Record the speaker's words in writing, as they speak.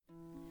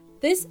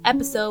This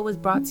episode was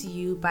brought to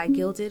you by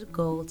Gilded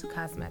Gold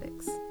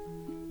Cosmetics.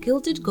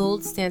 Gilded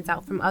Gold stands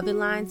out from other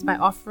lines by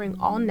offering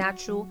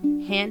all-natural,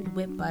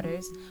 hand-whipped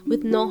butters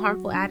with no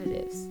harmful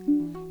additives.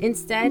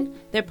 Instead,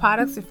 their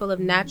products are full of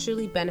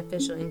naturally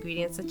beneficial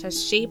ingredients such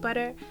as shea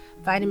butter,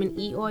 vitamin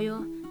E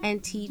oil,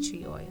 and tea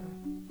tree oil.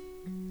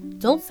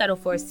 Don't settle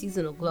for a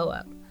seasonal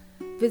glow-up.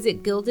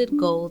 Visit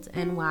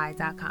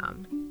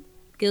gildedgoldny.com.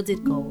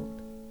 Gilded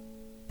Gold.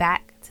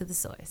 Back to the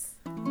source.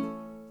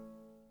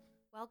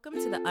 Welcome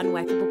to the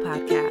Unwifeable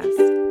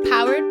Podcast,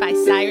 Powered by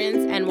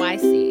Sirens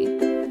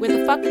NYC, where the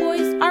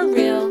fuckboys are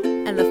real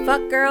and the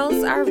fuck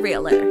girls are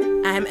realer.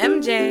 I'm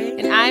MJ.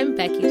 and I'm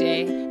Becky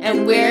J,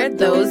 and we're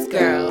those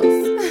girls.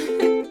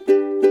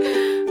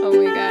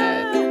 Oh my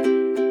god.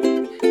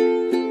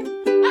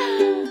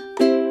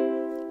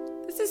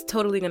 This is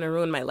totally going to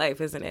ruin my life,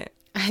 isn't it?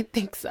 I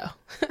think so.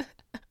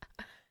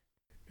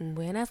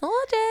 Buenas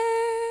noches.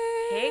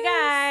 Hey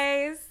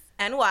guys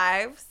and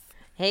wives.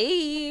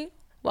 Hey.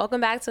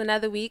 Welcome back to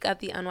another week of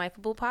the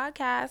Unwifeable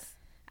Podcast.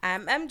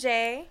 I'm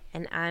MJ.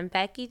 And I'm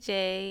Becky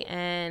J.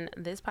 And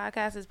this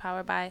podcast is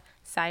powered by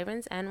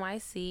Sirens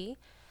NYC.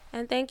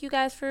 And thank you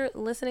guys for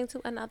listening to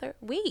another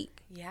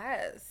week.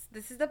 Yes,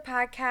 this is the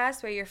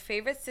podcast where your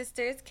favorite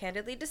sisters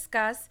candidly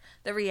discuss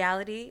the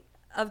reality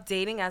of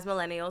dating as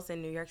millennials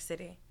in New York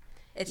City.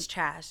 It's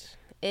trash.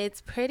 It's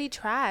pretty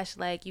trash.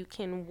 Like, you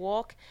can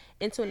walk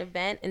into an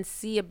event and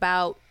see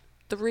about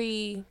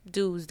 3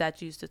 dudes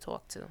that you used to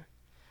talk to.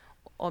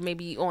 Or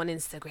maybe on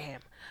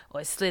Instagram,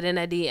 or slid in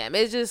a DM.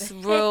 It's just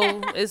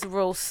real, it's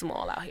real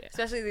small out here.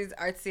 Especially these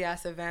artsy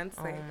ass events.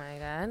 Oh my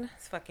God.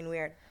 It's fucking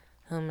weird.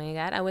 Oh my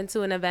God. I went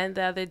to an event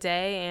the other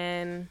day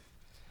and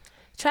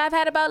Trav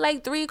had about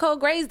like 3 code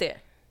grays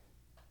there.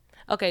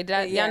 Okay,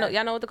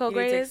 y'all know what the code You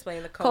need gray to is?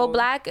 explain the code. Code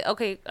black.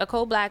 Okay, a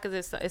code black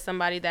is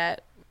somebody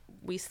that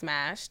we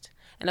smashed.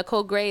 And a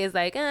code gray is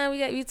like,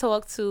 we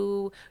talk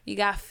to, you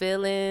got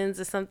feelings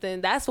or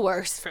something. That's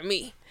worse for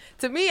me.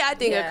 To me, I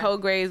think a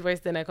code gray is worse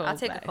than a code black. I'll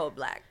take a code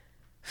black.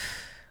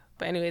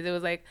 But anyways, it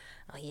was like,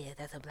 oh yeah,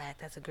 that's a black,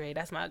 that's a gray.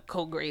 That's my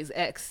code gray's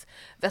ex.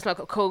 That's my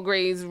code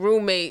gray's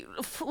roommate.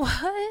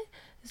 What?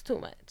 It's too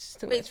much. It's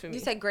too much for me.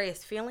 You said gray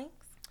is feelings?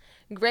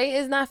 Gray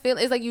is not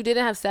feeling. It's like you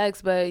didn't have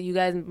sex, but you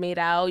guys made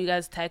out. You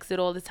guys texted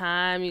all the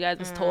time. You guys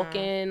was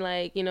talking,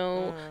 like, you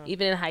know,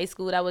 even in high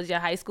school, that was your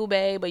high school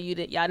babe, but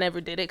y'all never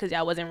did it because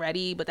y'all wasn't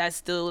ready. But that's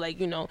still like,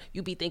 you know,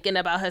 you be thinking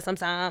about her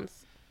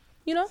sometimes,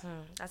 you know?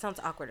 That sounds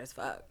awkward as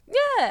fuck.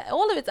 Yeah,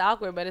 all of it's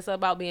awkward, but it's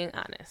about being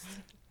honest.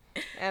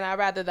 And I'd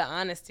rather the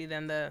honesty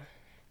than the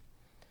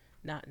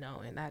not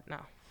knowing.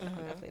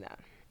 Definitely not.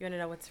 You want to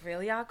know what's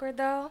really awkward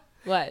though?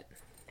 What?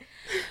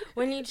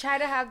 When you try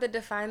to have the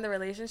define the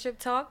relationship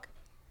talk,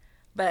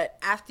 but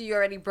after you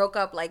already broke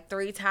up like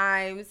 3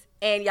 times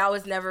and y'all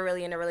was never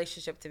really in a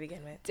relationship to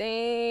begin with.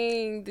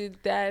 Dang, did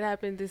that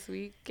happen this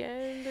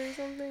weekend or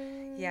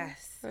something?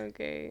 Yes.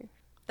 Okay.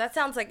 That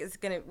sounds like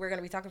we're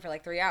gonna be talking for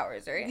like 3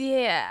 hours, right?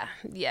 Yeah.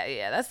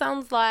 That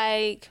sounds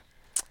like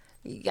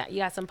you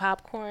got some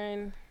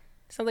popcorn.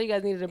 Sounds like you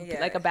guys needed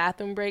like a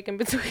bathroom break in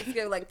between.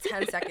 Give like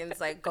 10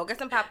 seconds. Like, go get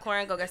some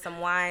popcorn. Go get some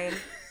wine.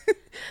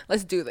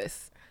 Let's do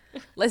this.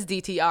 Let's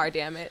DTR,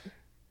 damn it.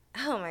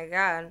 Oh my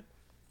god.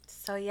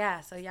 So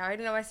y'all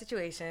already know my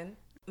situation.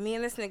 Me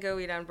and this nigga,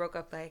 we done broke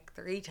up like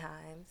 3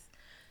 times.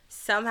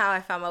 Somehow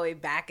I found my way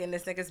back in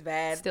this nigga's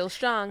bed. Still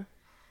strong.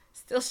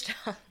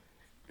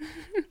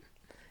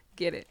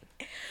 Get it.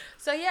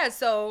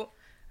 So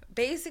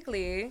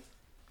basically,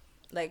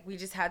 like, we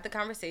just had the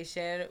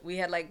conversation. We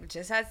had like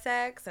just had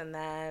sex, and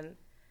then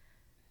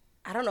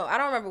I don't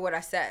remember what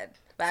I said,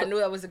 but I knew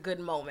that was a good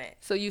moment.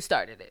 So you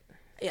started it.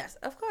 Yes,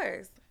 of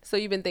course. So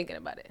you've been thinking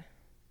about it.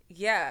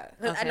 Yeah.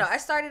 Okay. I know. I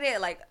started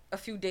it like a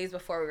few days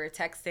before we were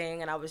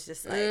texting, and I was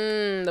just like,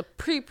 the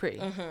pre.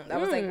 I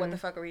was like, what the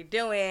fuck are we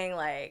doing?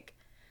 Like,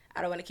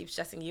 I don't want to keep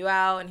stressing you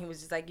out. And he was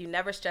just like, you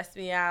never stressed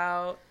me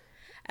out.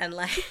 And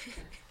like,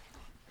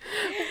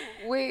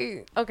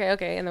 wait.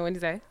 Okay. And then what did he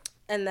say?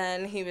 And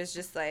then he was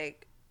just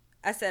like,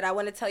 I said, I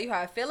want to tell you how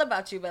I feel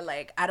about you, but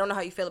like, I don't know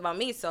how you feel about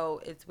me, so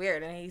it's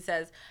weird. And he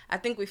says, I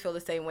think we feel the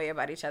same way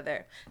about each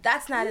other.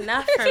 That's not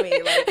enough for me.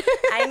 Like,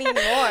 I need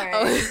more.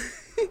 Oh.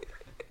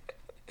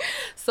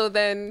 So how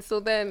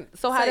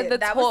did the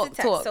talk?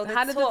 So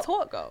how did the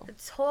talk go? The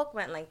talk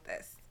went like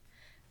this.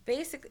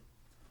 Basically,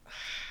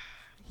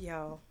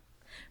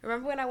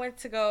 remember when that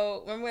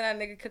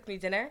nigga cooked me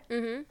dinner?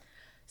 Mm-hmm.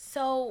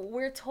 So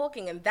we're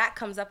talking, and that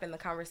comes up in the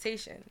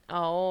conversation.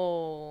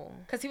 Oh.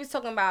 Because he was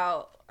talking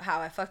about how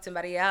I fucked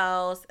somebody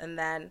else, and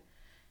then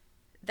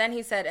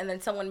he said, and then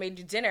someone made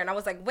you dinner. And I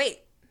was like, wait,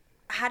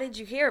 how did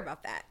you hear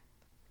about that?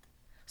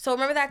 So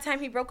remember that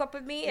time he broke up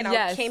with me, and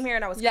I came here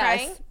and I was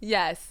crying?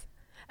 Yes.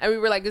 And we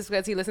were like, this is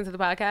because he listened to the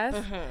podcast?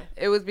 Mm-hmm.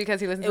 It was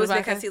because he listened to the podcast? It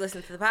was because he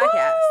listened to the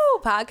podcast. Woo!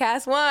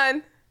 Podcast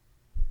 1.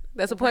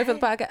 That's a point for the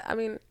podcast. I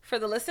mean. For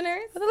the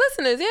listeners? For the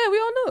listeners, yeah, we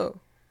all knew.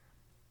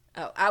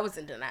 Oh, I was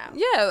in denial.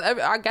 Yeah,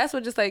 our guests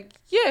were just like,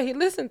 yeah, he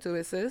listened to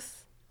it,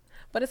 sis.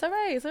 But it's all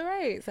right. It's all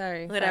right.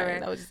 Sorry. Whatever. Sorry,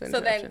 that was just an so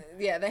interruption.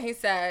 then he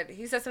said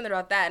something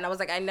about that, and I was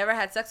like, I never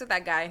had sex with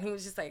that guy, and he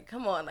was just like,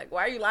 come on, like,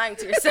 why are you lying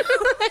to yourself?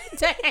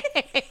 Dang.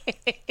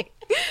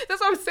 That's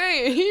what I'm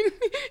saying.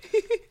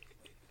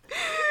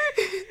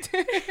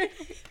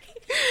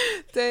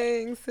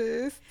 Dang,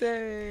 sis.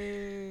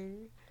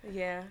 Dang.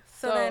 Yeah.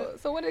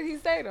 So what did he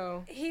say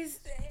though? He's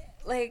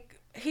like,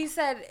 he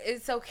said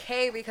it's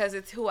okay because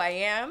it's who I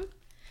am,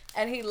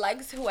 and he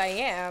likes who I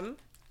am.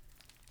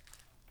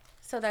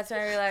 So that's when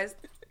I realized,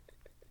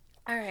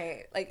 all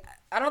right, like,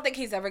 I don't think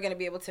he's ever going to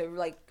be able to,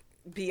 like,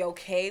 be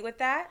okay with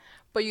that.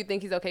 But you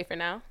think he's okay for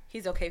now?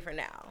 He's okay for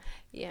now.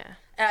 Yeah.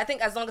 And I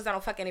think as long as I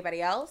don't fuck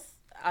anybody else,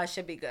 I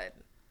should be good.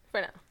 For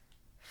now.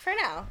 For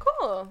now.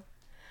 Cool.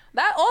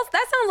 That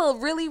sounds a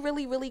little really,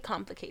 really, really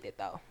complicated,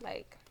 though.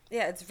 Like.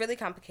 Yeah, it's really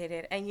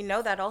complicated. And you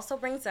know that also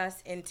brings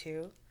us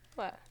into...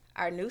 What?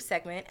 Our new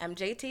segment,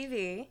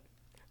 MJTV.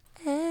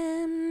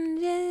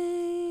 MJ.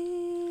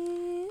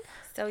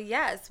 So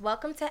yes,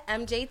 welcome to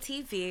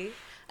MJTV,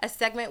 a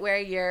segment where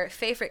your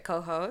favorite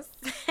co-host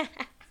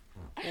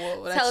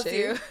tells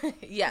you,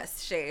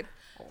 yes, shade,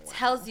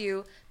 tells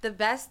you the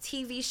best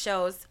TV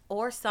shows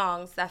or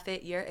songs that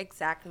fit your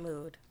exact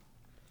mood.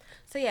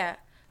 So yeah,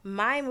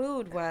 my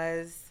mood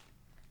was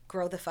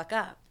grow the fuck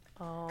up.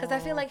 Because I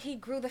feel like he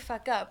grew the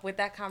fuck up with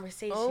that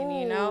conversation,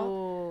 you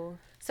know?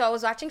 So I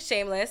was watching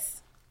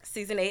Shameless,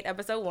 season 8,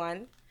 episode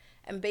 1.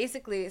 And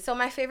basically, so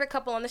my favorite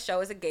couple on the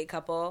show is a gay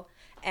couple,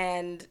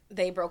 and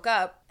they broke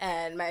up.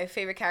 And my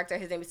favorite character,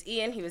 his name is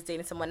Ian. He was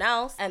dating someone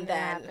else, and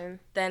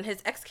then his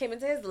ex came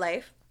into his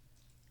life.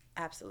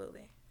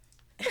 Absolutely.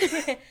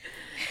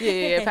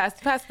 yeah.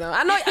 Pass them.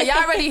 I know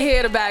y'all already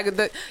hear the bag of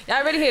y'all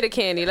already hear the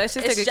candy. Let's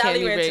just take a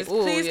candy break.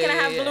 Ooh, please, can I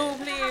have blue,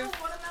 please?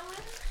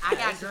 I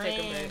got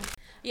green.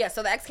 Yeah,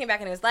 so the ex came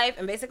back in his life,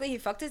 and basically he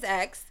fucked his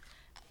ex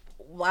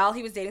while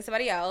he was dating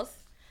somebody else,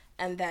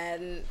 and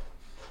then.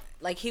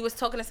 Like, he was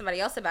talking to somebody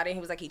else about it, and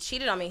he was like, he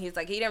cheated on me. He's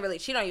like, he didn't really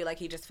cheat on you. Like,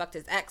 he just fucked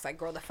his ex. Like,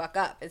 grow the fuck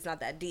up. It's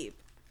not that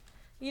deep.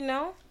 You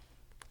know?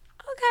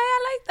 Okay,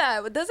 I like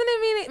that. But doesn't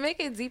it make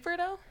it deeper,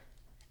 though?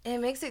 It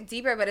makes it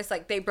deeper, but it's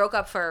like they broke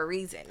up for a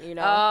reason, you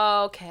know?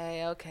 Oh,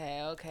 okay.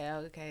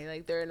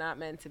 Like, they're not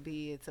meant to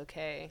be. It's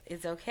okay.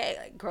 It's okay.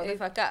 Like, grow the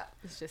fuck up.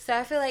 It's just so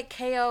I feel like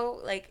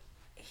KO, like,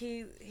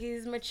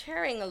 he's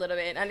maturing a little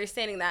bit and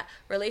understanding that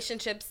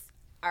relationships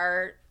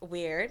are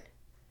weird.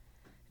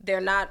 They're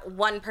not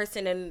one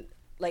person and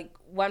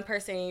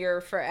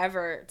you're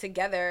forever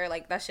together.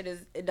 Like, that shit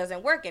it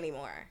doesn't work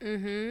anymore.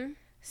 Mm-hmm.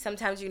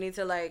 Sometimes you need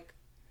to, like,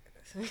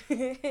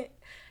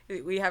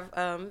 we have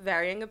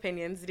varying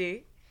opinions,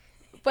 D.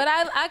 But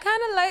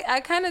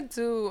I kind of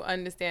do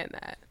understand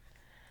that.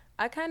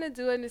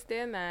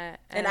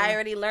 And I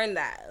already learned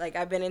that. Like,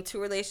 I've been in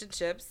 2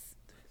 relationships.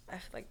 I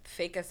feel like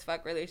fake as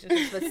fuck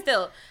relationships, but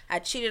still, I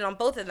cheated on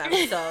both of them.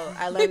 So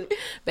I learned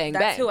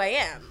that's who I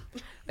am.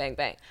 Bang,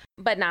 bang.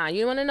 But nah,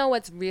 you want to know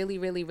what's really,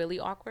 really, really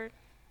awkward?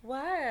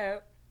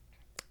 What?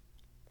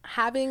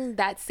 Having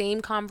that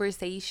same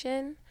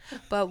conversation,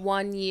 but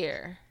 1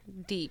 year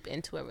deep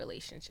into a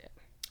relationship.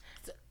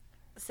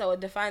 So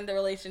define the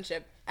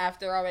relationship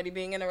after already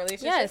being in a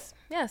relationship?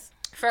 Yes.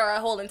 For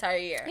a whole entire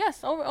year?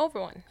 Yes, over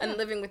one. And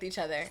living with each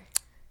other?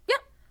 Yeah.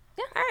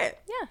 All right.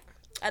 Yeah.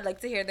 I'd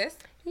like to hear this.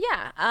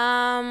 Yeah.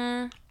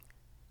 I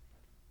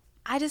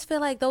just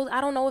feel like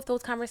I don't know if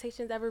those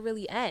conversations ever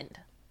really end.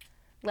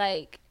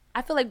 Like,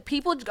 I feel like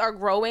people are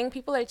growing.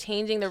 People are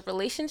changing. Their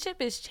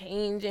relationship is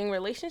changing.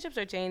 Relationships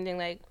are changing.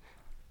 Like,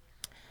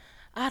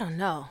 I don't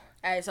know.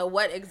 All right, so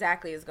what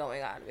exactly is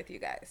going on with you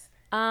guys?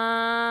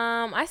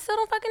 I still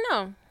don't fucking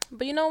know.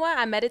 But you know what?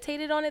 I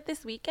meditated on it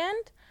this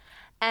weekend.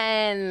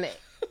 And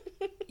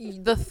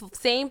the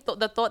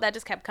thought that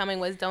just kept coming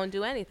was don't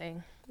do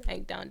anything.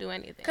 Like, don't do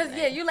anything. Because,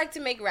 yeah, you like to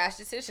make rash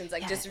decisions.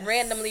 Like, just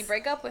randomly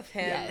break up with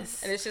him.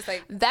 Yes. And it's just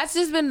like... That's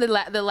just been the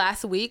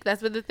last week.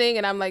 That's been the thing.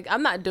 And I'm like,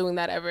 I'm not doing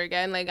that ever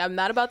again. Like, I'm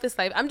not about this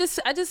life. I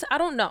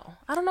don't know.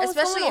 I don't know what's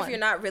going on. Especially if you're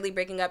not really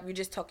breaking up, you're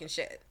just talking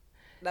shit.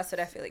 That's what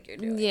I feel like you're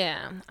doing.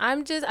 Yeah. I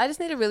just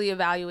need to really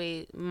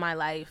evaluate my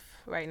life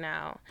right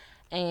now.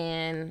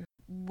 And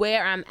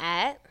where I'm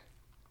at.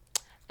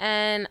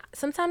 And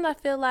sometimes I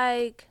feel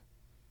like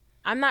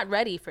I'm not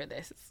ready for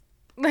this.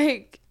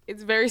 Like...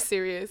 It's very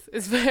serious.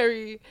 It's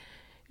very, you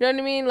know what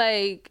I mean?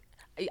 Like,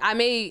 I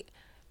may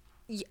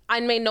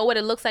know what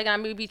it looks like. I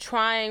may be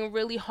trying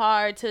really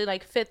hard to,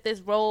 like, fit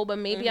this role, but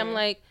maybe I'm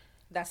like...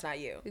 That's not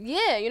you.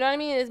 Yeah, you know what I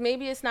mean?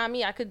 Maybe it's not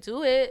me. I could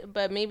do it,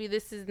 but maybe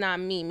this is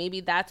not me.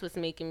 Maybe that's what's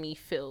making me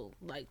feel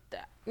like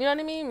that. You know what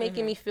I mean?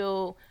 Making me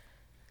feel,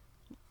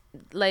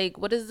 like,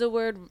 what is the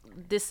word?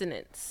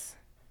 Dissonance.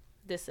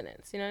 You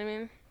know what I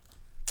mean?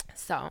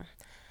 So,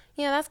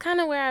 yeah, that's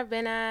kind of where I've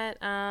been at.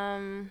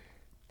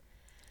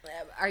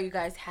 Are you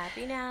guys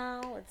happy now?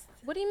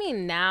 What do you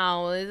mean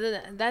now?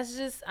 That's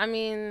just, I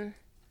mean...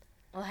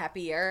 Well,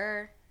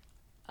 happier.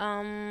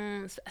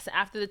 So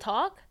after the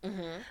talk?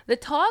 Mm-hmm. The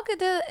talk, it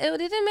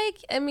didn't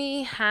make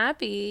me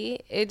happy.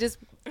 It just...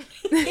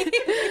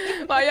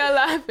 Why y'all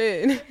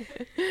laughing?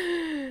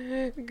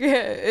 It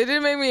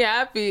didn't make me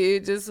happy.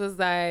 It just was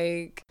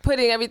like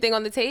putting everything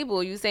on the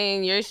table. You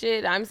saying your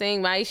shit, I'm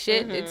saying my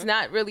shit. It's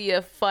not really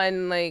a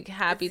fun, like,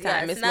 happy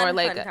time. It's more not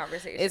like a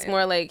conversation. It's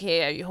more like,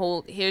 hey,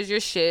 here's your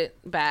shit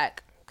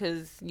back,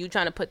 because you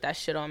trying to put that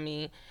shit on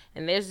me,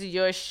 and there's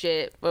your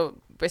shit, but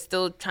we're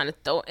still trying to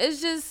throw.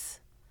 It's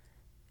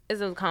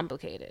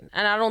complicated,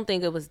 and I don't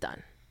think it was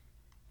done.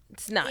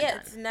 It's not done.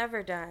 It's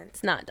never done.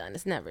 It's not done.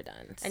 It's never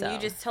done. And you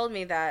just told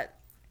me that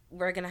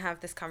we're going to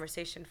have this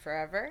conversation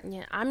forever.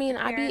 Yeah, I mean,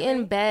 I be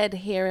in bed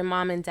hearing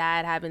mom and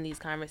dad having these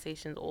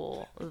conversations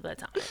all the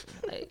time.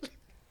 Like,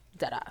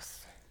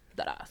 deadass.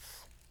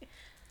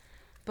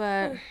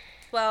 But,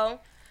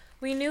 well,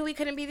 we knew we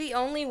couldn't be the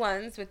only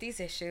ones with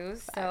these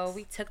issues, so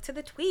we took to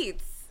the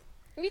tweets.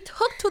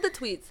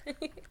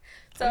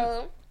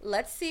 So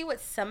let's see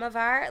what some of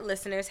our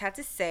listeners had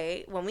to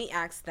say when we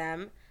asked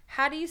them,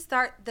 how do you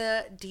start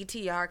the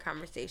DTR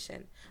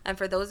conversation? And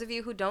for those of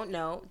you who don't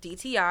know,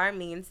 DTR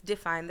means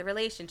define the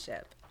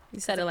relationship.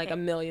 You said it like a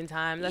million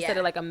times. I said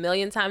it like a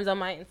million times on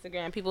my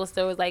Instagram. People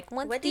still was like,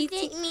 what does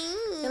it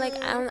mean? They're like,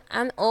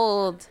 I'm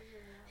old.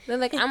 They're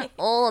like, I'm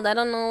old. I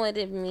don't know what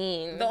it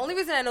means. The only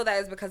reason I know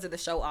that is because of the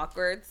show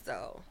Awkward.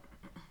 So,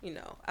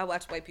 I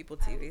watch white people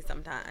TV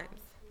sometimes.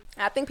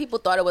 I think people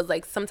thought it was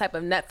like some type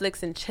of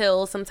Netflix and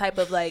chill, some type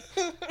of like,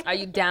 are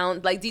you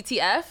down? Like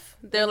DTF?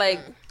 They're like,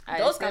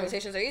 those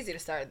conversations are easy to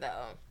start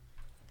though.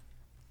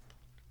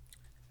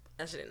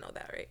 I shouldn't know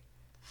that, right?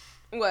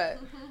 What?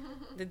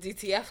 The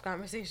DTF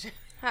conversation.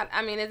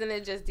 I mean, isn't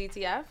it just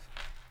DTF?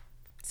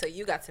 So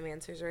you got some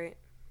answers, right?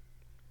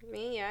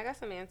 Me? Yeah, I got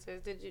some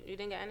answers. You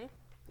didn't get any?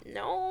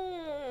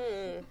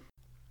 No.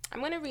 I'm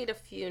going to read a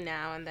few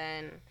now, and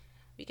then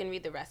we can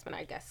read the rest when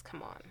our guests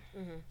come on.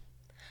 Mm-hmm.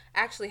 I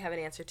actually have an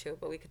answer too,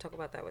 but we could talk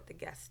about that with the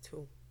guests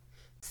too.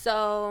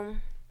 So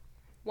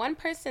one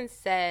person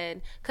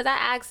said, because I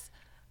asked,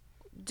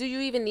 do you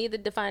even need the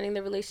defining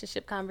the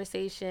relationship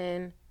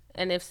conversation?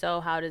 And if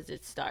so, how does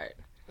it start?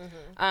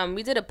 Mm-hmm.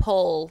 We did a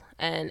poll,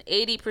 and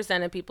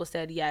 80% of people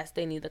said yes,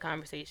 they need the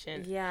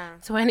conversation. Yeah.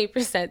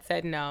 20%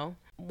 said no.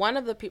 One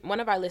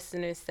of our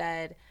listeners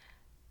said,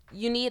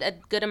 you need a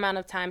good amount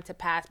of time to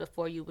pass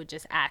before you would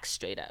just ask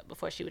straight up,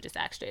 before she would just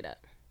ask straight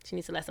up. She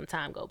needs to let some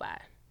time go by.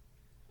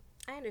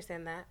 I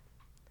understand that.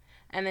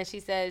 And then she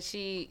says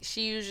she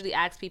usually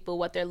asks people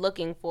what they're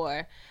looking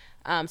for,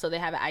 so they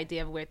have an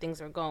idea of where things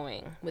are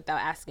going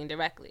without asking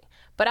directly.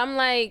 But I'm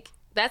like,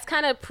 that's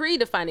kind of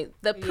pre-defining,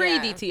 the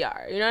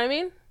pre-DTR, you know what I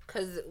mean?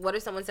 Because what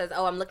if someone says,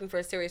 oh, I'm looking for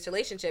a serious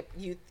relationship?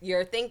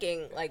 You're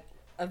thinking, like,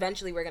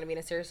 eventually we're going to be in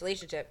a serious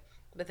relationship.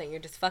 But then you're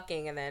just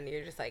fucking, and then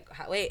you're just like,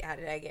 wait, how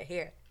did I get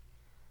here?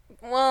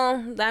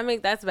 Well,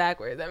 that's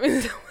backwards. That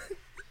means...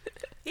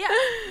 Yeah.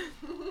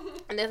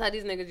 And that's how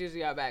these niggas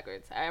usually are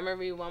backwards. I'm gonna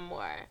read one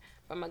more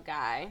from a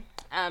guy.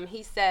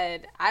 He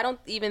said, I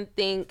don't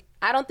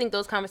think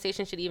those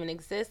conversations should even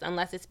exist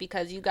unless it's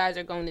because you guys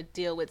are going to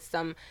deal with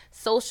some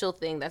social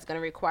thing that's going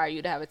to require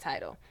you to have a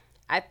title.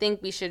 I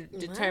think we should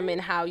determine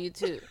how you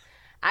two.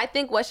 I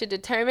think what should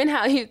determine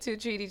how you two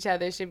treat each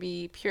other should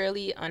be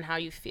purely on how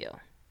you feel.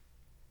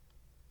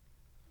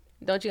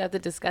 Don't you have to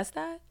discuss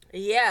that?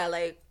 Yeah,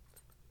 like,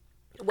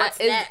 what's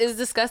next? Is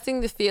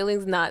discussing the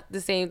feelings not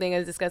the same thing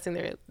as discussing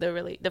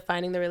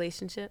defining the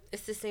relationship?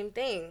 It's the same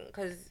thing,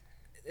 because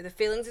the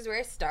feelings is where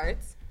it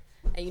starts,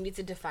 and you need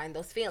to define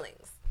those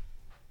feelings.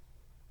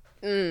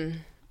 I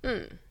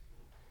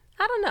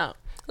don't know.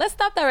 Let's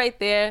stop that right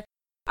there.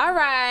 All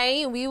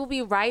right, we will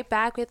be right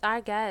back with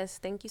our guests.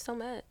 Thank you so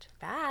much.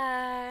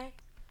 Bye.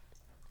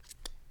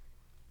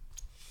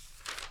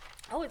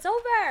 Oh, it's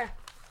over.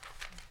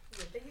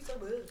 Thank you so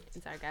much.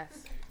 It's our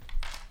guest.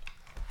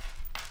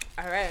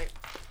 All right.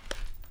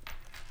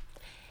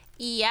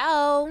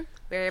 Yo.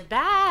 We're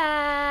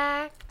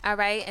back. All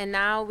right, and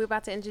now we're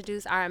about to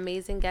introduce our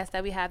amazing guests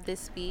that we have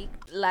this week.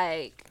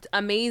 Like,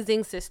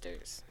 amazing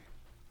sisters.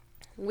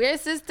 We're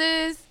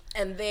sisters.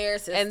 And they're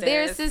sisters. And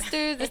they're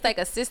sisters. It's like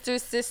a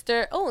sister's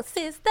sister. Oh,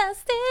 sister.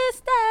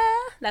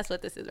 That's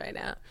what this is right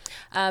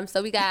now.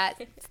 So we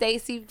got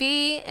Stacey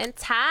V and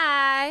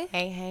Ty.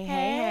 Hey.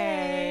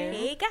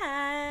 Hey,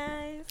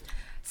 guys.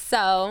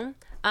 So,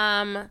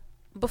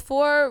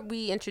 before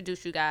we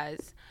introduce you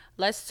guys,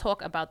 let's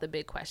talk about the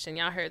big question.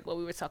 Y'all heard what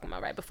we were talking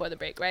about right before the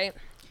break, right?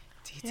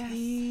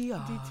 DTR.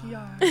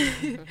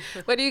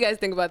 What do you guys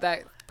think about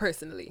that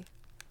personally?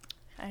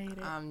 I hate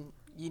it.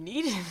 You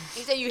need it.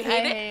 You say you I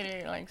hate it? hate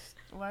it. Like,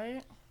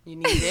 what? You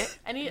need it.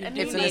 it.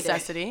 It's a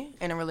necessity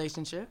in a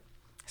relationship,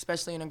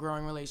 especially in a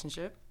growing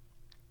relationship.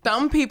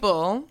 Some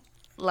people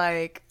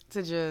like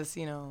to just,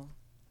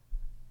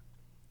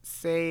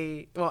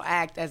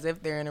 act as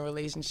if they're in a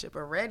relationship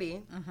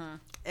already. Mm-hmm.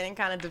 And it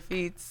kind of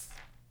defeats,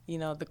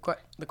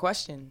 the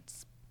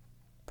question's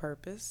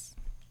purpose.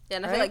 Yeah,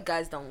 and I feel like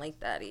guys don't like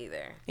that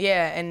either.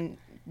 Yeah, and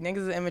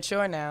niggas are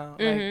immature now.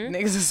 Mm-hmm.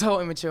 Like, niggas are so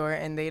immature,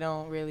 and they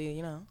don't really,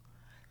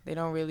 they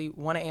don't really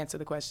want to answer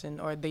the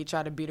question, or they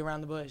try to beat around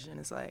the bush, and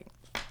it's like,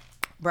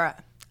 bruh,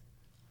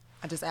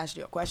 I just asked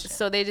you a question.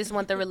 So they just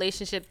want the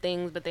relationship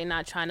things, but they're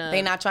not trying to.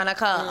 They not trying to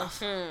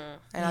cuff. And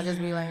I'll just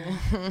be like,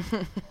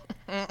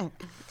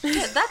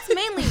 Yeah, that's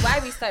mainly why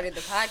we started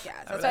the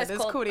podcast. That's why it's this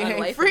called cootie ain't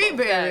Unlifeable. free,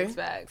 baby.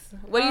 Facts.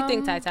 What do you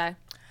think, Ty Ty?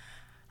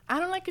 I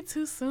don't like it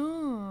too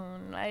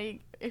soon.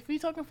 Like, if we're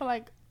talking for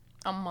like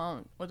a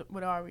month,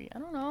 what are we? I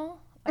don't know.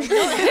 Like,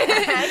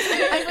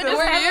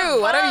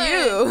 What are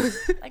you?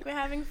 Like, we're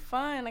having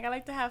fun. Like, I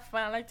like to have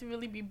fun. I like to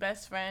really be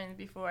best friends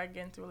before I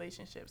get into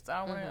relationships. So I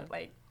don't want to,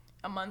 like,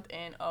 a month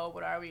in, oh,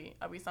 what are we?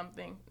 Are we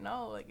something?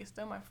 No, like, it's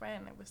still my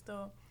friend. Like, we're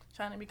still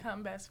trying to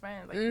become best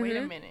friends. Like, wait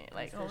a minute.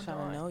 Like, hold trying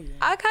to on. know you.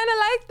 I kind of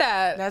like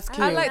that. That's I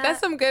cute. like that's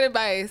some good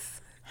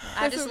advice.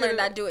 I just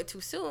learned I do it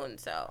too soon,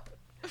 so.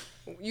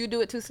 You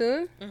do it too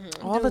soon?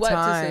 All Do the what too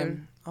time.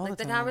 soon? All Like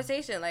the time.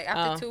 conversation, like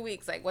after 2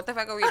 weeks, like what the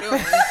fuck are we doing? Yo,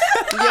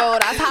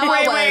 that's how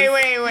I was.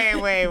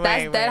 Wait.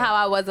 That's that how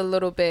I was a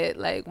little bit.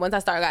 Like once I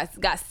started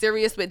got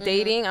serious with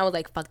dating, I was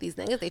like, "Fuck these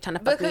niggas! They trying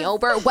to fuck me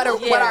over. What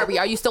are we?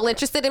 Are you still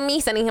interested in me?"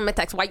 Sending him a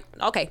text. Why?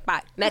 Okay,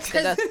 bye. Next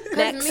nigga.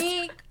 Next.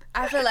 Me,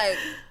 I feel like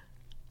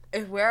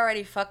if we're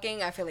already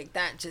fucking, I feel like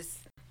that just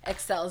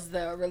excels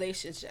the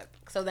relationship.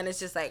 So then it's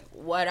just like,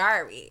 what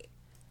are we?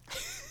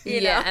 You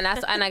know? And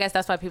I guess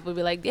that's why people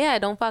be like, "Yeah,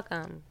 don't fuck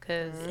them,"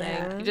 because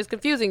like, you're just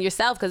confusing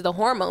yourself because the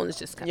hormones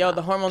just come out.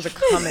 The hormones are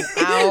coming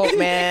out,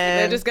 man.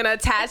 They're just gonna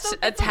attach. What?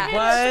 It's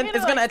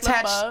gonna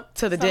attach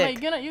to the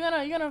dick. Like, you're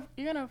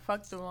gonna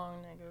fuck the wrong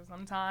nigga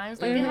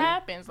sometimes. Like, it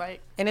happens. Like,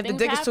 And if the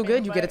things dick is too happen,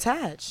 good, you get but-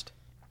 attached.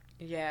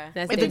 Yeah.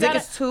 That's If the it. dick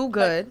is too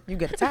good, you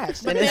get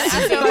attached. And then it's,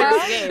 after a while-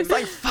 it's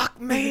like,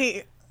 fuck me.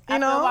 You After a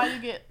know? while,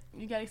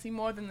 you gotta see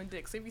more than the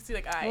dick. So if you see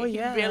like, Oh,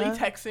 yeah. he barely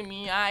texting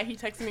me. He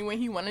texting me when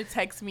he want to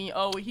text me.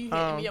 Oh, he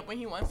hitting me up when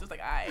he wants to. It's like,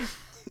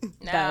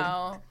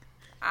 now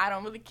I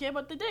don't really care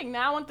about the dick.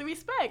 Now I want the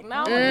respect.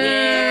 Now I want the dick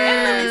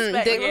and the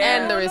respect. Dick What's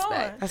and the going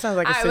respect. on? That sounds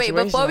like a All right, situation.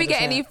 wait. Before we I just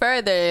get any had.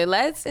 further,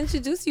 let's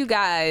introduce you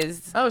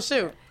guys. Oh,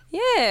 shoot.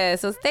 Yeah.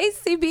 So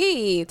Stacey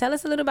B, tell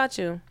us a little about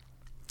you.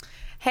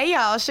 Hey,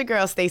 y'all. It's your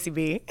girl, Stacey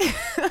B.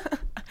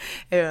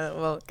 Yeah,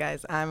 well,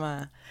 guys,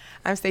 I'm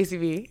Stacey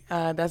B.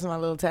 That's my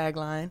little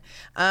tagline.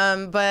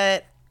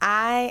 But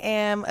I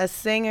am a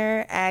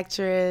singer,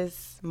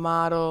 actress,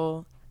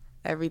 model,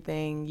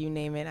 everything, you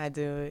name it, I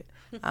do it.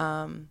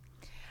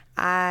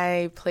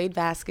 I played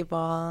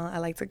basketball. I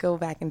like to go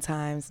back in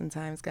time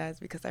sometimes, guys,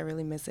 because I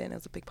really miss it, and it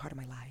was a big part of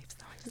my life,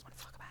 so I just want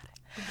to talk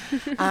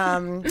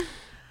about it.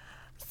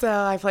 So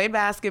I played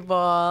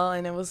basketball,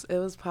 and it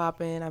was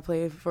popping. I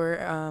played for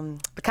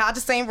the College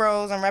of St.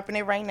 Rose. I'm repping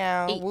it right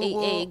now. Woo,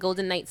 woo.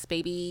 Golden Knights,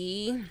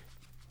 baby.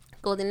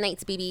 Golden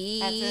Knights,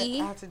 baby.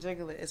 I have to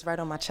jiggle it. It's right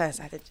on my chest.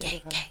 I have to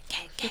jiggle it.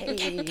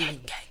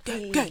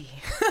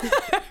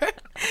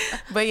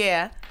 But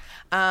yeah,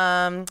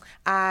 I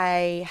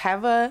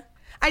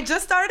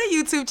just started a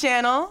YouTube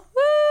channel.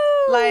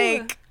 Woo!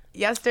 Like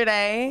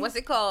yesterday. What's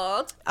it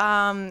called?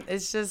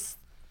 It's just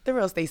The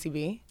Real Stacey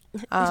B.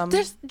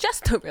 There's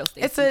just a real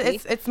Stacey B.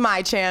 It's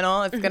my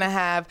channel. It's gonna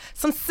have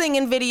some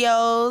singing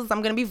videos.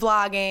 I'm gonna be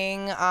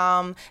vlogging.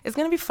 It's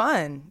gonna be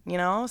fun, you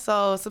know.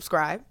 So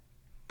subscribe,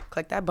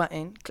 click that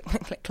button,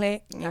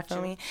 click. You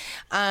feel me?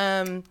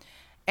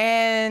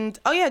 And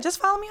oh yeah, just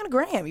follow me on the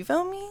gram. You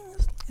feel me?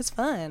 It's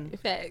fun.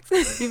 Facts.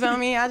 You feel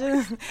me? I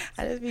just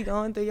be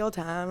going through your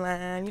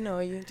timeline. You know,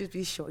 you just be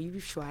you be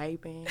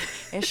swiping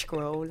and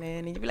scrolling,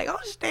 and you be like, oh,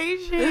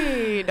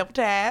 Stacey, double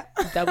tap.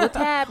 Double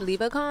tap.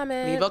 Leave a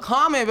comment. Leave a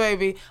comment,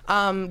 baby.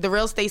 The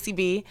Real Stacey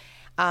B.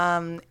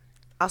 I'll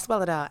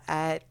spell it out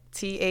at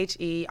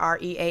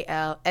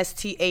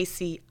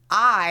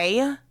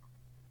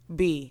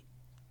TheRealStaciB.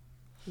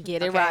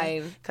 Get it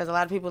right. Because a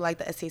lot of people like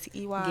the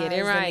STACEY. Get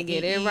it right.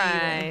 Get it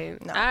right.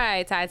 No. All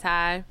right, Ty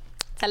Ty.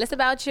 Tell us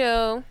about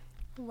you.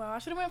 Well, I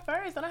should have went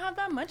first. I don't have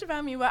that much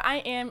about me, but I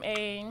am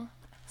a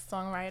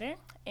songwriter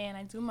and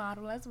I do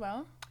model as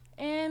well.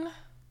 And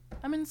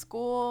I'm in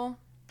school.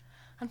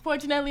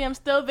 Unfortunately, I'm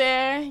still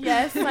there.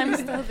 Yes, I'm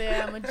still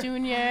there. I'm a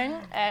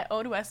junior at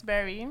Old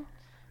Westbury.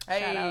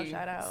 Shout out.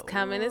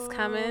 It's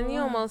coming.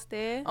 You almost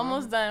there.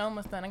 Almost done.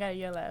 I got a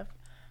year left.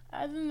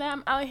 Other than that,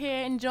 I'm out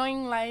here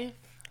enjoying life.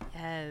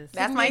 Yes.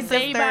 That's my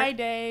Day sister. by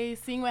day,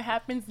 seeing what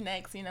happens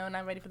next. You know,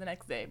 not ready for the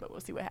next day, but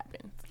we'll see what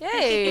happens.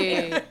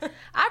 Hey,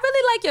 I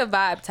really like your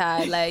vibe,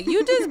 Ty. Like,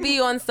 you just be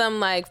on some,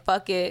 like,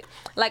 fuck it.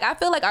 Like, I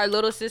feel like our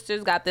little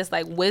sisters got this,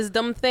 like,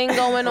 wisdom thing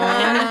going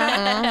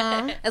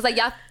on. It's like,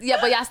 y'all,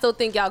 but y'all still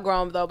think y'all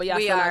grown, though, but y'all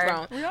We still are.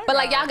 not grown. But,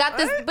 like, y'all got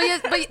this, but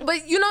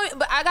you know,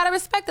 but I gotta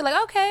respect it.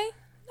 Like, okay,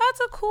 that's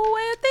a cool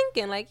way of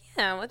thinking. Like,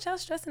 yeah, what y'all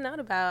stressing out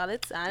about all the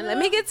time? Let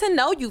me get to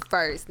know you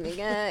first,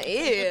 nigga.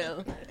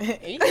 Ew.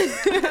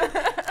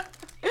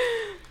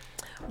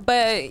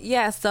 But,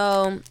 yeah,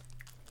 so...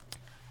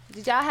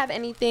 Did y'all have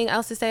anything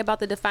else to say about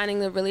the defining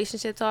the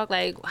relationship talk?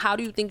 Like, how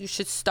do you think you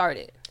should start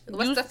it?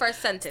 What's the first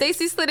sentence?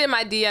 Stacey slid in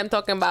my DM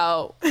talking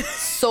about,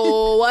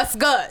 so what's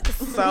good?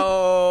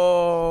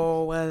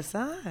 So what's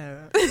up?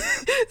 Nah.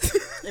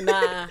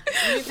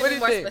 You need to be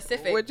more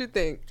specific. What'd you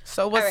think?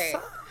 So what's All right.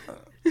 up?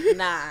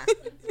 Nah.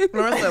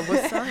 Marissa,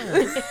 what's up?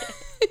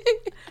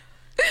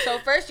 So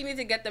first you need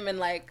to get them in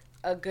like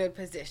a good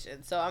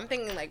position. So I'm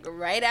thinking like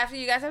right after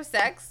you guys have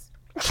sex.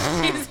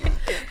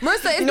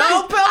 Marissa, it's No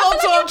not, pillow I feel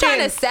like you're talking. trying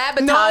to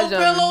sabotage No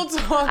him. pillow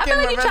talking. I feel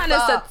like you're trying to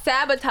Marissa.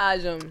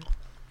 sabotage him.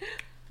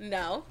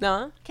 No.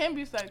 No? Can't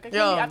be sex. It can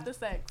Yo. be after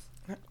sex.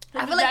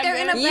 I feel like they're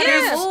in a Yeah. better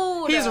Yeah.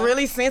 mood. He's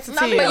really sensitive.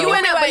 No, but You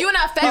in a, but you in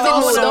an affected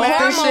all mood. The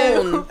romantic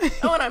hormone.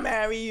 I want to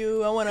marry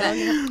you. I want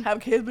to have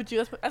kids with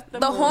you. That's the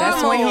The mood. hormone.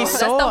 That's when he's That's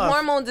the soft.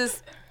 hormone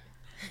just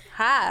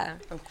high.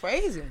 I'm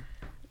crazy.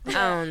 I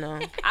don't know. I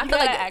You feel gotta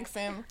like ask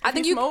him. I If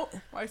think he you- smoke.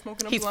 Why you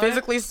smoking a He's blunt?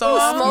 physically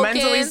soft, smoking.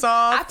 mentally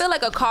soft. I feel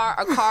like a car.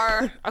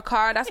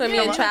 That's what me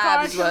Yeah, and what's a car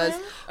Travis was.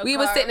 chilling? We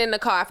was car. sitting in the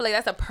car. I feel like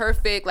that's a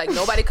perfect. Like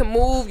nobody can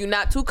move. You're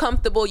not too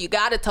comfortable. You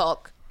gotta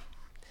talk.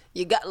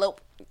 You got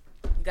look.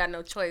 Got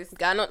no choice.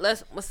 Got no.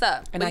 Let's. What's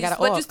up? And but I you, got a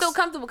but you aux. still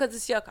comfortable because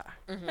it's your car.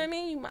 I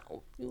mean, you might.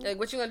 Like,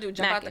 what you gonna do?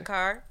 Jump out the Macking.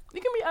 car?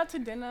 You can be out to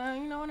dinner,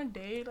 you know, on a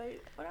date,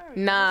 like whatever.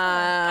 Nah.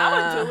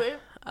 I would do it,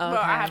 but Okay.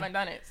 I haven't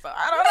done it, so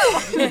I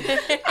don't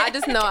know. I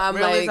just know I'm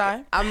Really, like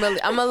Zai?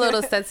 I'm a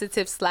little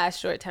sensitive /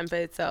 short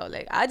tempered. So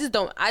like I just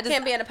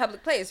Can't be in a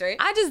public place, right?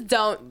 I just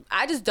don't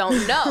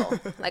know.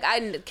 Like I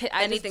just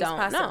Anything's don't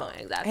possible. know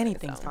exactly.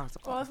 Anything's so.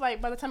 possible. Well, it's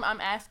like by the time I'm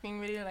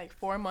asking, really like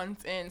 4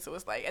 months in, so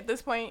it's like at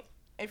this point,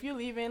 if you're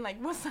leaving,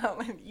 like what's up?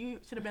 Like you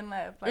should have been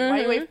left. Like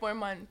why you wait 4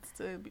 months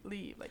to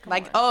leave? Like come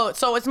Like, on. oh,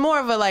 so it's more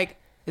of a like,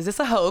 is this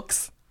a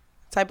hoax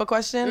type of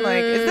question?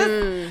 Like,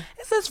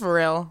 is this for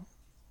real?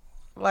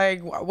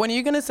 Like, when are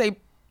you gonna say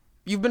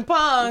you've been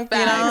punked?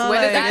 You know,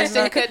 When is like, it's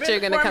Ashton not-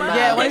 Kutcher gonna 4 come months.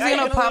 Yeah, out? when is he Are you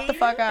gonna pop the leave?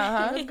 fuck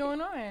out, What's huh?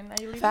 going on? Are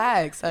you leaving?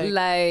 Facts.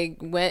 Like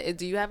when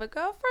do you have a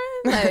girlfriend?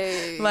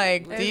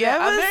 Like, do Is you there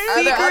have a others?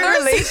 secret Are there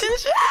others?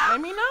 relationship?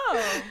 Let me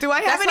know. Do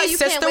I have That's why any you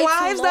can't sister wait too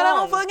wives that I don't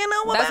long. fucking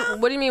know That's, about?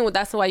 what do you mean?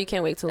 That's why you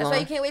can't wait too That's long. why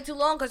you can't wait too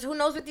long, because who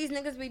knows what these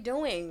niggas be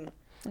doing?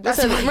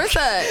 Listen,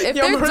 Marissa, if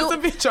Yo, they're Marissa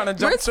be trying to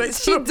jump straight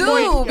to she the do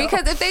point, yo.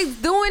 because if they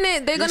doing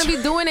it, they're gonna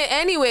be doing it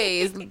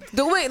anyways.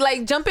 Doing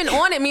like jumping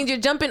on it means you're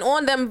jumping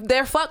on them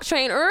their fuck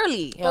train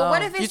early. But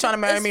what if it's you trying to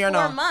marry it's me or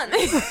 4 no?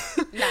 months?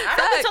 Nah, I'm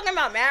not talking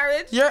about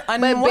marriage. You're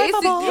But unwipeable.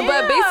 basically,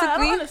 I basically,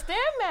 don't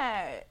understand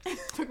that.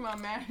 Talking about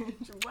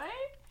marriage, what?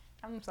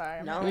 I'm sorry.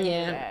 I'm No. not gonna do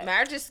Yeah. that.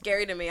 Marriage is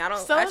scary to me. I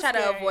don't. So I try to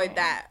scary. avoid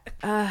that.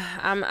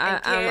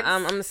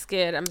 I'm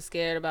scared. I'm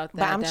scared about that.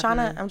 But I'm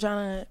definitely.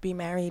 trying to be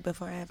married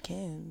before I have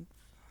kids.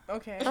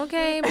 Okay.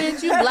 Okay,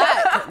 bitch, you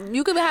black.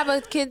 You can have a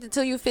kid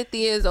until you're 50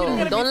 years old.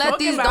 gotta Don't be let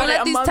talking these about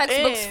it a month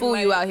textbooks in, fool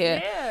you like, out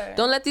here. yeah.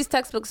 Don't let these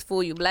textbooks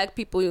fool you. Black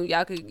people,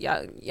 y'all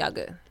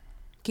good.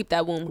 Keep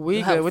that womb. We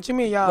health. good. What you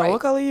mean, y'all? Right.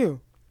 What color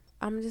you?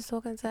 I'm just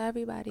talking to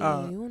everybody.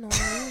 Oh. You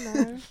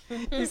know.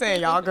 You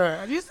saying y'all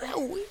good? You said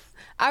we.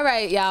 All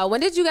right, y'all.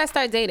 When did you guys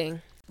start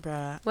dating?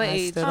 Bruh, What I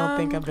age? still don't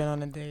think I've been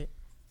on a date.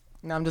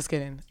 No, I'm just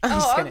kidding. I'm Oh,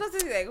 just I was kidding. supposed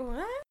to be like,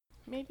 what?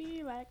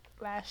 Maybe like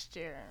last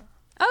year.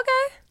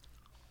 Okay.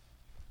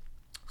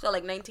 So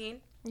like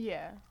 19.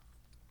 Yeah.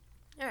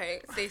 All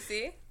right,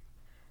 Stacey.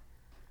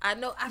 I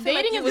know. I feel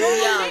Dating like you is was going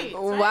on young. dates,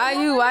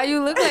 right? Why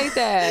you look like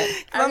that?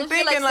 I I'm just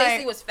feel thinking, like Stacey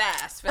like- was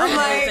fast. I'm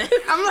like,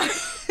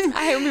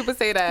 I hate when people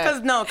say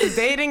that. because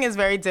dating is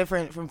very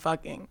different from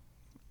fucking.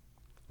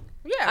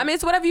 yeah. I mean,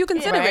 it's whatever you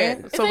consider Right?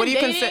 it. So what do you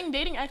dating? consider?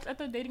 Dating. I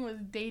thought dating was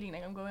dating.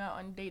 Like I'm going out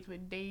on dates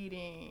with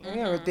dating.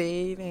 Yeah, we're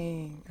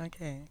dating.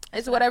 Okay.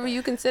 It's whatever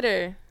you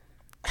consider.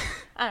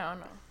 I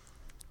don't know.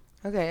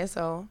 Okay,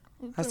 so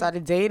I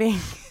started dating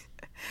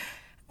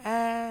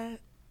at,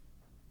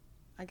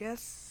 I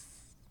guess,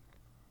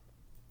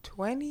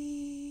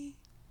 20.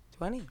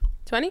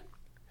 20?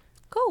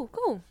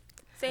 Cool.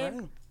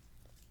 Same.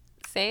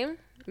 Same.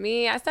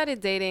 Me, I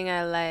started dating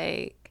at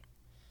like,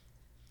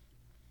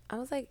 I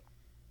was like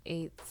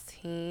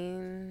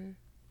 18.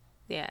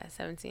 Yeah,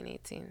 17,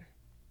 18.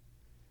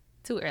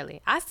 Too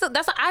early. I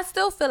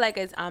still feel like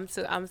I'm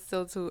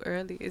still too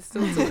early. It's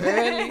still too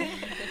early.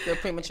 You're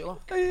premature.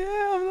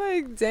 Yeah, I'm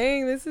like,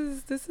 dang, this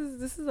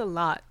is a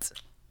lot.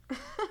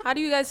 How do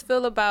you guys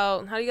feel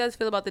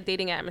about the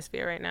dating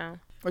atmosphere right now?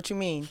 What you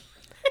mean?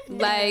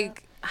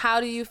 Like, how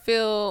do you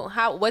feel?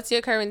 What's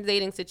your current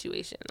dating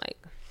situation like?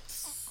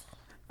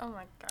 Oh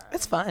my god.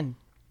 It's fun.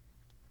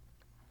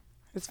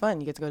 It's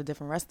fun. You get to go to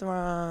different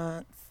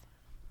restaurants.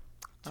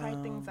 Try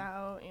things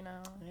out. You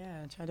know.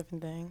 Yeah, try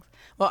different things.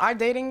 Well, our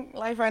dating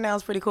life right now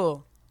is pretty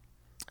cool.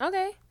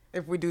 Okay.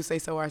 If we do say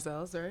so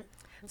ourselves, right?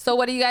 So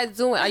what are you guys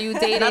doing? Are you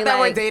dating? Not that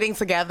we're like, dating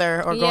together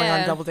or going Yeah.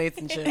 on double dates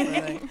and shit.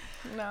 But like,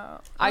 No.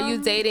 Are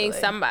you dating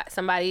really.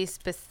 somebody?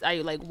 Are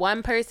you like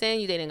one person?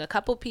 You dating a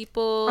couple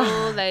people?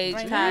 Like,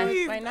 Right try-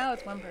 now, right now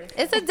it's one person.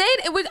 it's a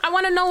date. I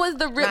want to know what's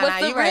the real. Nah,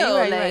 What's the you right, real? you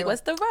right, you Like, right.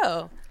 what's the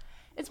real?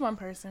 It's one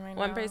person right now.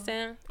 One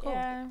person. Cool.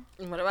 Yeah.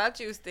 What about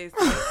you, Stacey?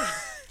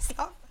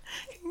 stop.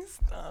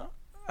 Stop.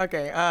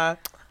 Okay.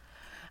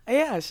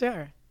 Yeah,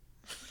 sure.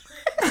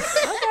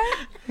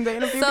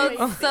 Dating a few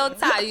people. So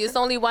Ty, it's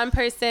only one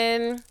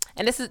person,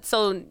 and this is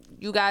so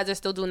you guys are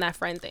still doing that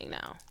friend thing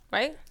now,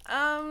 right?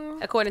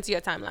 According to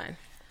your timeline.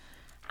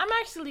 I'm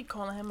actually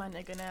calling him my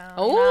nigga now.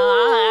 Oh.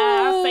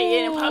 I'll say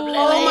it in public.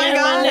 Oh like, my "Yeah,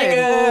 God.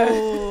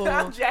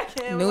 nigga. I'm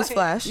jacking him. like,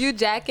 Newsflash. You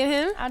jacking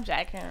him? I'll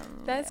jack him.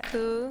 That's yeah.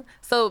 cool.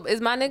 So is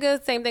my nigga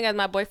the same thing as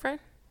my boyfriend?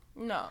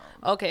 No.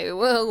 Okay,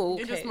 well,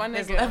 You're okay. just my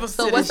There's nigga. levels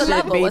So to what's the this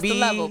shit, level? What's the baby.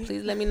 level?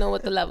 Please let me know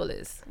what the level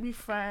is. We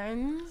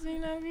friends, you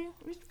know,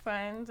 we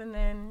friends, and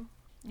then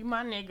you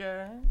my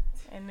nigga,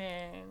 and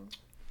then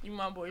you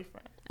my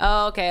boyfriend.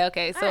 Oh,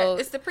 okay. So Alright,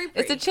 it's the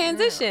pre-pre. It's a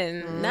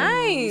transition.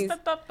 Nice.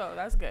 Stepped up though,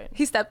 that's good.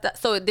 He stepped up.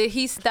 So did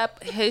he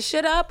step his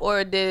shit up,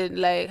 or did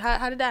like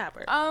how did that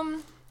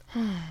happen?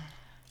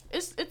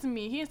 It's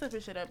me. He didn't step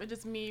his shit up. It's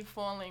just me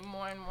falling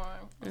more and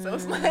more. So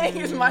it's like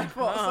it's my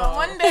fault. So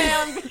one day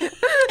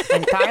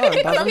And Tyler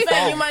I'm doesn't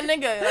saying you fall. my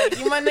nigga. Like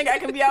you my nigga. I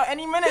can be out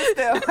any minute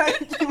still.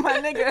 Like you my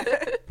nigga.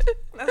 That's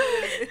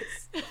what it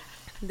is.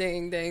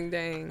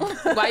 Dang.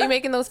 Why you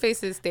making those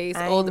faces, Stace?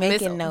 I ain't Old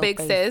Miss making no Big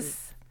faces.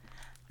 Sis.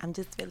 I'm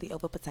just really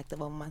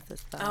overprotective over my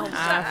sister. Oh,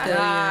 I feel you.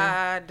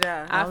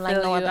 God. I don't like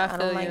feel no you. other, I I feel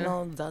don't like you.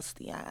 no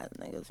dusty ass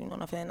niggas. You know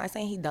what I'm saying? Not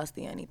saying he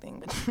dusty or anything,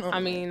 but you know what I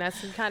I'm mean,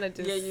 that's kind of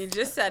just. Yeah, you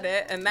just said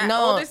it, and that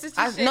no, older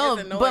sister shit no,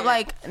 is annoying. but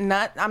like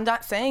not. I'm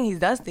not saying he's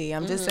dusty.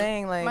 I'm just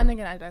saying like My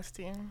nigga not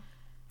dusty.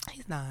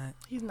 he's not.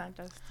 He's not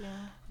dusty.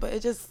 But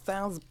it just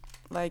sounds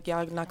like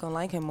y'all not gonna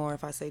like him more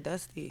if I say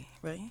dusty,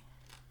 right?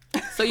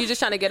 So you just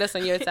trying to get us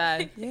on your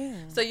side? Yeah.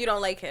 So you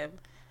don't like him?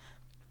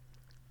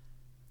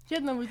 He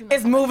has no reason.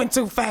 It's moving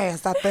too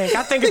fast. I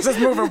think it's just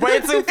moving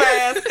way too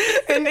fast,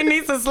 and it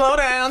needs to slow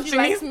down. She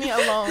likes me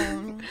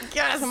alone.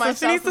 Yes, To so myself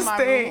she needs to in my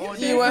stay. room all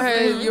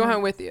day. You want her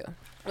with you?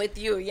 With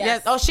you, yes.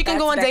 Yes. Oh, she can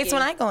That's go on dates Becky.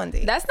 when I go on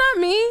dates. That's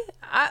not me.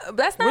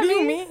 That's not What do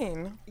me. you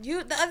mean?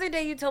 You the other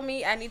day you told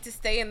me I need to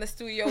stay in the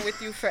studio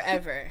with you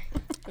forever.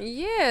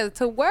 Yeah,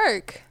 to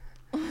work.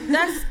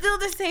 That's still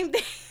the same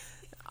thing.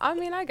 I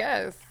mean, I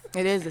guess.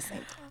 It is the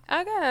same.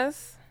 I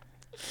guess.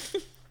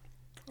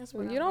 That's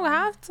what You don't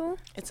have to.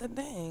 It's a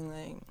thing.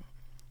 Like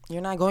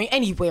you're not going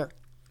anywhere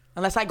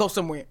unless I go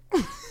somewhere.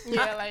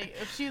 Yeah, like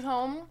if she's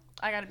home,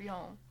 I gotta be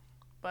home.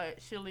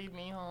 But she'll leave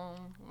me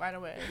home right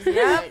away.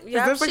 Yep.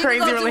 this a She crazy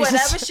can go do whatever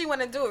relationship? she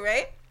want to do,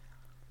 right?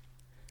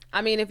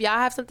 I mean, if y'all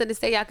have something to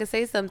say, y'all can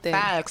say something.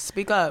 Facts.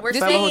 Speak up. We're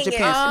Fella, saying hold your it.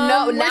 peace.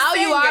 No, We're now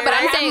you are, but singers.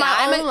 I'm I saying have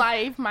my I'm own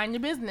life. Mind your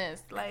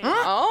business. Like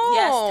Oh,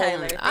 Yes,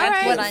 Tyler. All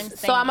That's right. what I'm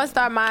So I'm gonna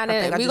start minding.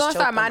 I think I We just gonna choked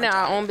start on my minding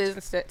our tongue. own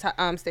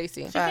business,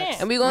 Stacy. Facts.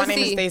 And we gonna My see.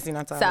 name is Stacy,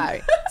 not Tyler.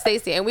 Sorry,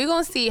 Stacy. And we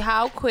gonna see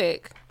how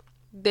quick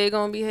they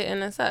gonna be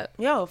hitting us up.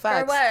 Yo, For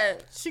facts.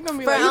 what? she gonna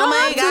be For- like, oh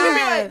my she gonna be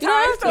God. like, You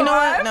don't have Ty, You know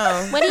what? still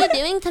No. What are you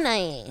doing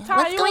tonight? Ty,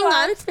 What's you going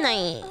alive? on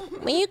tonight?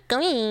 Where you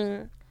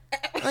going?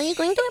 Are you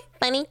going to a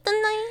party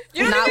tonight?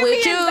 You don't Not even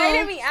with be you.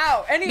 inviting me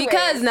out anyway.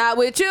 Because not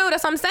with you.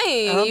 That's what I'm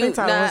saying. I don't You think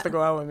Tyler not- wants to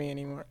go out with me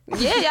anymore.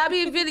 Yeah, y'all be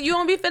you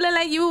don't be feeling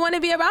like you want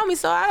to be around me,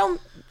 so I don't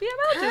be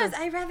around you. Because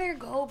I'd rather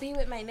go be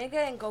with my nigga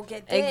and go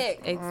get dick.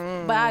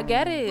 But I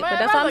get it. Man, But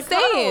that's what I'm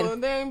saying. Cuddle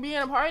than be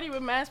in a party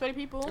with mad sweaty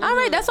people. All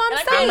right, that's what I'm And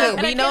I can't saying.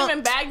 even- and I can't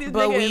even bag these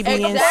But niggas. we be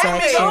in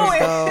Exactly. sections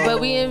though. But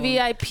we in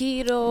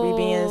VIP though. We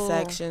be in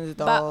sections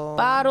though.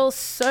 Bottle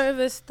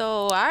service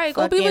though. All right,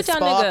 go be Fucking with y'all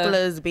nigga.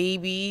 sparklers,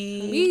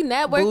 baby. We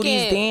networking.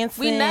 Booties dancing.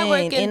 We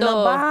networking, in though. the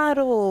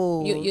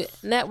bottle. You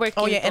networking.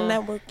 Oh yeah, and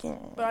though.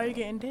 networking. But are you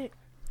getting dick?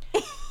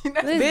 This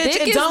Bitch,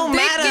 dick it is, don't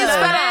dick matter. is for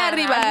Cause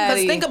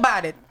everybody. think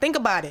about it. Think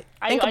about it.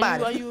 Think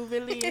about Are it. you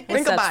really? Think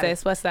What's up, about it.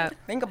 sis? What's up?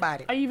 Think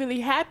about it. Are you really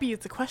happy?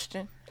 It's a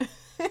question.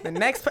 The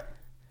next.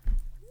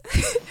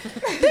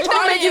 Dick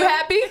don't make you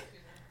happy.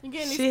 You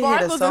getting these She hit a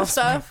sparkles and soft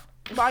stuff.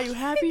 But are you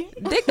happy?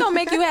 Dick don't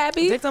make you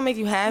happy. Dick don't make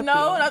you happy.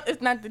 No,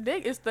 it's not the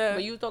dick. It's the.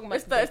 But you talking about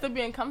it's the the. It's the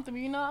being comfortable.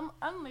 You know,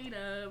 I'm laid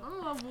up.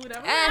 I'm all booed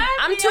up.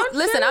 I'm too.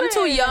 Listen, I'm too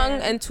chilling. young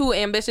and too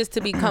ambitious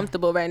to be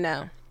comfortable right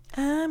now.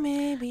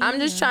 I'm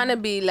just trying to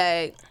be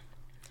like,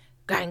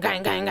 gang,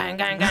 gang, gang, gang,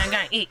 gang, gang,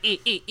 gang,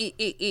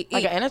 eat.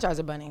 like an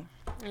Energizer bunny.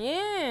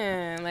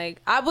 Yeah, like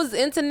I was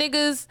into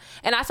niggas,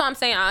 and that's what I'm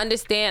saying. I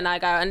understand.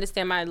 Like I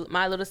understand my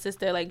little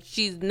sister. Like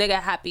she's nigga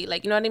happy.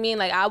 Like you know what I mean.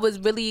 Like I was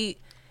really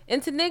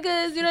into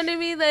niggas. You know what I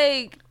mean.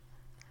 Like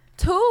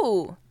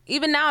too.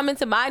 Even now I'm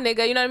into my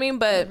nigga. You know what I mean.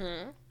 But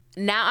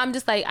now I'm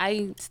just like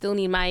I still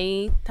need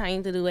my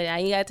time to do what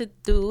I got to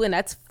do, and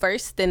that's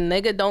first. And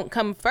nigga don't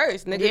come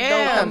first. Nigga Yeah,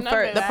 don't come never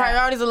first. The that.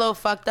 priority's a little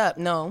fucked up.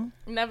 No.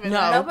 Never. No.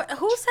 that. No, but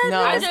who said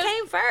No. this I just-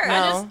 came first?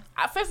 No.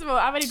 First of all,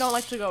 I already don't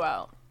like to go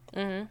out.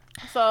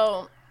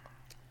 So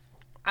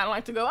I don't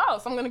like to go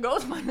out. So I'm gonna go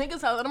to my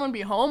nigga's house. I don't want to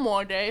be home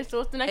all day. So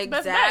what's the next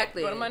best bet?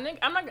 Exactly. Go to my nigga.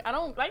 I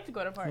don't like to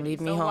go to parties.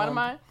 Leave me so What home. am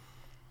I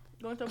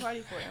going to a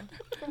party for?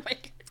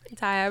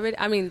 Ty,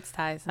 it's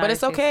Ty. Sorry, But it's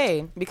Stacey.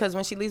 okay because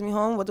when she leaves me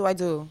home, what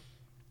do?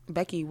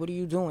 Becky, what are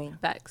you doing?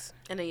 Facts.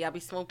 And then y'all be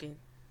smoking.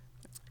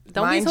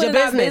 Don't Mind be your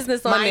putting our business.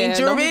 business on Mind there.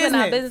 your Don't be putting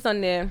our business. business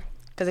on there.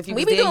 Because if you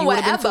We was be there, doing you would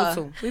have been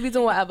whatever. tutu. We be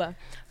doing whatever.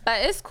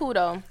 But it's cool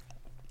though.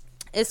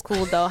 It's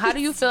cool though. How do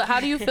you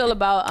feel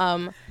about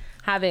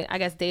having, I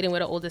guess, dating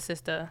with an older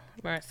sister,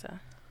 Marissa?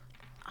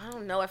 I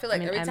don't know. I feel like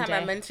mean, every time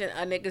MJ. I mention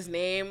a nigga's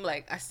name,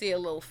 like I see a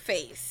little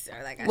face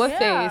or like I What see,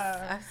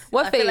 Yeah. face?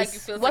 What I face? feel like you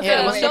feel What some Yeah,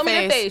 face? what's Show your me the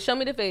face? face. Show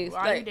me the face. Why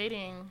are you Like-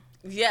 dating?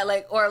 yeah,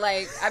 like or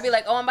like I'd be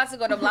like, oh, I'm about to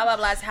go to blah blah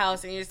blah's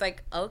house, and you're just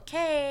like,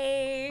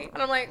 okay,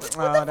 and I'm like, what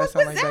Oh, the that fuck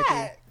sound was like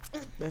that?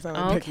 That sounds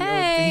like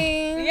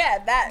Okay. Yeah,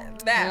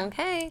 that.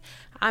 Okay.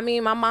 I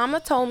mean, my mama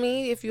told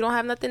me if you don't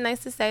have nothing nice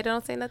to say,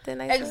 don't say nothing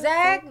nice.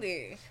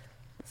 Exactly.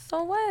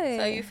 So what?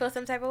 So you feel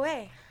some type of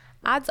way.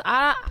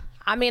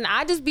 I mean,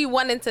 I just be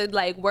wanting to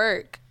like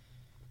work.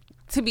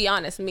 To be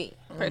honest, me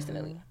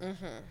personally,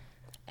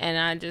 and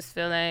I just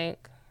feel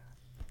like,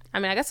 I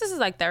mean, I guess this is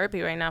like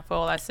therapy right now for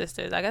all our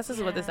sisters. I guess this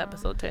is what this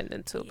episode turned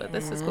into, but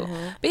this is cool.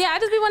 But yeah, I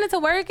just be wanting to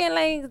work and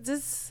like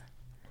just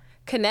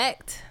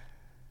connect,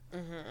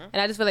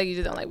 and I just feel like you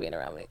just don't like being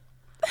around me.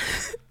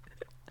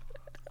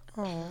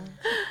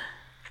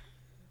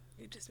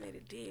 You just made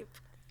it deep.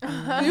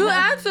 You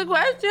asked a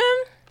question.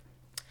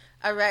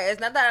 All right, it's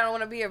not that I don't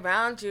want to be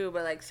around you,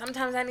 but like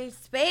sometimes I need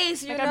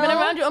space. You Like, know, I've been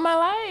around you all my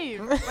life.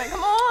 Like,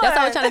 come on. That's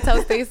what I was trying to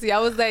tell Stacey. I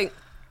was like,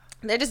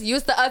 they're just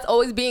used to us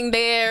always being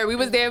there. We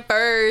was there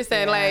first,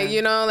 and like,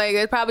 you know, like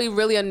it's probably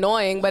really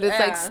annoying, but it's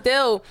like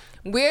still,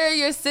 we're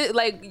your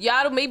like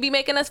y'all may be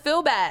making us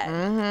feel bad.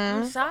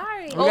 I'm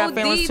sorry. got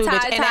feelings too,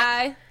 bitch.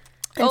 Ty.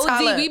 And OD,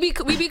 Tyler.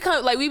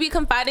 we be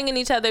confiding in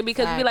each other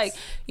because we be like,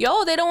 Facts.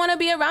 yo, they don't want to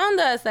be around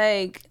us.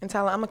 Like, And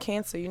Tyler, I'm a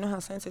Cancer. You know how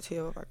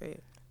sensitive I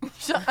get.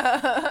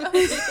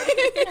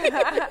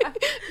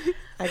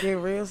 I get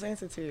real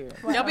sensitive.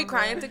 Y'all be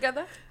crying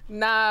together?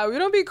 nah, we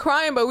don't be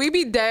crying, but we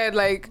be dead,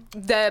 like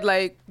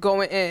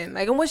going in.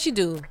 Like, and what she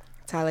do?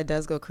 Tyler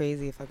does go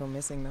crazy if I go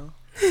missing, though.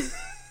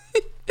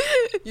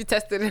 You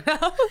tested it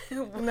out.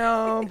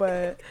 No,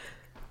 but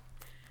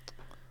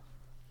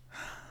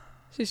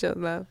She shows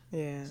love.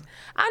 yeah.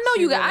 I know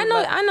She you got. I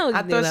really know.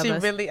 I they thought love she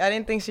us. really. I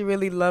didn't think she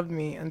really loved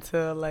me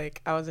until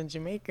like I was in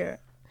Jamaica,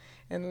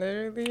 and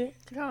literally.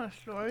 Kind of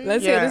story.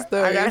 Let's hear the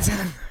story. I got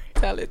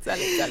Tell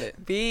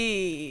it.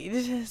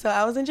 Beach. So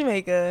I was in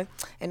Jamaica,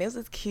 and it was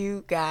this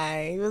cute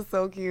guy. He was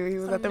so cute. He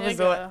was at the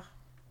resort.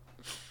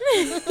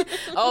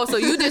 Oh, so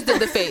you just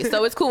did the face.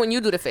 So it's cool when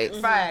you do the face.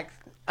 Facts.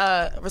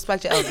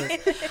 Respect your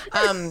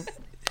elders.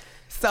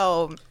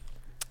 So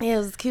yeah, it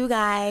was a cute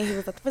guy. He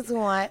was at the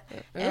resort,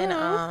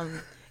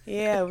 and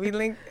yeah, we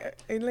linked.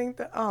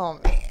 Oh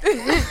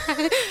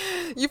man,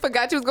 You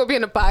forgot you was gonna be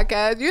in the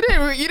podcast. You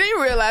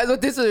didn't realize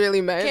what this was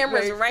really meant.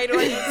 Cameras Like, right on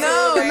you.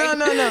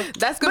 no.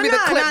 That's gonna be the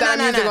clip that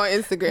I'm using on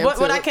Instagram. What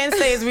too. I can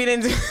say is we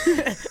didn't do.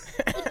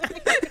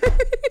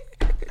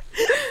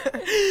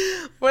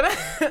 What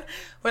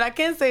I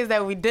can say is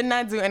that we did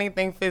not do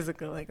anything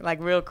physical, like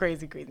real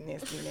crazy,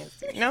 nasty,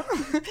 you know.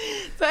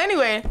 So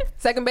anyway,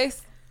 Second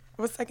base.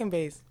 what's second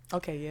base?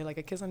 Okay, yeah, like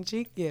a kiss on the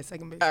cheek. Yeah,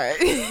 second base. All right.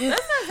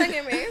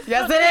 Second base.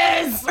 Yes,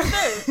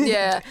 it is.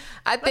 Yeah,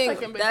 I think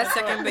second base? That's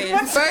second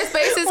base. first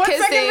base is What's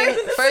second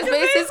kissing. base? First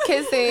base is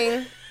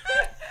kissing.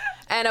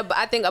 And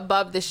I think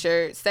above the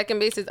shirt. Second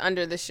base is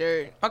under the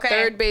shirt. Okay.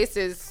 Third base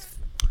is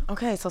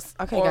Okay, so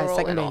guys, oral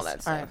second and base. all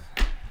that All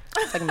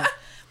right, second base.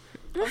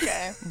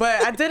 Okay.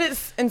 But I did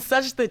it in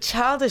such the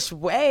childish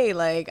way.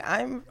 Like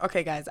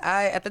okay, guys.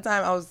 At the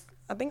time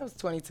I think I was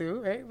 22,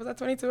 right? Was I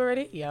 22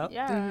 already? Yep.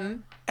 Yeah.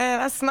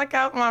 And I snuck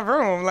out my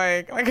room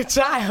like a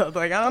child.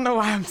 Like I don't know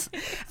why I just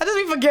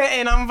be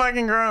forgetting I'm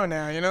fucking grown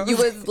now. You know. you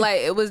was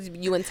like it was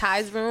you in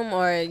Ty's room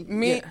or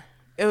me. Yeah.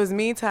 It was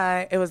me,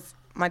 Ty. It was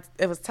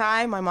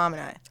Ty, my mom,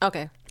 and I.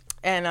 Okay.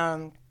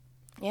 And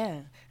yeah.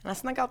 And I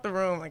snuck out the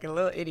room like a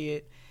little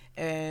idiot,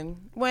 and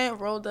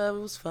rolled up. It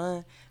was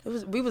fun.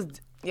 We was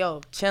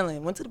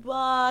chilling. Went to the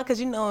bar, cause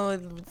you know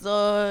it was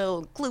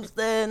all clues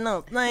there,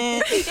 no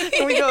saying.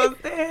 And we go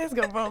upstairs,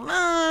 go roll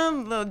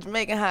little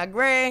Jamaican high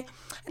grade,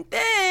 and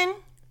then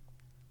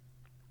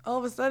all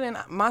of a sudden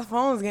my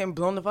phone's getting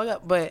blown the fuck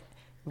up. But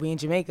we in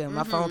Jamaica,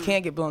 my phone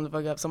can't get blown the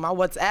fuck up, so my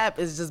WhatsApp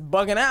is just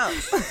bugging out.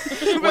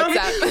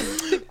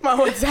 WhatsApp. My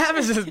WhatsApp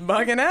is just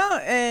bugging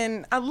out,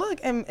 and I look,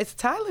 and it's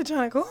Tyler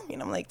trying to call me,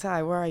 and I'm like,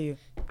 Ty, where are you?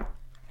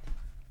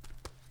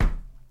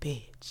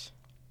 Bitch.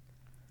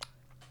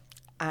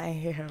 I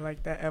ain't hear her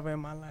like that ever in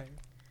my life.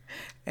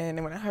 And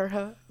then when I heard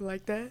her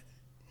like that,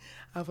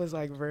 I was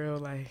like real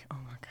like, oh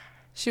my God.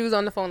 She was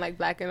on the phone like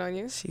blacking on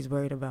you. She's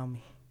worried about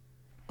me.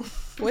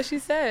 What she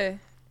said?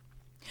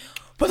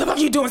 What the fuck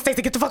you doing,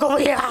 Stacey? Get the fuck over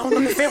here. I don't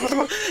understand what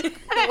the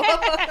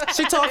fuck.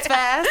 She talks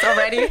fast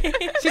already. I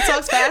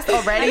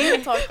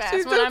can talk fast.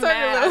 She's When still I'm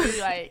mad, talking I'll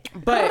be like,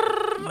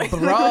 But,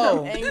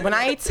 bro, when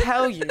I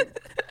tell you,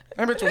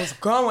 that bitch was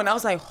going, I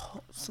was like,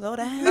 oh, slow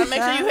down. I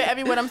make sure you hear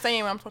every word I'm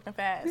saying when I'm talking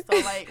fast. So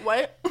like,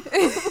 what?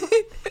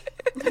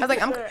 I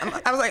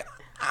was like,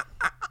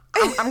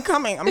 I'm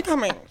coming.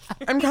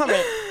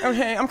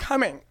 Okay, I'm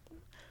coming.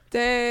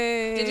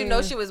 Dang. Did you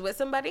know she was with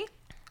somebody?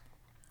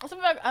 I feel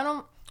like I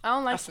don't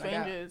like That's not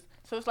bad. strangers.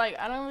 So it's like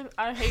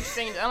I hate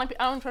strangers. I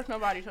don't trust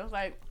nobody. So it's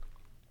like,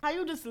 how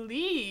you just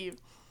leave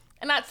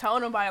and not tell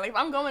nobody? Like if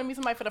I'm going to meet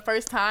somebody for the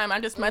first time, I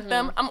just met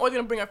them. I'm always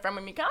gonna bring a friend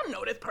with me. Cause I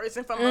know this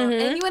person from And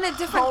you in a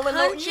different hole in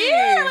the country.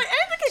 yeah. Like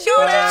anything can She go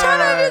was just down.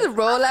 trying to just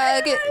roll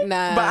like it.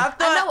 Nah. But I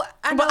thought,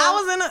 I but know. I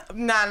was in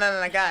a,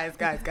 nah, guys.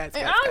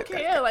 And I don't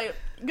care. Like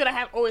you gotta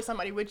have always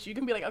somebody with you. You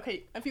can be like,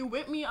 okay, if you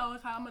with me all the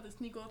time, I'm about to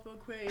sneak off real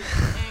quick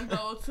and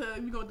go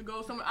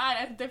somewhere.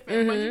 That's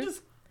different. But you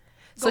just.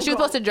 So she was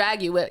supposed to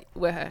drag you with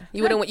her.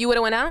 You would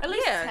have went out? At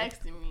least Yeah.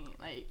 texting me,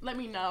 like let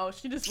me know.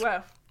 She just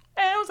left.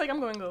 And I was like, I'm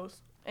going ghost.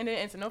 And then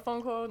answer no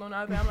phone call, no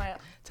nothing. I'm like,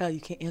 Tell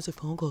you can't answer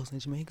phone calls in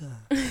Jamaica.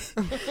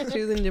 She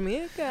was in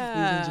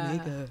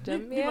Jamaica.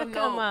 people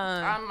know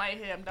I'm right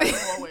here. I'm down the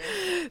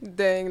hallway.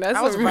 Dang, that's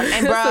I was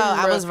and bro,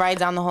 I was right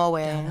down the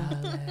hallway.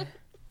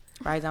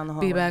 Right down the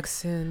hallway. Be back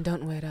soon.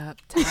 Don't wait up.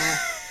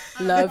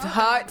 Love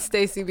heart,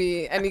 Stacy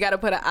B. And you gotta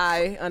put an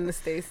eye on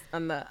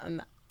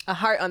the a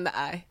heart on the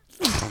eye,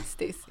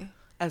 Stacy.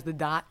 As the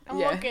dot. I'm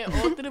walking all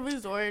through the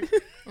resort,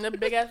 in the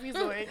big ass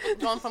resort,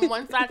 going from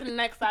one side to the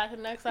next side to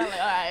the next side. Like,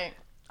 all right,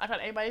 I tried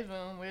everybody's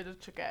room. Where's the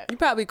chick at? You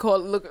probably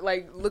look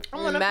I'm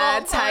on the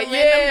mad phone tight. calling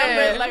random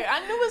numbers. Like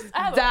I knew it was,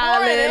 I had a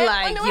Darling, 4 in it.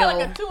 like, I knew I had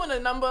like a 2 in the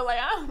number. Like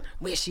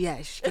where she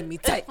at? She give me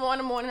it's tight. 4 in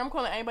the morning. I'm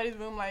calling everybody's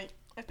room. Like,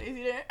 is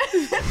Stacy there?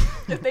 Is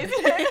Stacy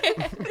there?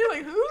 They're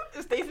like, who?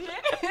 Is Stacy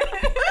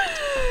there?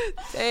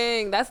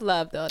 Dang, that's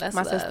love though. That's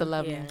My love. sister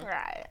loved me.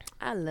 Right.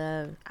 I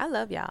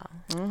love y'all.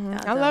 Mm-hmm.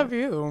 Y'all I love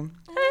you.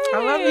 I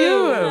love Aw,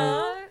 you.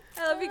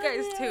 I love you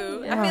guys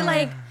too. I feel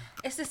like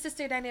it's a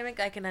sister dynamic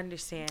I can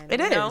understand. It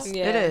you is. know?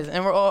 Yeah. It is.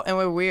 And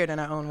we're weird in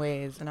our own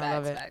ways. And I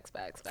love it.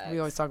 Facts. We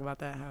always talk about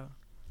that. How.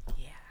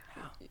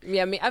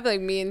 Yeah, I feel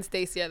like me and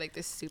Stacey are like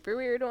the super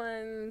weird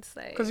ones.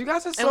 Like, Because you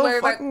guys are And so we're,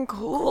 like, fucking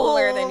cool.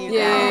 cooler than you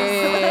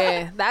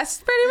yeah,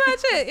 that's pretty much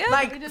it. Yeah.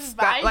 Like, We just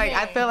like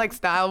I vibing. feel like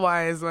style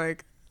wise,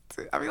 like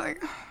I mean,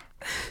 like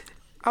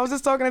I was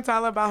just talking to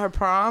Tyler about her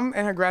prom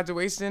and her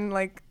graduation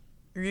like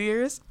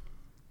years.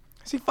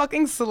 She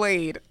fucking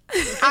slayed.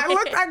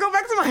 I go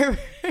back to my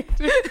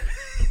picture.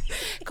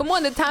 Come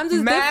on, the times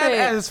is Mad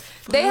different. as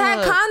They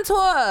had fuck.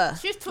 contour.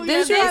 She's 2 Didn't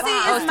years you have- older.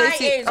 Stacey is my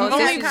Stacey- age. oh, We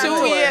Only had Stacey- two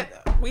contour. years.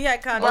 We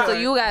had contour. Also,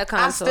 you got a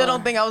contour. I still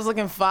don't think I was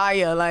looking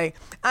fire. Like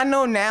I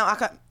know now. I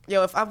could.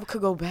 Yo, if I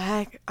could go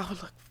back, I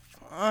would look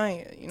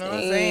fire. You know what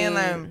I'm saying?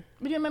 Like,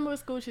 But you remember what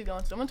school she's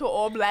going to? I went to an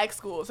all black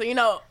school, so you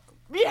know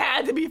we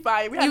had to be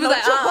fire. We had He was no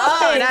like,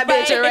 choice. that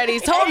bitch already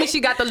told me she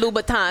got the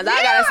Louboutins.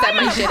 I gotta step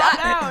my shit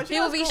up.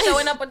 People be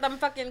showing up with them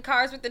fucking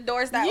cars with the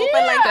doors that Yeah,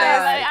 open like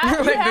that.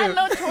 like, Like you had this.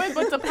 no choice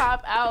but to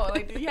pop out.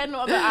 Like you had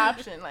no other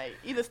option. Like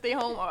either stay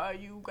home or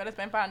you gotta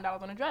spend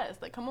 $5 on a dress.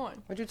 Like come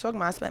on. what you talking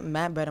about? I spent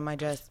mad better on my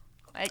dress.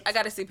 Like I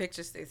gotta see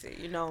pictures, Stacey.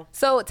 You know.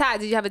 So, Ty,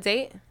 did you have a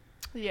date?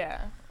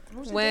 yeah.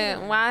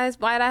 When? Why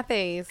that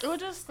face? It was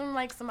just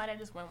somebody I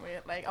just went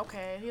with. Like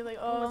okay, he's like,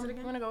 oh, you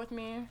wanna go with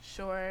me?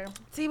 Sure.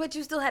 See, but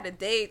you still had a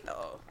date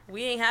though.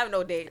 We ain't have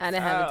no dates. I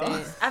didn't have a Oh.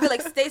 date. I feel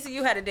like Stacey,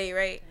 you had a date,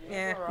 right?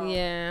 Yeah.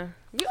 Yeah.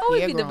 You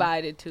always Yeah, be girl.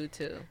 divided too.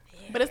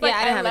 But it's like Yeah,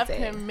 I didn't I have a left date.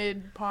 him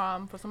mid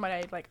prom for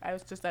somebody I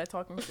was just started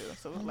talking to.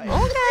 So it was like,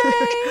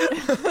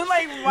 Okay.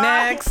 like why?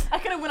 Next. I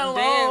could have went alone.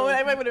 Damn.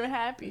 Everybody would have been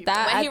happy. When he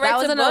That writes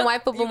was a an book,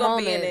 unwipeable you gonna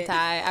be in moment, it.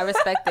 Ty. I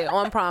respect it.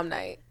 On prom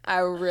night. I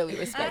really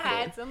I respect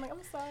had it. to. I'm like, I'm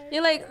sorry.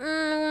 You're like,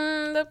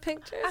 the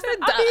pictures are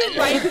I'll done. be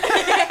right.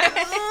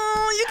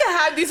 You can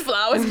have these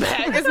flowers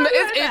back.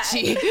 It's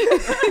itchy.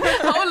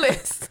 Hold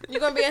this. You're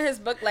gonna be in his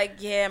book like,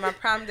 yeah, my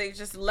prom date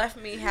just left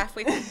me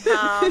halfway through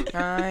prom.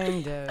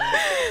 I'm dead.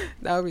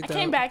 That would be I dope.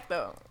 came back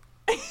though.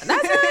 That's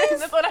nice.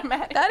 That's what I'm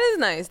at. That is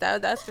nice.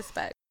 That's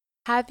respect.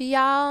 Have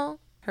y'all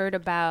heard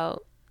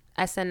about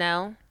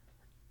SNL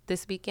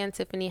this weekend?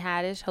 Tiffany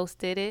Haddish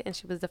hosted it, and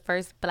she was the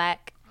first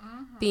black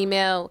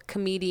female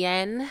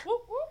comedian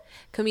Whoop, whoop.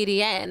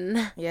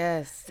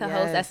 Yes. To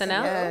host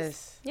SNL?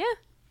 Yes. Yeah.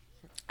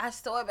 I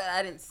saw it, but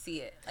I didn't see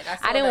it. Like I,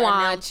 saw I didn't the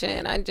watch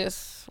announcement. it. I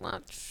just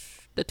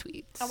watched the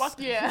tweets. I watched.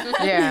 Yeah.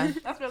 Yeah.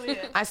 That's really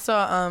it. I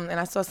saw and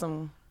I saw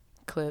some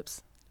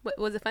clips.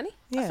 Was it funny?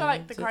 Yeah. I saw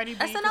like the Cardi B.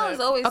 SNL is clip.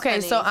 always Okay,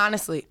 funny. so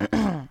honestly,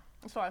 That's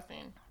what I've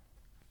seen.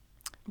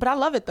 but I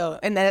love it though,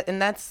 and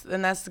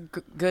that's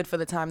good for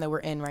the time that we're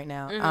in right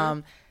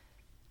now.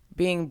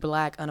 Being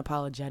black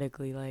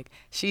unapologetically, like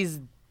she's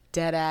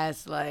dead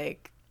ass,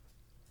 like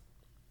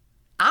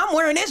I'm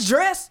wearing this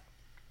dress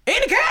in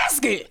a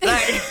casket,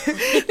 like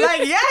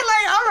yeah,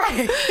 like all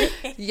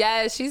right,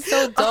 Yeah, she's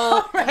so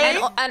dope.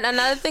 Alright. And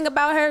another thing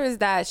about her is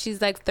that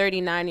she's like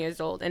 39 years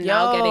old and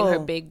now getting her Yo.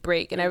 big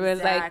break. And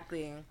everyone's like,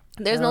 exactly.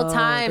 there's no Yo,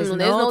 time. there's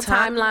There's no no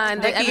time.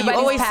 timeline. Becky, you Everybody's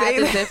always path say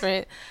is that.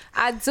 different.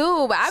 I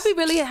do, but I be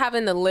really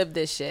having to live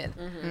this shit.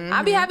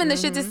 I be having the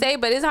shit to say,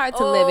 but it's hard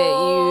to live it.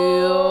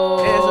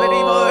 You. It's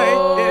Liddy boy.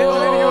 It's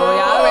Liddy boy.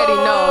 Y'all already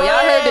know.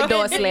 Y'all heard the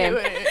door Do slam.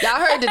 it. Y'all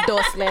heard the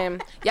door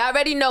slam. Y'all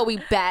already know we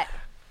back.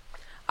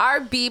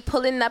 RB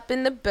pulling up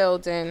in the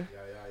building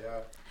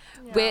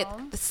with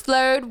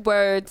slurred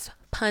words,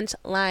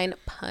 punchline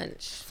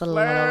punch.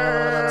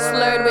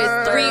 Slurred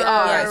with 3 R's.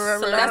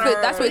 Yes,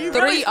 That's with You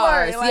 3 really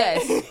R's. slurred,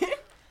 like- Yes.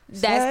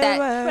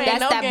 That's Ain't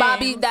no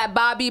that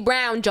Bobby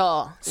Brown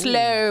jaw.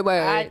 Slur I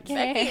words.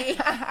 can't.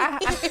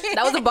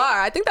 That was a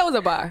bar. I think that was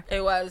a bar.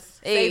 It was.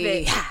 Save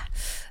Hey.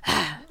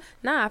 it.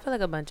 Nah, I feel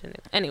like a bunch of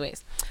it.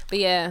 Anyways, but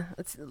yeah,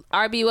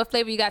 RB, what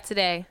flavor you got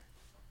today?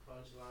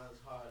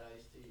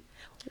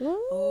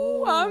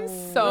 Ooh, I'm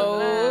so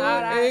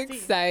Hard iced tea.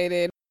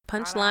 excited.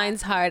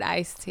 Punchlines hard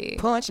iced tea.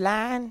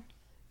 Punchline.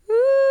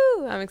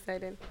 Woo, I'm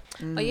excited.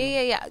 Oh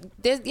yeah.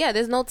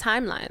 There's no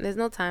timeline. There's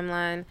no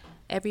timeline.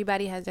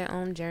 Everybody has their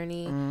own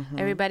journey.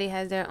 Everybody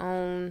has their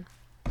own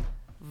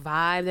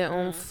vibe, their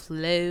own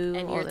flow.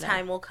 And all your of that.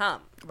 time will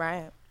come.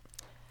 Right.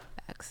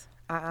 Facts.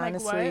 I Like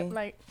honestly, what?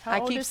 Like how I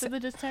old keep did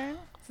SZA just turn?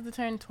 SZA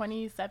turned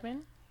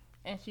 27,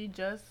 and she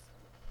just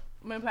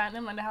went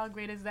platinum. Like how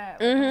great is that?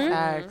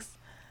 facts.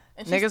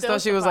 And she Niggas still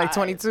thought she was like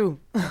survived. 22.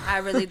 I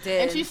really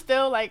did. And she's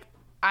still like,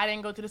 I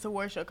didn't go to this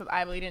award show because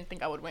I really didn't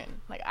think I would win.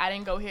 Like I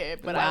didn't go here,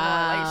 but I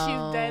won. Like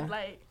she's dead.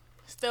 Like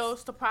still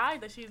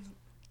surprised that she's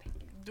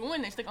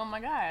doing this. Like oh my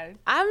god.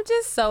 I'm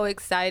just so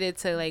excited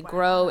to like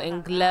grow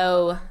and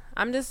glow.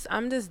 I'm just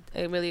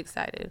really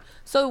excited.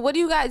 So what are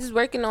you guys just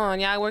working on?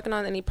 Y'all working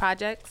on any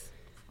projects?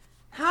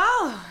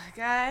 Oh,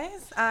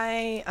 guys,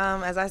 I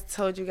as I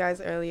told you guys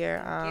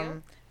earlier,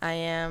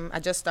 I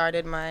just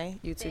started my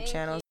YouTube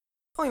channel.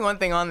 Only one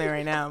thing on there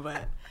right now,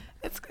 but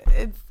it's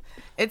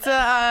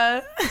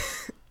a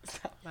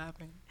stop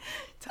laughing.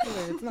 Tyler,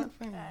 it's not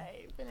funny.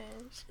 Alright,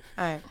 finish.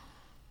 All right.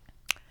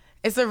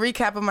 It's a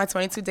recap of my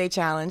 22-day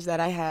challenge that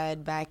I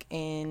had back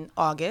in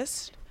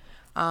August,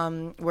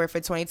 where for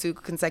 22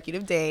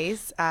 consecutive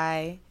days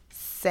I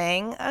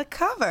sang a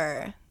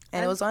cover,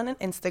 and it was on an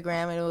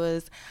Instagram. It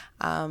was,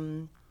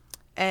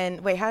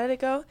 and wait, how did it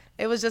go?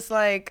 It was just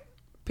like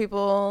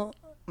people,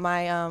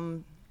 my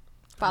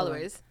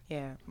Followers.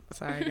 yeah,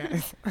 sorry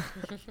guys.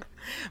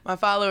 My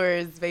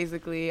followers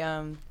basically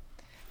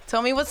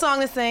told me what song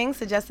to sing,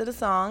 suggested a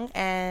song,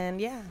 and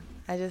yeah,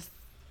 I just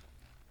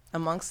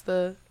amongst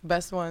the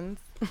best ones.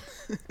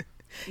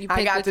 You I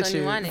picked got which to one choose.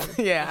 you wanted.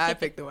 Yeah, I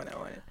picked the one I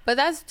wanted. But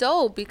that's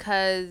dope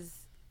because,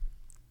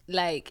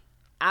 like,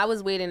 I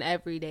was waiting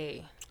every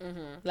day.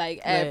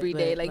 Like, every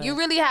day. Like, you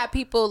really had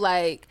people,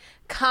 like,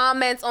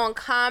 comments on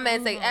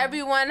comments. Like,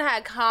 everyone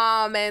had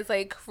comments,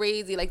 like,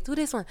 crazy. Like, do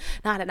this one.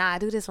 Nah,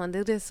 do this one.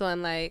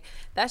 Like,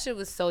 that shit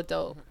was so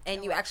dope.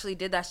 and you actually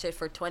did that shit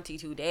for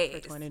 22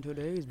 days. 22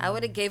 days. I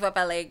would have gave up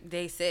at like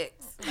day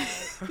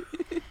 6.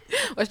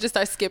 Or just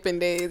start skipping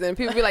days. And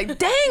people be like,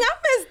 dang, I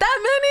missed that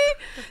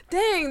many.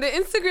 Dang, the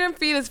Instagram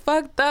feed is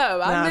fucked up.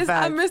 I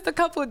facts. missed a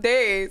couple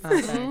days.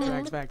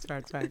 Facts.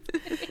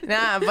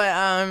 Nah,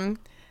 but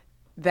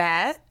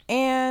that,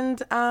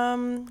 and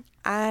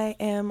I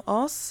am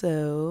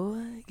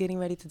also getting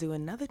ready to do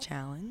another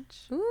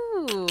challenge.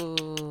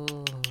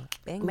 Ooh.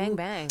 Bang, bang,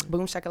 bang.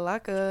 Boom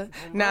shakalaka.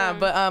 Nah,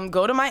 but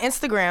go to my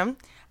Instagram.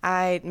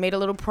 I made a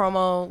little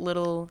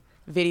promo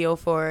video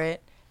for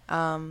it.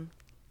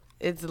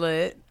 It's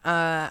lit.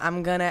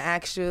 I'm gonna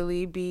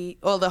actually be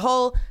the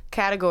whole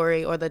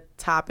category or the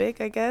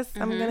topic, I guess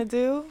I'm gonna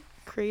do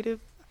creative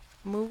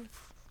move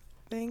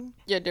thing.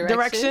 Your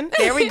direction.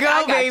 There we go,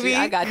 I got you. baby.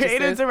 I got you,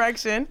 Creative sis.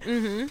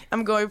 direction.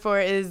 I'm going for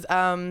is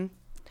I'm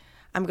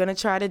gonna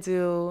try to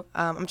do.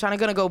 I'm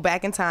gonna go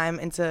back in time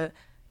into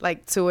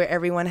like to where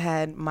everyone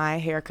had my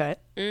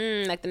haircut.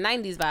 Like the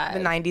 90s vibe. The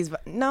 90s.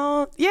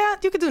 No, yeah,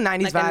 you could do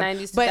 90s like vibe.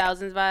 the 90s,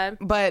 2000s vibe.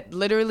 But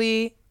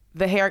literally,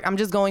 the hair. I'm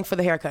just going for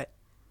the haircut.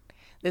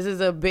 This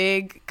is a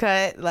big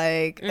cut.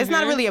 Like it's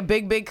not really a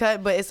big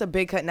cut, but it's a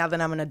big cut now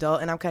that I'm an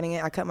adult and I'm cutting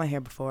it. I cut my hair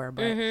before,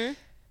 but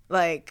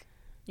like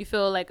You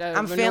feel like a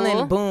I'm renewal?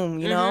 feeling boom.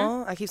 You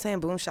know, I keep saying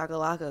boom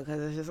shakalaka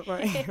because it's just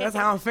like that's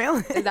how I'm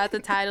feeling. Is that the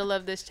title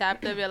of this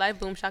chapter of your life?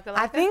 Boom shakalaka?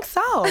 I think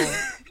so.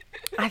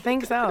 I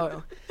think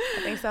so.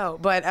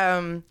 But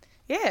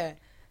yeah.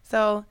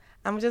 So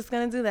I'm just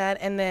gonna do that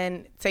and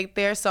then take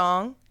their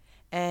song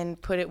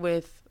and put it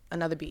with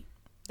another beat.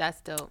 That's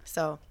dope.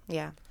 So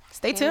yeah,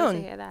 stay Can't wait to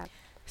tuned. hear that.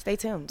 Stay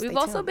tuned. We've Stay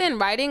also tuned. been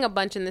writing a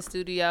bunch in the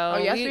studio. Oh,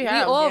 yes, we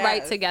have. We all Yes.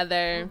 write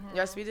together,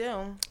 Yes, we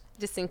do.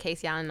 just in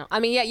case y'all know. I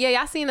mean, yeah,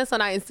 y'all seen us on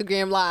our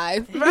Instagram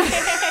live.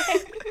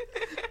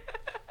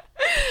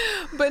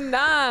 But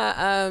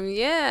nah,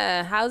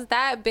 yeah. How's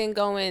that been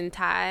going,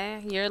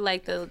 Ty? You're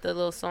like the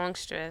little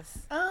songstress.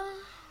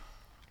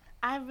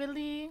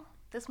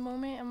 This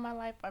moment in my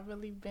life, I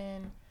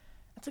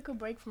took a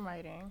break from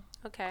writing.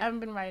 Okay. I haven't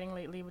been writing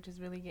lately, which is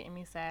really getting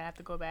me sad. I have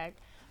to go back.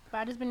 But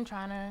I just been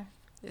trying to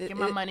get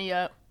my money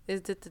up.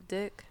 Is it the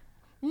dick?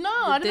 No,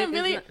 I dick didn't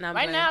is really. not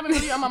Right playing. now, I've been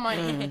really on my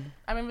money.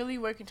 I've been really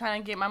working,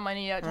 trying to get my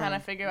money up, trying to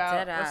figure out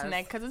Dead what's ass.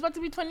 next. Because it's about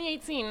to be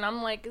 2018, and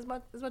I'm like, it's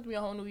about to be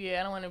a whole new year.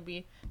 I don't want to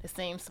be the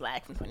same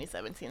slack from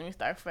 2017. Let me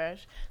start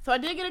fresh. So I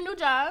did get a new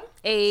job.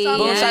 Hey. So I'm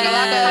Boom really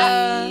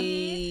shakalaka.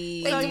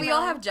 Wait, So, do you we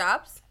all know- have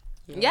jobs?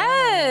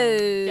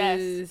 Yes.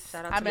 Yes.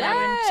 Shout out I've to been, you. I've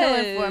been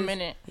chilling for a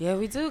minute. Yeah,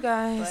 we do,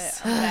 guys.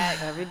 But I'm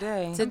back. Every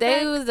day.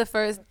 Today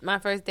was my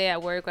first day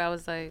at work where I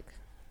was like,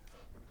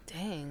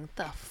 dang,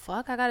 the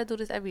fuck? I gotta do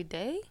this every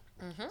day?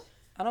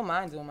 I don't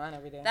mind doing mine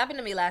every day. That happened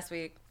to me last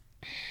week.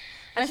 I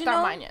didn't you start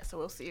know- mine yet, so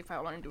we'll see if I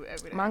want to do it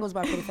every day. Mine goes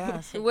by pretty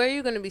fast. Where are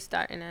you gonna be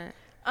starting at?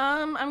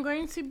 I'm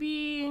going to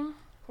be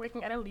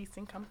working at a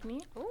leasing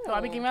company. So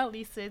I'll be giving out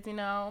leases, giving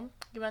out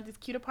these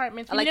cute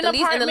apartments. I like You the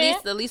need an lease and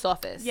apartment? the lease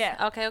office.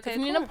 Yeah. Okay. If you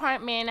need Cool. an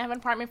apartment, I have an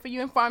apartment for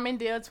you in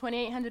Farmingdale,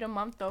 $2,800 a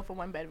month though for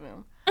 1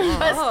 bedroom.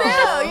 But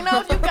still,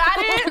 if you got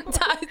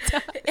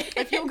it,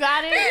 if you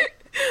got it,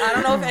 I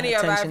don't know if any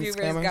of our Attention viewers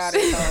scammers. got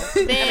it.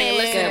 So.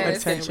 then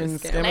Attention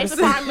nice scammers.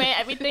 apartment,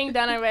 everything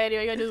done already.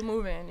 All you gotta do is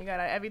move in. You got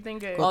everything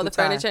good. All the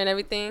Tie. furniture and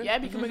everything. Yeah,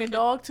 you can bring a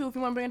dog too if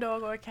you want to bring a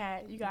dog or a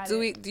cat. You got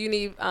it. Do you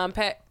need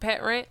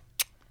pet rent?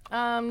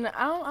 I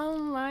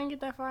don't get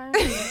that far.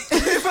 She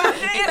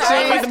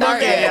ain't even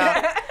started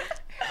yet.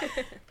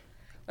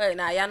 Wait,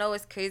 now y'all know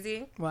what's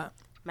crazy? What?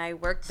 My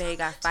work bae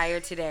got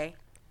fired today.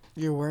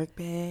 Your work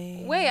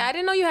bae? Wait, I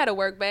didn't know you had a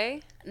work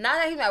bae. Not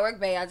that he's my work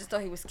bae, I just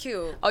thought he was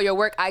cute. Oh, your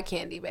work eye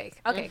candy bae.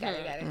 Okay, got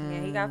it.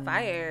 Yeah, he got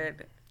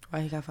fired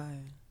Why he got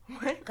fired?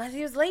 because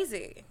he was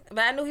lazy. But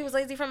I knew he was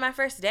lazy from my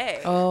first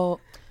day. Oh.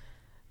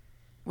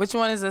 Which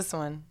one is this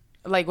one?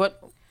 Like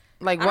what?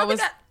 Like I what don't was?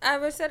 think I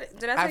ever said it.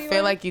 Did I tell I you feel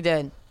one? like you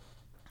did.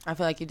 I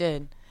feel like you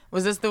did.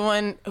 Was this the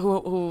one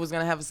who was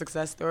gonna have a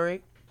success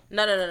story?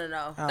 No.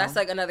 Oh. That's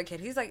like another kid.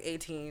 He's like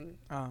 18.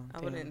 Oh, I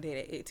damn. wouldn't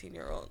date an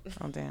 18-year-old.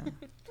 Oh damn.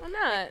 Why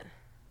not?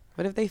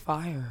 What if they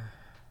fire?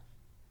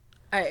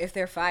 All right, if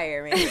they're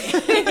fired, maybe.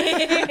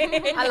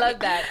 I love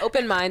that.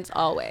 Open minds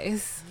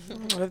always.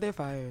 What if they're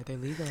fired? They're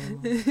legal.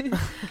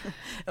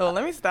 Oh,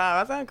 let me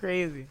stop. I sound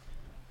crazy.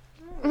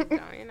 No,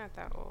 you're not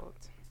that old.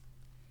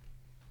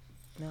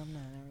 No, I'm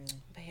not really.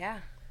 But yeah.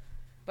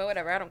 But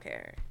whatever, I don't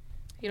care.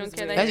 You don't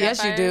care that Yes, he got yes,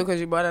 you fired? do,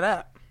 because you brought it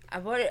up. I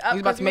brought it up.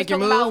 You about 'cause to we make was your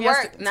talking move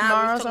about work. tomorrow Nah,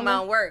 or we was talking something?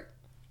 about work.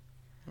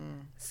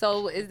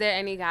 So, is there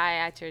any guy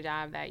at your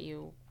job that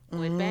you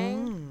would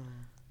bang?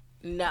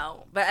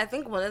 No, but I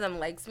think one of them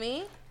likes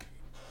me.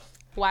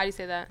 Why do you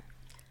say that?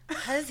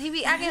 Cause he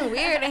be acting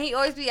weird and he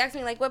always be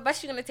asking me like, "What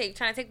bus you gonna take?"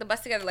 Trying to take the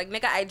bus together. Like,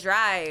 nigga, I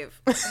drive.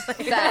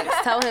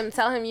 Facts.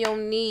 Tell him you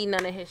don't need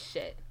none of his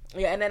shit.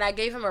 Yeah, and then I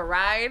gave him a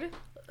ride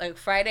like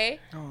Friday,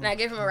 and I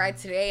gave him a ride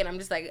today, and I'm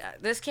just like,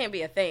 this can't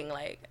be a thing.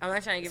 Like, I'm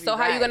not trying to give you. So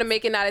how you gonna rides.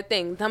 make it not a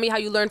thing? Tell me how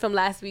you learned from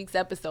last week's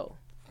episode.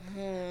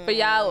 For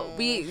y'all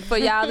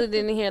who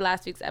didn't hear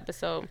last week's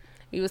episode,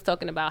 we was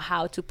talking about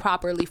how to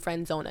properly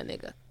friend zone a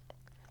nigga,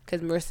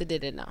 cause Marissa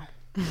didn't know.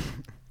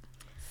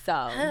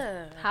 So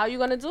how you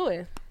gonna do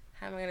it?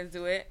 How am I gonna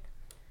do it?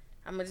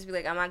 I'm gonna just be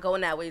like, I'm not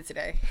going that way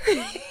today.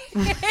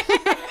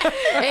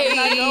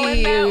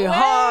 Hey,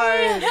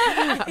 hard.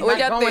 What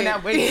y'all Going think?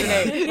 that way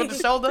today. With the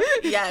shoulder?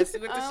 Yes.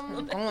 With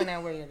the Going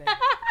that way today.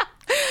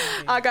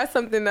 I got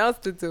something else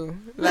to do.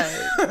 Like,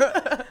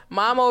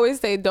 mom always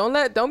say,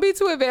 don't be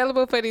too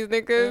available for these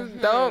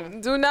niggas.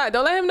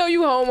 Don't let him know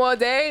you home all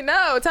day.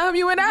 No, tell him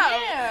you went out.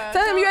 Yeah,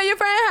 Tell him you at your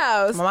friend's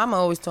house. My mama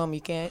always told me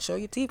you can't show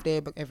your teeth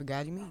there, but every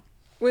guy you meet.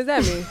 What does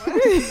that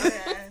mean?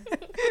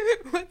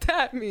 What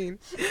that mean?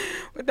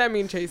 What that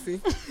mean,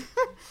 Tracy?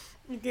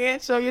 You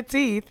can't show your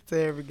teeth to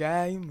every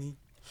guy you meet.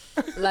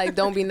 Like,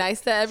 don't be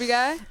nice to every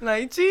guy?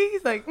 Like,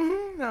 geez, like,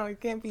 no, you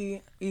can't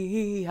be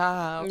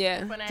ha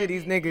Yeah. to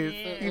these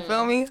niggas. You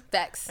feel me?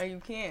 Facts. Or you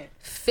can't.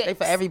 Fix. They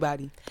for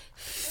everybody.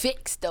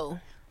 Fix, though.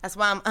 That's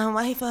why I'm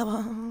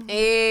unwifeable.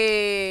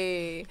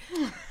 Hey.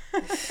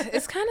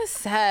 It's kind of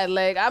sad.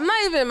 Like, I'm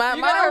not even, my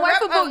gotta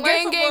rep unwifeable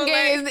gang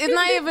unwifeable, is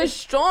not even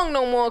strong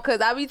no more, because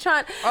I be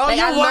trying. Oh, like,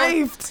 you I know-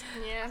 wifed.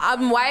 Yeah.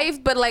 I'm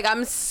wifed, but like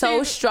I'm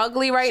so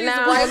struggly right She's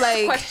now. wife,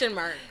 Like question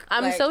mark.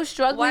 I'm Like, so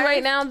struggly wife,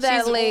 right now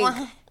that she's like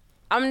one.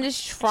 I'm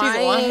just She's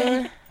trying. one.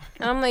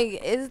 And I'm like,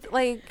 it's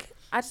like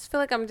I just feel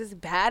like I'm just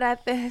bad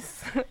at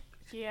this.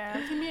 Yeah,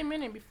 it can be a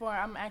minute before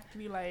I'm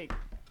actually like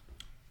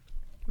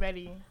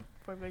ready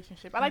for a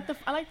relationship. I like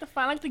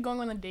the going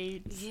on the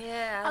dates.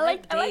 Yeah, I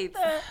like dates.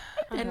 the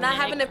and not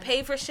having to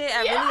pay for shit.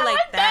 I yeah, really I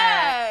like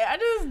that. I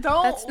just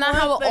don't. That's not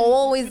want how it the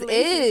always is,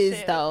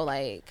 relationship. though.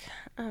 Like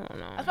I don't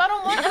know. That's why I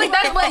don't want. I feel like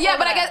that's, but yeah,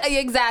 but I guess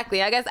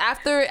exactly. I guess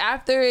after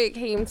it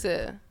came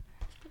to,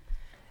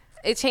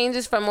 it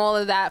changes from all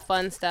of that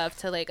fun stuff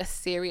to like a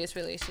serious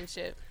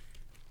relationship.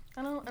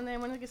 I don't. And then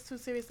when it gets too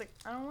serious, like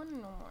I don't want it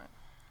no more.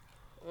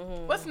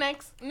 What's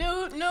next?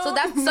 No. So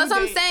that's what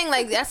I'm saying.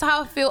 Like that's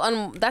how I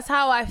feel. That's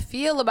how I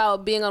feel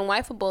about being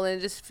unwifeable, and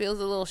it just feels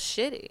a little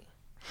shitty.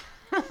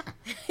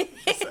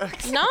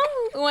 No,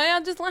 why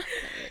I just like.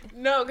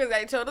 No, because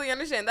I totally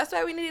understand. That's why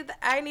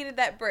I needed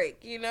that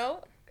break. You know,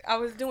 I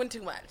was doing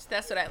too much.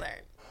 That's what I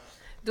learned.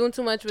 Doing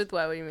too much with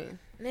what? What do you mean?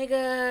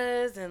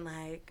 Niggas and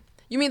like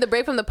You mean the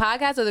break from the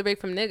podcast or the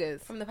break from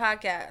niggas? from the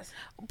podcast.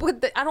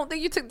 But I don't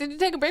think you took. Did you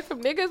take a break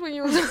from niggas when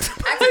you was?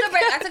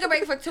 I took a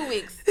break for 2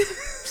 weeks.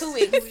 2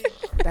 weeks.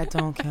 That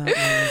don't count.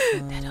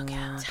 That don't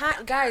count.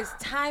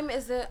 Time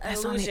is an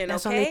illusion.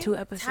 that's okay? only 2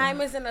 episodes. Time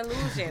is an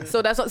illusion.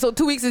 So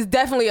 2 weeks is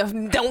definitely a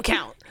don't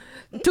count.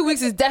 2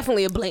 weeks is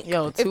definitely a blink.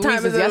 Yo, if 2 weeks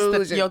time is an yesterday.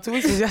 illusion. Yo, 2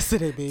 weeks is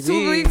yesterday, baby.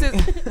 2 weeks is.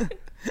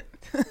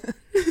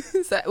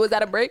 So, was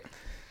that a break?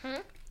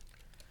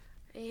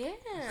 yeah.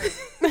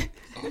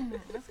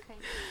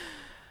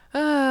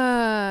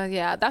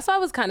 Yeah, that's why I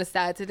was kind of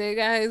sad today,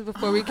 guys.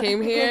 Before we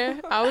came here,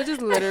 I was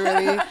just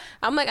literally,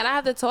 I'm like, and I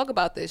have to talk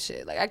about this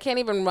shit. Like, I can't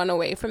even run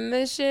away from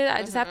this shit.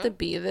 I just have to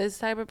be this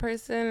type of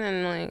person.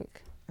 And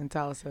like, And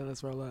Tyler said,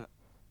 let's roll up.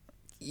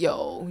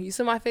 yo, you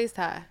see my face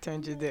tie.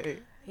 Turned your day.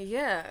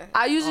 Yeah.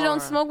 I usually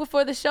don't smoke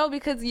before the show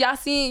because you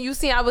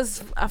seen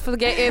I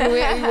forgetting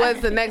when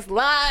was the next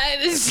line.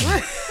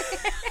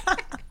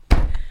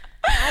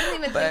 I didn't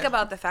even think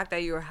about the fact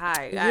that you were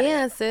high.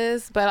 Yeah,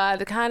 sis, but I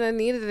kind of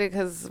needed it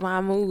because my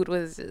mood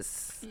was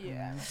just,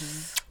 Yeah.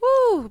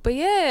 woo. But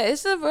yeah,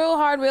 it's a real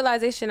hard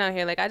realization out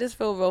here. Like, I just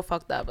feel real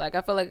fucked up. Like,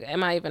 I feel like,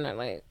 am I even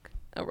a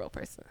real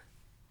person?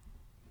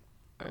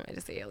 Or am I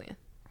just an alien?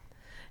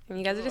 And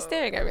you guys are just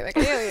staring at me like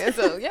an alien.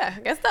 So yeah, I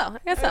guess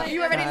so.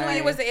 You already knew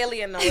you was an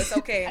alien, though. It's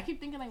okay. I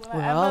keep thinking like, will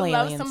We're I all ever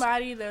love aliens.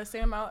 somebody the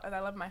same amount as I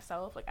love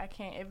myself? Like I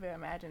can't ever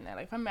imagine that.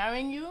 Like if I'm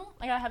marrying you,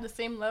 I gotta have the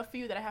same love for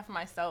you that I have for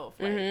myself.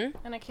 Like,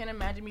 and I can't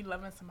imagine me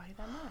loving somebody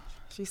that much.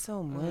 She's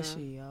so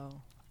mushy, yo.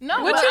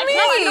 No, What but you I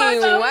can't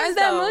mean? love Why is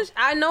that though. much?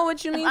 I know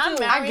what you mean I'm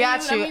too. marrying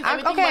got that you. means I'm-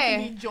 everything okay.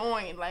 must be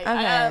joined. Like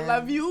Okay. I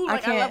love you, I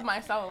like I, love can't-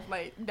 myself.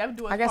 Like that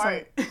do us I guess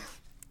part.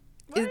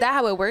 Is that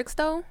how it works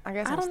though? I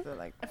guess I I'm don't- still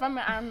like. If I'm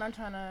not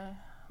trying to.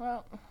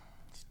 Well,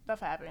 stuff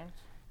happens.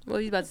 What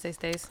were you about to say,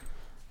 Stace?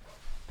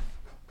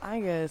 I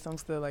guess I'm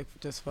still like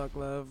just fuck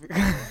love.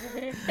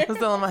 I'm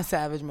still in my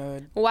savage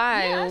mode.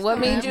 Why? Yeah, what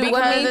made you? What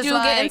Because made it's you get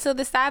like- into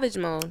the savage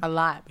mode? A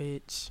lot,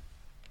 bitch.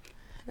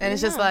 And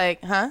it's just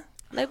like, huh?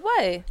 Like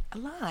what? A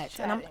lot.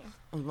 And I'm Chatting.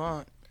 a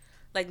lot.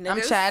 Like niggas.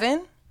 I'm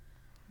chatting,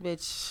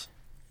 bitch.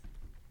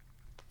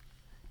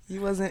 You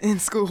wasn't in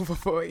school for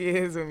 4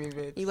 years with me,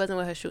 bitch. You wasn't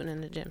with her shooting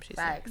in the gym. She said.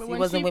 Facts. But He when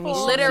wasn't she with me.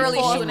 falls, Literally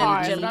she falls shooting in the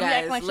hard. gym, But I'm guys.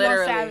 acting like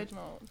Literally. She's on savage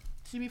mode.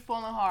 She be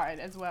falling hard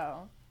as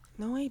well.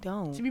 No, I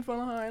don't. She be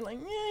falling hard. Like,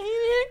 yeah,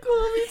 he didn't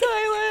call me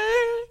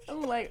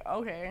Tyler. I'm like,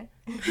 okay.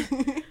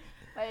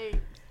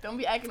 Like, don't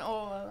be acting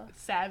all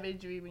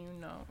savagery when you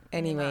know. you're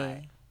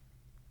Anyway,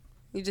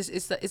 You just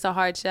it's a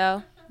hard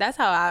shell. That's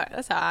how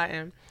I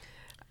am.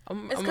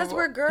 It's because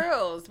we're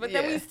girls, but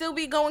then Yeah. we still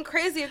be going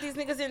crazy if these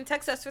niggas didn't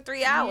text us for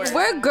 3 hours.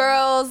 We're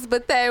girls,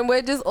 but then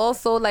we're just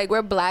also like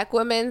we're black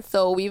women,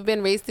 so we've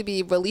been raised to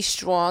be really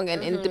strong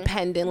and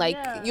independent. Like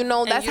Yeah. you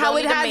know, And that's you how don't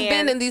it need a has man.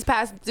 been in these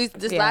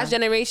this Yeah. last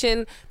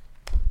generation.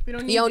 We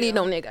don't You don't need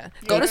no nigga.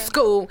 Go to Yeah.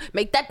 school,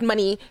 make that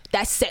money.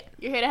 That's it.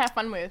 You're here to have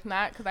fun with,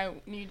 not because I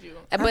need you.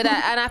 But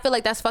I feel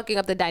like that's fucking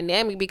up the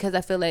dynamic because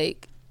I feel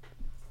like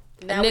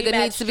Now a we nigga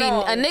mad needs to be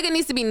strong. a nigga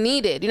needs to be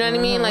needed. You know what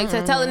I mean? Like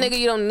to tell a nigga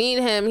you don't need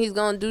him, he's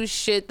gonna do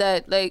shit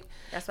that like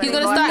That's why he's they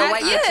gonna go after start.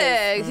 white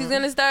Yeah, bitches. he's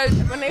gonna start.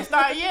 When they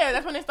start,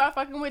 that's when they start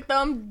fucking with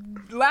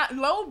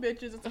low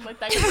bitches and stuff like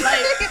that. 'Cause,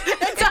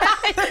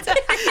 like,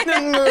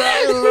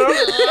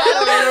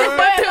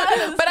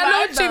 But I know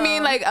what you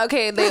mean. Like,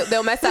 okay,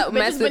 they'll mess bitches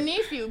with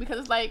beneath you because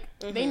it's like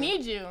they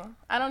need you.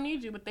 I don't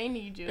need you, but they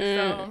need you.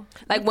 So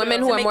like you women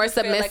feel- who are make more you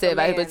feel like a submissive.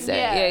 I man. would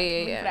say,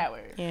 use yeah. that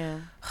word. yeah.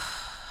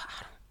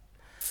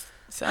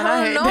 So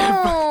I hate don't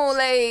that. know.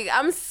 Like,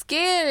 I'm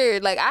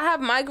scared. Like, I have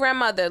my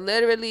grandmother.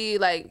 Literally,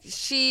 like,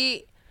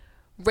 she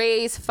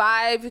raised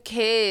 5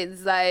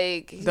 kids.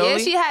 Like, yeah, Dolly?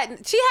 she had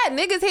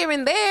niggas here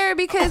and there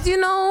because you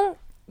know.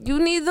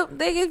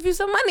 They give you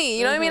some money.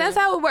 You know what I mean? That's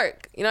how it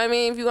work. You know what I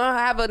mean? If you gonna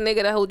have a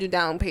nigga to hold you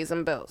down, pay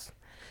some bills.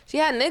 She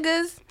had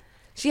niggas.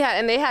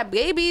 And they had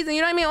babies and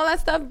you know what I mean? All that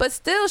stuff. But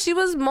still, she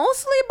was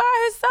mostly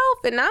by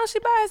herself. And now she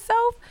by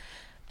herself.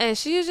 And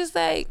she was just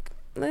like,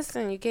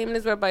 listen, you came in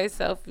this world by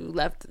yourself. You're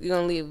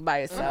gonna leave by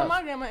yourself.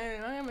 My grandma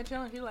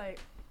chilling. She like,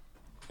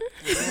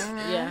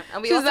 Yeah.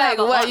 And we She's also like, have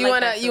a what? aunt You like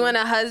want that, too.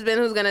 a husband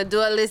who's gonna do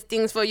all these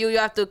things for you? You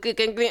have to cook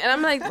and clean. And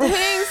I'm like,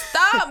 dang,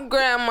 stop,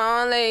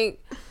 grandma.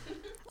 Like,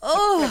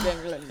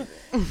 oh,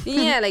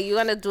 yeah, like you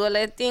wanna do all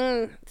that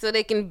thing so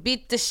they can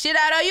beat the shit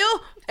out of you?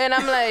 And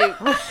I'm like,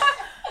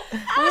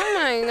 oh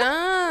my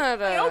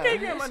god, okay,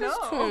 grandma, this is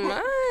no. too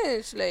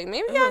much. Like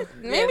maybe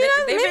they've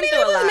been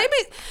through a lot.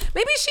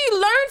 maybe she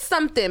learned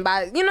something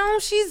by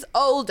she's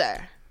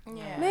older.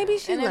 yeah. Maybe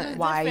she and it was learned. different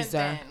Wiser.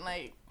 then.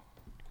 Like,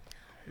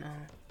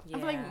 I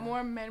feel like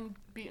more men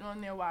beating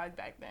on their wives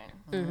back then.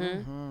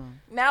 Mm-hmm.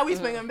 Now we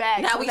swinging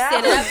back. Now we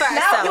standing up for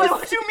Now, ourselves.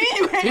 what you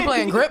mean? We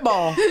playing grip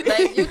ball.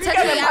 Like, you touch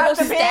me, I will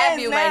stab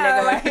you, my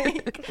nigga.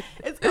 Like,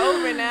 it's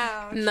over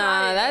now. Nah,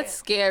 Try that's it.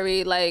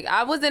 scary. Like,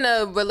 I was in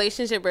a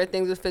relationship where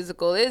things were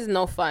physical. It's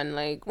no fun.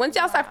 Like, once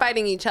y'all start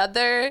fighting each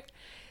other,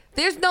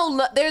 there's no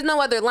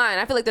other line.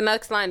 I feel like the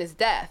next line is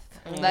death.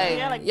 Like,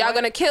 Yeah, like y'all what?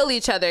 gonna kill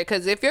each other.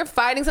 Because if you're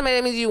fighting somebody,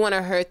 that means you want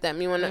to hurt them.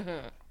 You want to...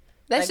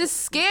 That's Like- just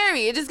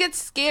scary. It just gets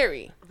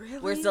scary.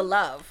 Where's the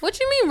love? What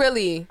you mean,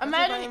 really?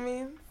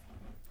 Imagine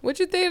What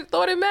you thought it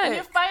when you're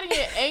meant? fighting,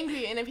 you're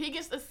angry, and if he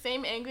gets the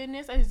same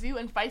angriness as you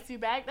and fights you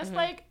back, that's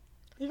like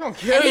He gonna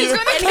kill He's you.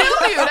 gonna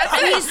kill you.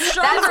 That's it. he's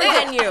stronger That's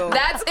it. than you.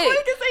 That's can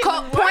it. say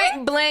what?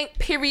 Point blank.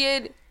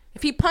 Period.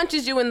 If he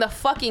punches you in the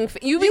fucking,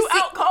 you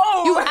out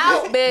cold. You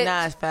out, bitch.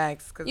 Nah, it's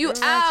facts. 'Cause You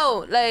they're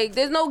out. Like,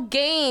 there's no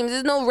games.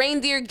 There's no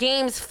reindeer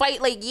games.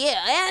 Fight like,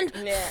 and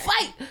Yeah.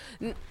 fight.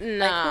 Nah.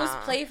 Like,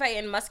 who's play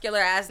fighting muscular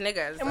ass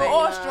niggas? And Like, we're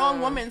all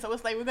strong women, so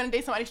it's like we're gonna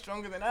date somebody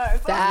stronger than us. So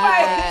it's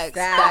Facts, like, we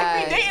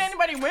facts. dating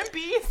anybody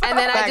wimpy. So And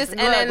then Facts.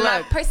 my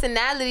Look.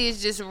 personality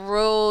is just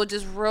real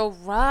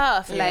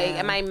rough. Like,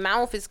 and my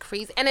mouth is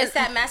crazy. And it's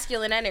that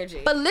masculine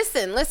energy. But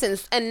listen,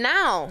 and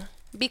now,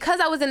 because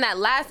I was in that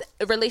last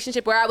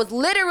relationship where I was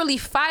literally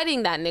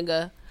fighting that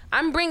nigga,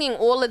 I'm bringing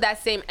all of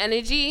that same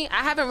energy. I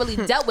haven't really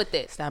dealt with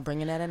it. Stop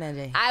bringing that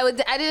energy. I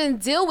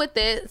didn't deal with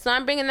it, so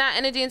I'm bringing that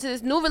energy into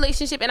this new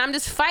relationship, and I'm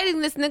just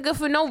fighting this nigga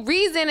for no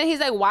reason. And he's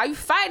like, "Why are you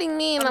fighting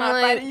me?" And I'm I'm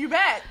not like, fighting you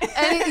back.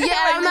 and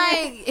yeah, I'm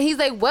like, he's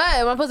like, what?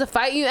 Am I supposed to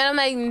fight you? And I'm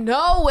like,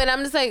 no. And I'm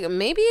just like,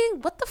 maybe,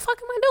 what the fuck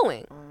am I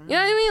doing? You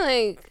know what I mean?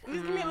 Like,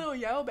 Just give me a little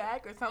yell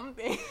back or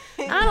something.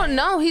 I don't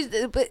know.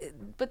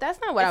 But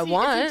that's not what I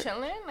want. Is he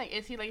chilling? Like,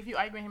 is he like, if you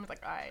argue with him, it's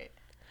like, all right.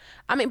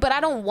 I mean, but I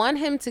don't want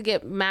him to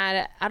get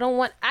mad. I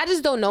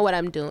just don't know what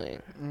I'm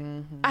doing.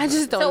 I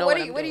just don't know. So what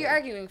are you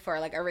arguing for?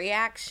 Like a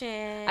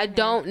reaction? I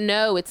don't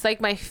know. It's like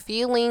my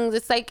feelings.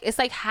 It's like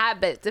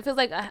habits. It feels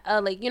like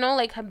like, you know,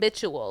 like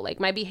habitual. Like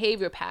my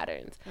behavior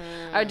patterns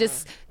are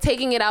just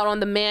taking it out on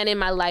the man in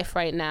my life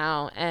right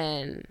now.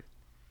 And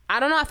I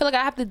don't know. I feel like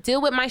I have to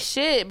deal with my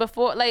shit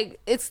before. Like,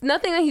 it's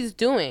nothing that he's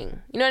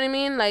doing. You know what I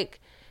mean? Like,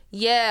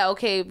 yeah,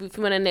 okay. If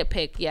you want to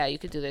nitpick, yeah, you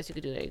could do this. You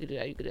could do that. You could do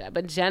that. You could do that.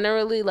 But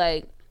generally,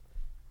 like,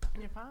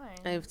 You're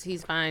fine.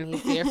 he's fine.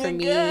 He's there for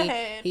me. Good.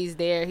 He's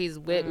there. He's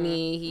with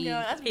me. You know,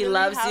 that's He really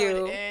loves how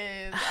you. It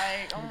is.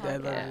 Like, oh my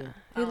Dad loves God.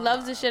 you. He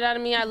loves the shit out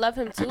of me. I love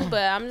him too,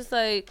 but I'm just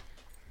like,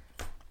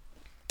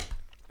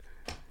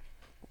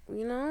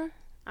 you know,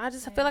 I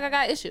feel like I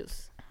got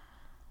issues.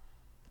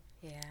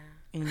 Yeah.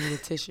 You need a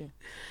tissue.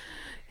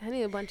 I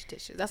need a bunch of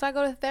tissues. That's why I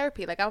go to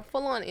therapy. Like, I'm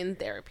full on in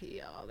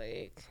therapy, y'all.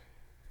 Like,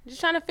 just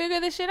trying to figure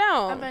this shit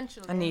out.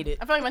 Eventually. I need it.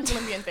 I feel like eventually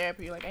I'm gonna be in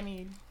therapy. Like, I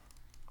need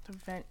to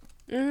vent.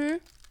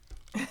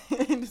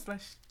 Just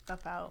let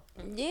stuff out.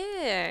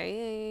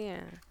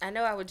 Yeah. I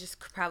know I would just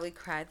probably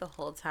cry the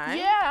whole time.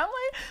 Yeah, I'm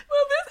like,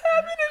 well, this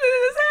happened and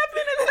then this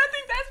happened and I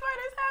think that's why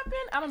this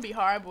happened. I'm gonna be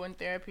horrible in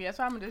therapy. That's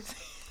why I'm gonna just.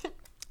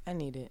 I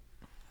need it.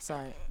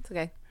 Sorry. It's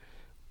okay.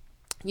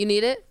 You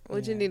need it?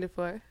 What'd you Yeah. need it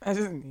for? I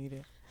just need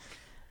it.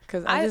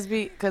 Cause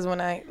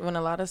when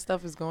a lot of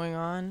stuff is going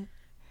on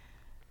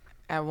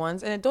at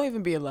once, and it don't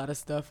even be a lot of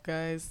stuff,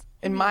 guys.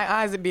 In my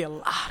eyes, it'd be a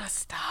lot of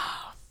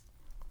stuff,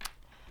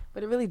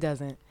 but it really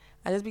doesn't.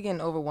 I just be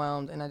getting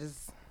overwhelmed, and I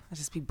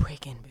just be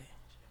breaking,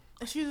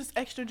 bitch. She's just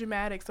extra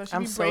dramatic, so she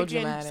I'm be so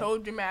breaking dramatic. so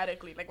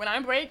dramatically. Like when I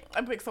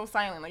break so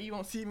silent. Like you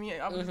won't see me.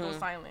 I'll just go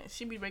silent.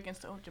 She be breaking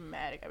so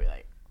dramatic. I be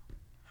like,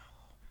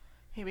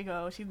 here we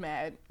go. She's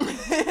mad.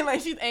 Like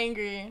she's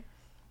angry.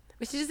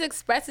 But she just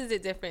expresses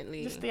it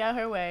differently. Just stay out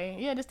her way.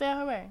 Yeah, just stay out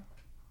her way.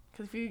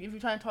 Cause if you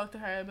try to talk to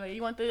her, be like,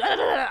 you want this?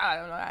 I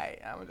don't know.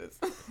 I'm gonna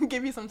just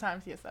give you some time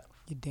to yourself.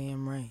 You're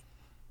damn right.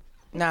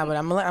 Nah, but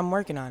I'm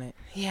working on it.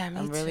 Yeah, me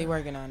I'm too. really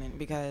working on it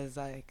because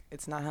like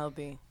it's not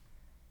healthy.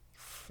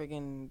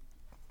 Friggin'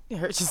 you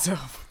hurt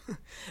yourself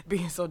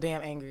being so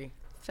damn angry.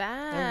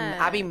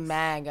 Facts. I be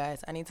mad,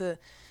 guys. I need to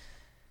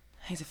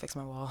fix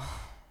my wall.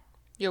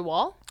 Your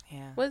wall?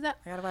 Yeah. What is that?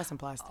 I gotta buy some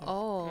plastic.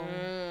 Oh.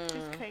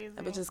 She's crazy.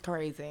 That bitch is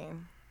crazy.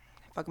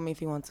 Fuck with me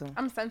if you want to.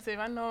 I'm sensitive.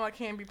 I know I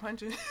can't be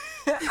punching.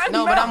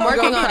 No, but I'm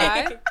working on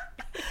it.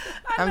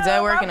 I'm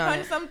dead working on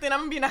punch it. something, I'm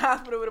gonna be in the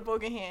hospital with a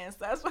broken hand.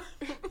 So that's why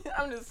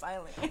I'm just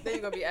silent. Then you're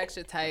gonna be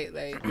extra tight,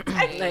 like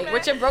Like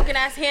with your broken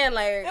ass hand,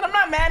 like And I'm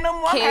not mad no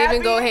more. I'm can't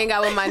even happy. go hang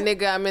out with my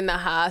nigga. I'm in the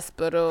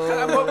hospital.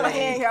 I broke my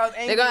hand. I was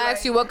angry. They're gonna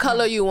ask you what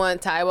color you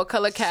want, Ty. What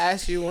color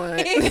cast you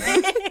want?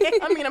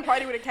 I'm in a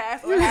party with a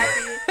cast or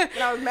happy.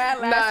 And I was mad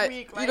last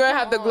week. Like, you're gonna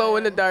have the come glow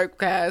in the on. dark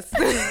cast.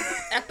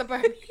 at the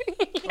party.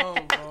 Oh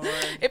boy.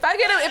 If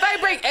I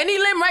break any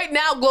limb right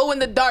now, glow in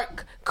the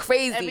dark,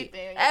 crazy,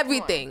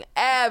 Everything.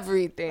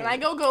 everything. When I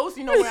go ghost,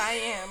 you know where I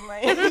am.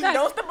 Like,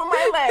 don't step on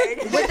my leg.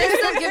 But they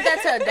still give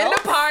that to in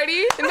adults.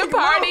 the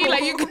party,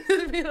 like you could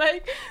just be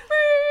like,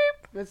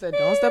 beep. Bitch said,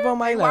 don't step on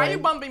my Why are you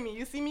leg. bumping me?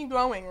 You see me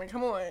glowing. Like,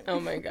 come on. Oh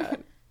my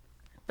god.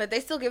 But they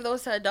still give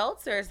those to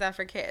adults, or is that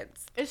for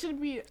kids? It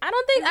should be. I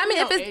don't think. I mean,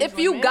 No age if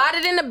you limit. got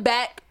it in the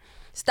back,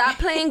 stop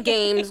playing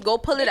games. Go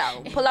pull it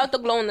out. Pull out the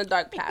glow in the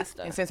dark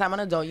plaster. And since I'm an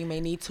adult, you may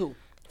need two.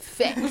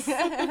 Fix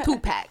 2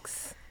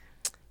 packs.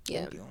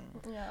 Yeah.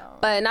 Yeah.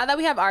 But now that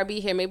we have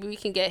RB here, maybe we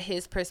can get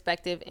his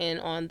perspective in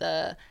on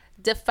the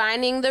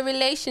defining the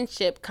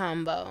relationship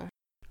combo.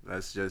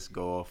 Let's just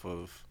go off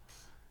of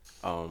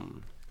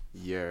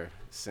your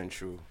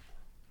central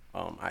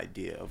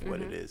idea of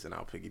what it is, and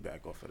I'll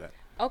piggyback off of that.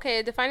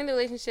 Okay, defining the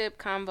relationship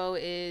combo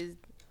is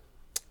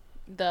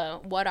the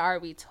what are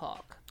we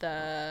talk,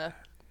 the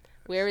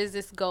where is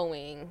this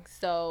going.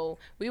 So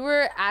we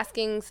were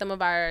asking some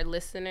of our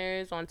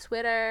listeners on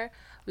Twitter,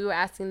 we were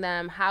asking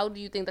them, how do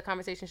you think the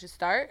conversation should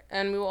start?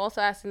 And we were also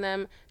asking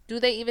them, do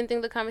they even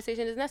think the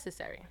conversation is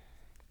necessary?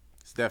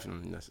 It's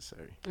definitely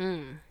necessary.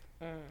 You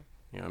know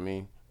what I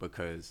mean?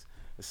 Because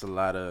it's a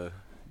lot of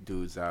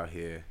dudes out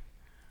here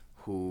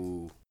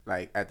who,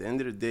 like, at the end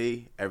of the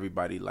day,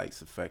 everybody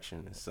likes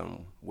affection in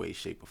some way,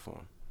 shape, or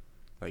form.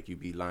 Like, you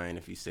be lying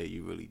if you say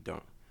you really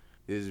don't.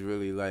 There's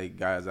really, like,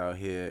 guys out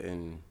here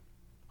in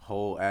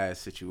whole-ass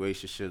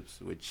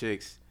situationships with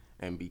chicks,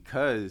 and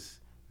because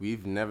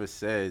we've never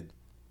said,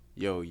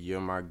 yo, you're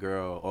my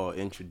girl, or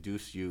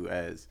introduce you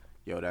as,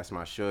 yo, that's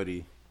my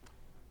shorty,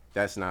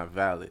 that's not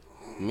valid.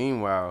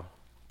 Meanwhile,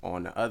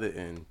 on the other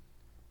end,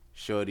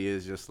 shorty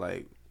is just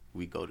like,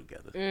 we go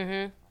together.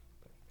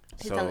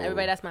 She's telling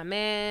everybody that's my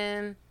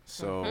man.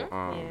 So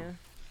Yeah.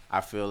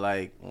 I feel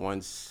like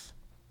once,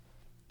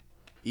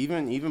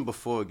 even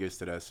before it gets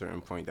to that certain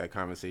point, that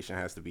conversation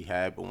has to be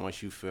had. But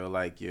once you feel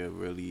like you're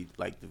really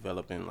like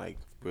developing like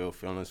real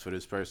feelings for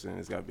this person,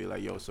 it's gotta be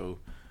like, yo, so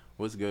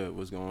what's good,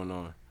 what's going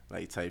on,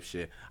 like type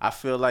shit. I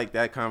feel like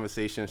that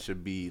conversation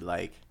should be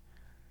like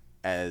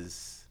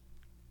as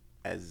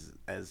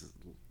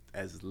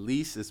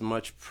least as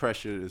much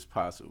pressure as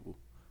possible,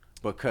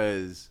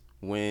 because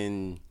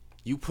when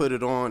you put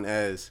it on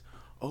as,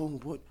 oh,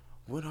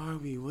 what are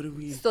we? What are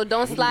we? So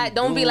don't slide.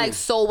 Don't be like,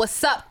 so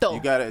what's up though?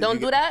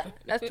 Don't do that.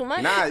 That's too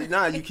much.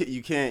 Nah.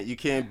 You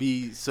can't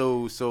be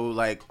so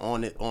like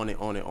on it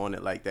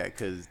like that,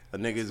 because a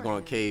nigga is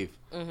gonna cave.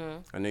 A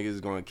nigga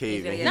is gonna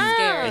cave.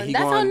 That's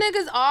how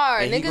niggas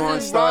are. Niggas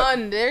is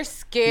run. They're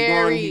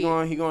scary.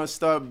 He gonna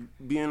start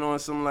being on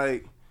some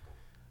like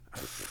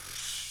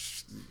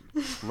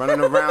running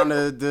around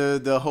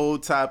the whole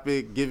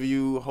topic, give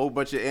you a whole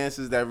bunch of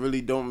answers that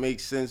really don't make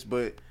sense,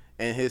 but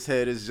in his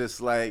head is just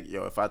like,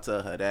 yo, if I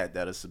tell her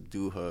that'll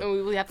subdue her.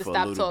 And we have to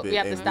stop talking. We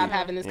have to stop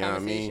having this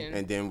conversation. What I mean?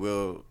 And then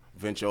we'll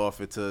venture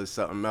off into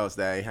something else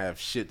that ain't have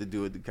shit to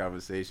do with the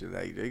conversation.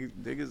 Like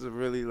niggas are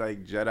really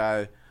like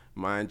Jedi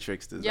mind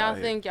tricksters. Y'all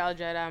think y'all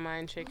Jedi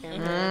mind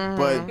tricking?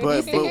 But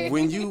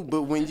when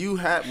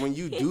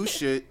you do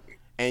shit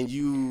and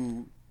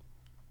you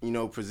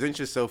present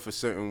yourself a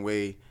certain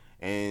way,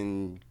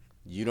 and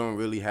you don't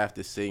really have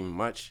to say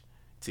much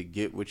to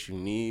get what you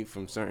need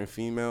from certain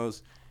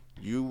females,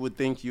 you would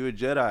think you're a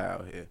Jedi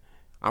out here.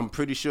 I'm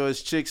pretty sure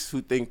it's chicks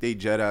who think they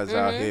Jedis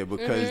out here,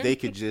 because they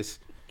could just,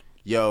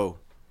 yo,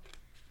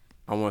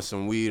 I want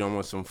some weed, I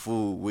want some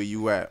food, where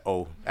you at?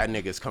 Oh, that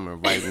nigga's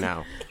coming right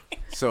now.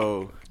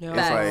 So Yo, it's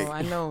like,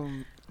 I know,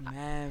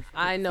 man.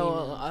 I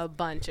know a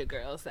bunch of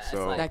girls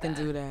that can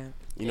do that.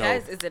 You know,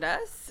 Guys, is it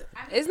us?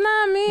 It's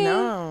not me.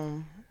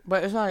 No,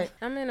 but it's like,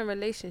 I'm in a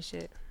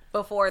relationship.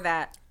 Before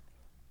that.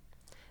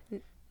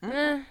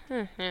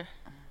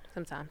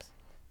 Sometimes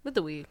with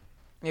the weed.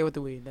 yeah, with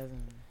the weed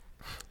doesn't.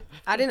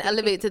 I didn't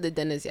elevate to the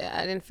dinners yet.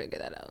 I didn't figure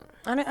that out.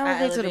 I didn't I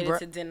elevate to the elevated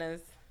to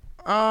dinners.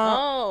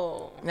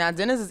 Oh. Now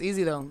dinners is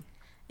easy though.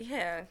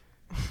 Yeah.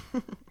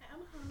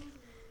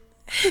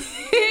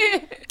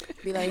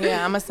 Be like,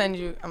 yeah, I'm gonna send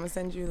you my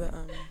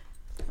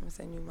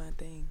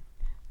thing,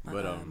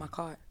 my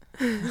card.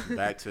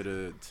 back to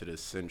the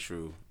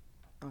central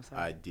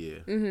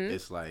idea.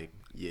 It's like,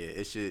 yeah,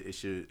 it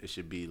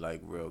should be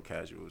like real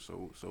casual.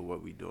 So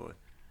what we doing?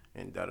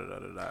 And da da da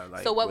da da.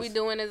 Like, so what we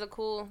doing is a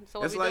cool. So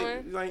what it's we like,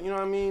 doing? like, you know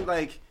what I mean?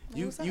 Like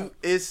you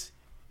it's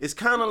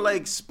kind of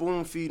like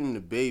spoon feeding the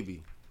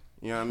baby.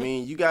 You know what I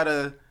mean? You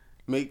gotta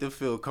make them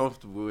feel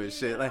comfortable and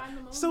shit. Like,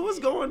 so what's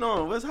going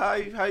on? What's how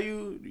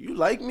you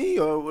like me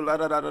or da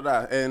da da da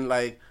da? And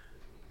like,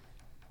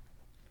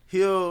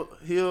 he'll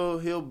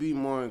be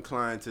more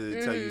inclined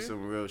to tell you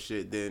some real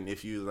shit than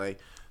if you like,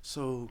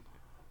 so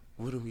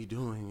what are we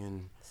doing?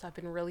 And so I've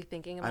been really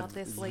thinking about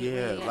this lately.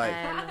 Yeah, like,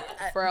 and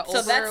for So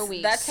over a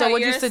week. that's So how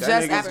would you yours- suggest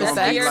that nigga's after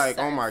gonna be sex? like,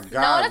 oh my God,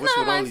 that's what's not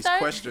with my all these style.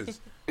 questions?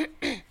 You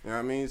know what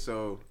I mean?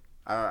 So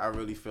I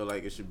really feel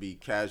like it should be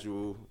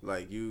casual.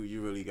 Like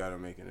you really gotta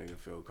make a nigga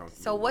feel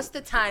comfortable. So what's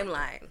the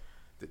timeline?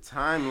 The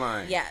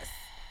timeline. Yes.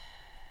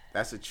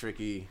 That's a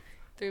tricky.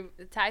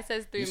 Ty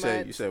says 3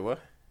 months. You said what?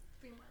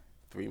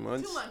 3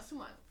 months. 2 months. 2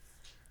 months.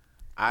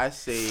 I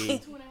say.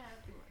 2.5 months.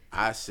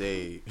 I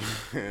say.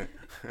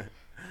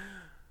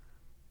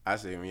 I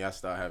say when y'all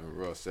start having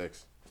real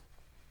sex.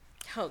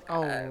 Oh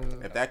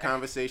God. If that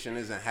conversation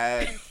isn't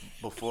had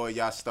before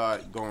y'all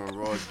start going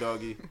raw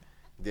doggy,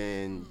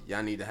 then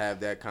y'all need to have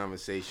that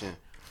conversation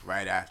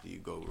right after you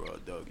go raw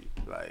doggy.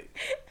 Like,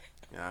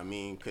 you know what I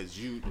mean? Cause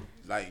you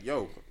like,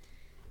 yo,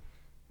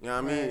 you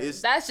know what I mean?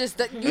 It's That's just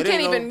you It can't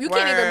ain't even no- you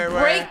can't even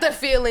Right. break the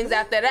feelings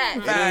after that.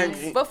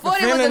 ain't- Before The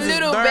there was a feelings is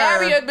little there.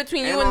 barrier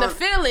between you and the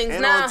feelings.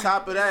 And Now on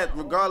top of that,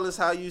 regardless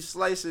how you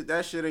slice it,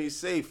 that shit ain't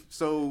safe.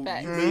 So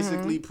Facts. you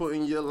basically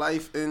putting your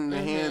life in the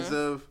hands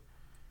of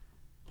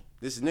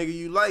this nigga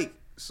you like.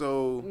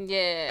 So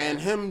yeah. and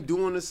him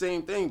doing the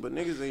same thing, but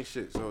niggas ain't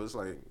shit. So it's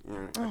like,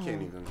 I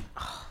can't even.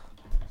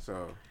 So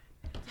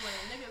When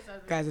a nigga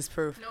says it, Guys, it's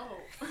proof. no hope.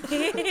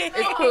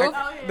 it's proof.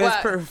 There's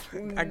What? proof. I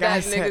That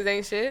gotta niggas say,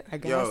 ain't shit. I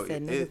gotta yo, say,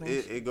 niggas ain't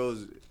shit. it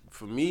goes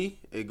for me.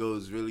 It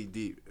goes really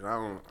deep. And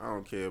I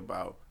don't care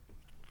about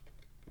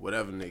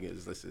whatever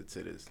niggas listen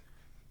to this.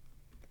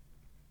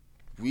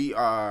 We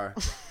are,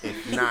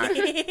 if not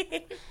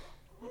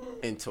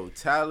in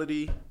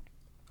totality,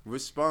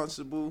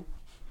 responsible.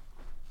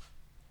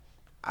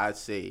 I'd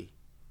say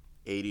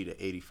 80 to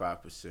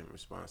 85%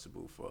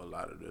 responsible for a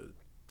lot of the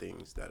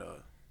things that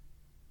are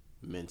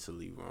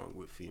mentally wrong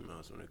with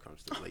females when it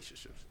comes to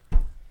relationships.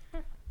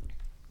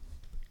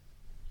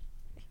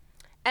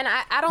 And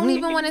I don't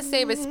even want to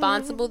say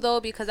responsible though,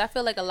 because I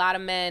feel like a lot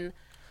of men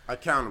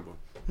Accountable.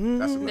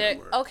 That's a they're better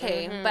word.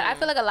 okay, but I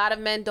feel like a lot of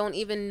men don't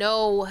even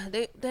know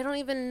they don't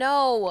even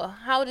know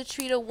how to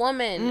treat a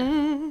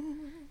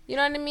woman. You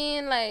know what I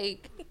mean?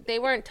 Like they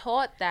weren't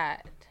taught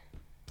that.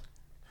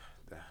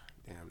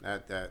 Damn,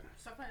 that.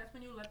 Sometimes that's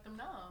when you let them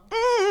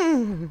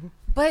know.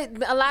 But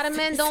a lot of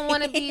men don't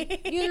want to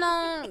be, you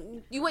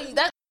know,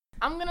 that.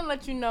 I'm gonna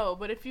let you know,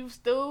 but if you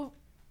still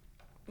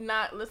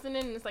not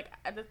listening, it's like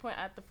at this point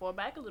I have to fall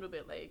back a little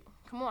bit, like,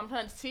 come on, I'm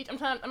trying to teach. I'm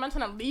not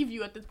trying to leave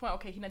you at this point.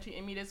 Okay, he's not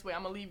treating me this way.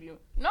 I'm gonna leave you.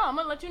 No, I'm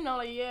gonna let you know,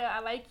 like, yeah, I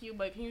like you,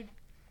 but can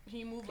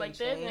you move like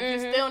this? And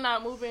if you're still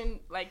not moving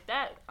like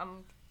that,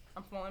 I'm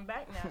falling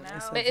back now.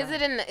 But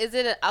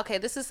okay,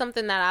 this is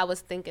something that I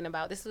was thinking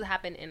about. This would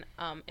happen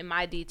in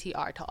my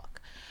DTR talk.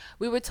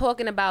 We were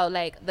talking about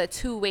like the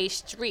two-way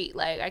street.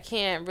 Like I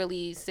can't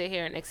really sit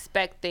here and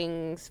expect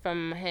things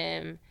from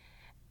him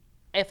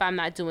if I'm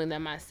not doing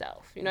them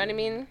myself. You know what I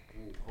mean?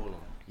 Hold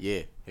on.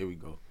 Yeah, here we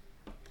go.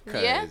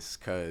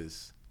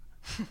 Cause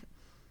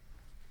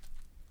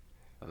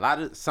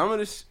some of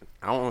this,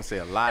 I don't want to say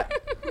a lot,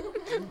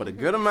 but a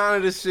good amount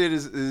of this shit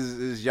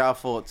is y'all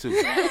fault too.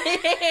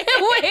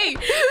 wait,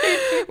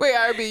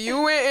 RB,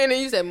 you went in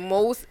and you said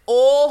most,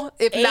 all,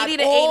 if 80 not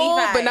to all,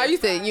 85. But now you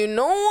said, you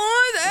know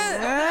what?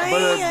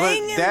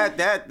 But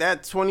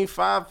that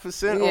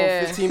 25%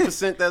 or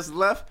 15% that's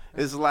left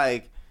is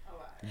like,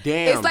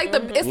 damn. It's like the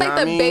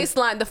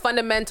baseline, the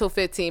fundamental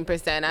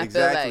 15%. I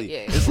feel like,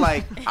 yeah. It's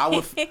like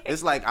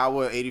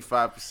our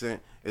 85%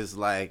 is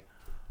like,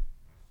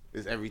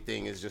 is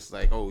everything is just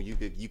like, oh, you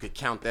could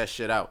count that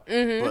shit out.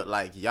 Mm-hmm. But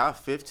like y'all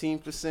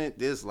 15%,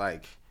 there's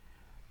like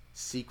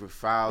secret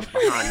files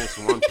behind this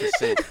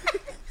 1%.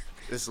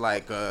 It's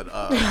like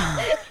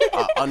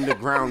a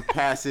underground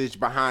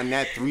passage behind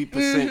that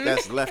 3%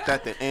 that's left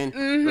at the end.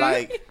 Mm-hmm.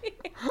 Like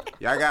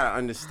y'all gotta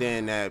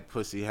understand that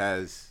pussy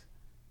has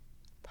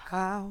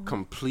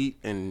complete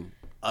and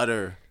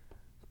utter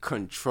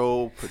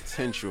control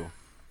potential.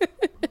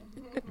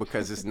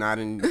 Because it's not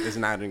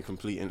in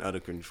complete and utter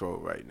control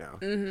right now.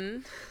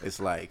 Mm-hmm. It's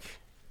like,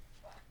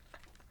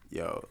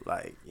 oh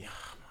my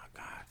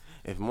God.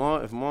 If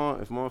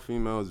more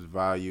females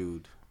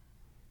valued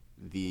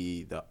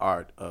the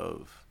art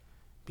of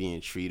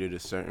being treated a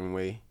certain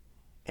way,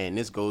 and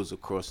this goes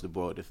across the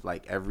board, if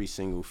like every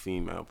single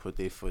female put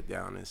their foot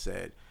down and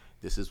said,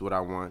 this is what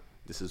I want,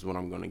 this is what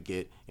I'm gonna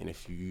get, and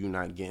if you're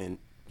not giving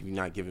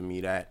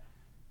me that,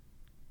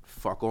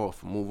 fuck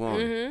off, move on.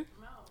 Mm-hmm.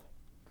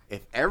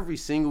 If every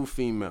single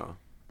female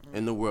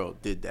in the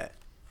world did that,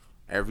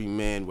 every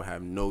man would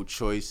have no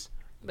choice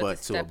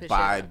but to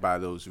abide by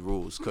those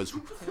rules. Cause,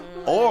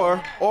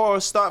 or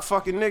start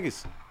fucking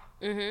niggas.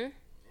 Mm-hmm.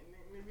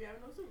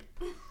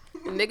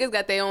 Niggas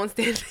got their own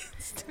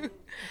standards too.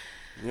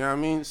 You know what I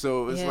mean?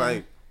 So it's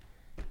like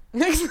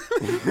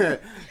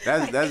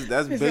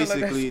that's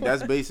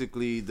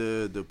basically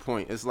the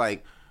point. It's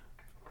like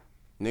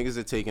niggas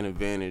are taking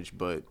advantage,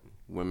 but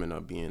women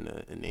are being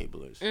the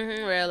enablers.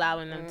 Mm-hmm, we're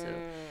allowing them to.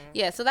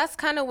 Yeah, so that's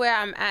kind of where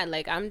I'm at.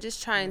 Like, I'm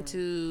just trying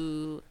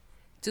to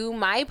do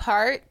my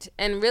part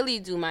and really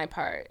do my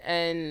part.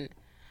 And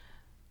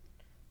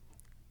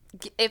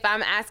if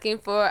I'm asking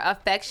for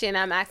affection,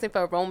 I'm asking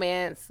for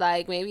romance,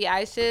 like, maybe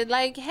I should,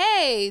 like,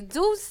 hey,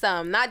 do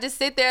some. Not just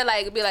sit there,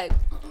 like, be like,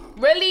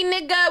 really,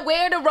 nigga,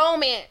 where the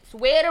romance?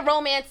 Where the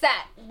romance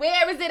at?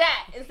 Where is it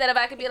at? Instead of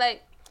I could be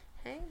like,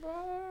 hey, bro.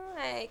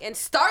 Like, and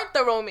start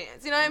the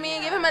romance, you know what I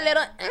mean? Give him a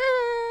little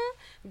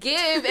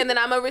give, and then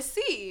I'm gonna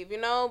receive, you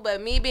know?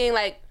 But me being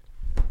like,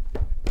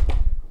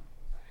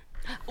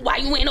 why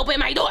you ain't open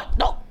my door?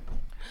 No.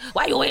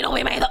 Why you ain't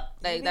open my door?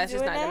 Like, that's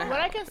just not gonna happen.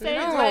 What I can say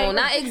is, like,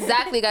 not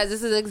exactly, guys.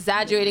 This is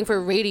exaggerating for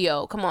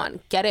radio. Come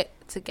on, get it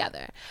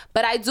together.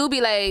 But I do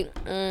be like,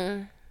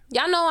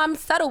 y'all know I'm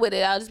subtle with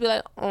it. I'll just be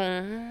like,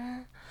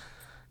 oh.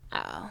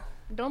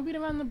 Don't beat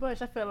around the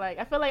bush. I feel like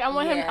I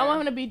want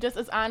him to be just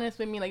as honest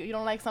with me. Like, you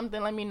don't like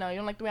something, let me know. You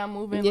don't like the way I'm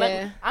moving.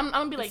 Yeah. I'm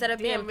gonna be like, instead of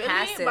being really?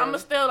 passive. But I'm gonna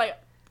still like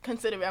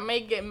consider it. I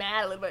may get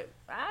mad a little bit,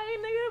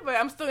 nigga, but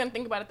I'm still gonna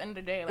think about it at the end of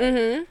the day.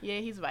 Like,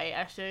 yeah, he's right.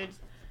 I should.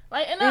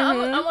 Like, and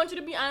I want you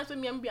to be honest with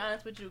me. I'm gonna be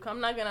honest with you. Cause I'm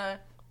not gonna.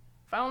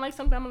 If I don't like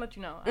something, I'm gonna let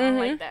you know. I don't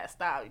like that.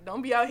 Stop.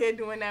 Don't be out here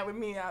doing that with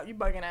me. You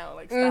bugging out.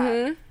 Like,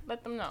 stop.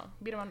 Let them know.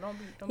 Beat around. Don't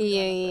be.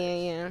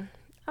 Yeah.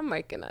 I'm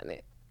working on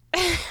it.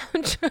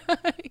 I'm trying.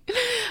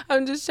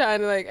 I'm just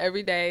trying to, like,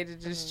 every day to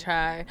just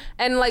try.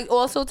 And, like,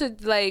 also to,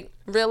 like,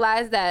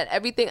 realize that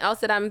everything else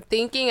that I'm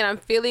thinking and I'm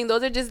feeling,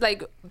 those are just,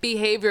 like,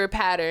 behavior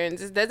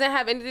patterns. It doesn't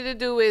have anything to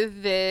do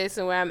with this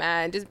and where I'm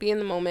at. Just be in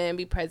the moment and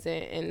be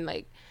present and,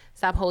 like,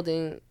 stop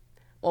holding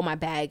all my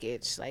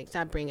baggage. Like,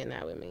 stop bringing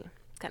that with me.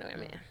 It's kind of where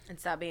I'm at. And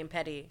stop being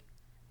petty.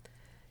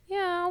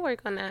 Yeah, I'll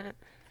work on that.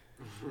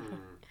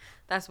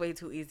 That's way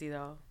too easy,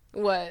 though.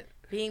 What?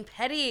 Being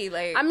petty,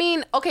 like, I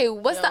mean, okay,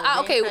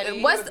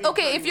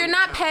 if you're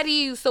not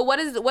petty, so what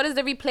is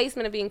the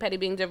replacement of being petty?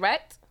 Being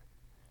direct?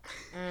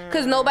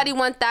 Because nobody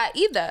wants that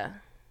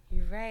either.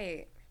 You're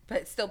right,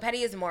 but still,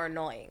 petty is more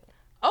annoying.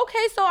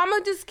 Okay, so I'm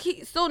gonna just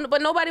keep. So,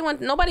 but nobody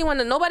wanted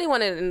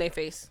it in their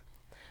face.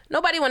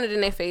 Nobody wanted it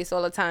in their face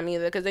all the time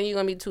either, because then you're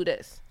gonna be too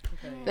this.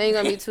 Okay. Then you're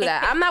gonna be too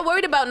that. I'm not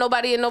worried about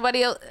nobody and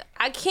nobody else.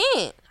 I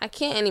can't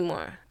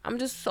anymore. I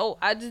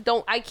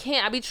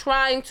can't. I be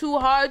trying too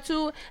hard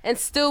to and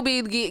still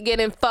be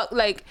getting fucked.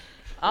 Like,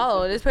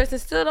 oh, this person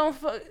still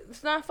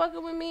it's not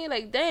fucking with me.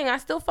 Like, dang, I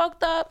still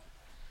fucked up.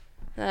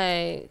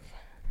 Like,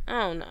 I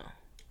don't know.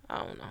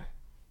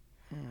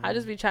 I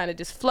just be trying to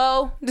just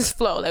flow.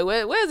 Like,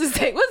 where's this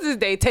day? What's this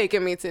day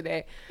taking me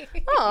today? Oh,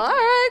 all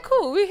right,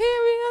 cool. We here.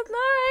 All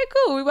right,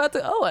 cool. We about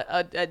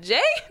to. A J?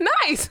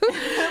 Nice.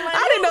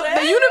 I didn't know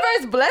the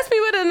universe blessed me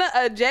with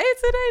a J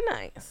today.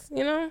 Nice.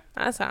 You know,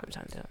 that's how I'm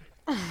trying to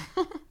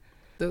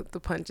do. The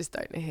punch is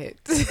starting to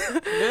hit.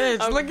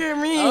 Bitch, look at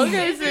me.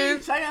 Okay,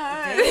 sis.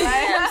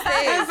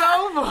 It's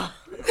over.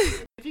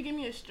 If you give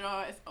me a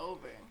straw, it's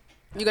over.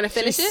 You gonna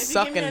finish it? If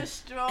you give me a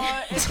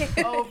straw, it's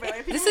over.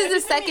 This is the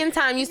second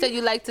time you said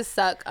you like to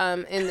suck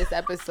in this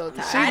episode.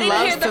 She I didn't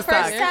loves hear the to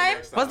first suck. time.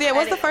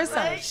 What's the first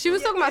time? She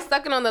was talking about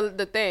sucking on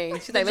the thing.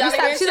 She's like, y'all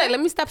hear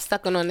let me stop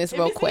sucking on this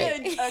real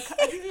quick.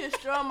 If you see a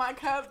straw in my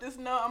cup, just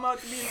know I'm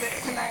about to be lit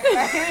tonight.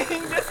 Like,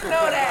 just know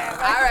that.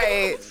 All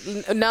right,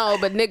 no,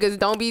 but niggas,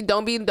 don't be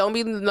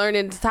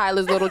learning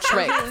Tyler's little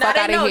trick. Fuck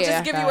out of here.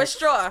 Just give you a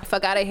straw.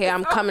 Fuck out of here.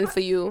 I'm coming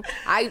for you.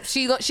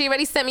 She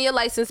already sent me a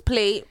license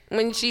plate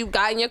when she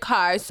got in your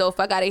car. So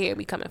fuck out of here.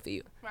 We coming for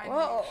you.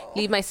 Whoa.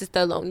 Leave my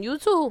sister alone. You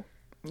too.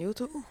 You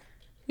too.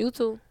 You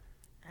too.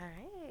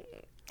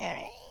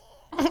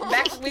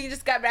 We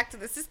just got back to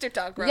the sister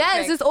talk. Real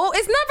Yes, quick.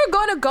 it's never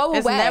gonna go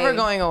It's away. never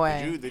going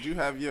away. Did you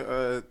have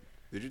your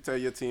did you tell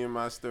your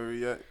TMI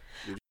story yet?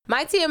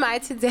 My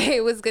TMI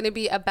today was gonna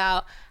be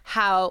about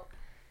how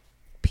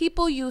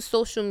people use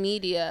social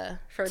media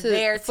For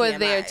their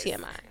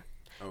TMI.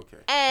 Okay.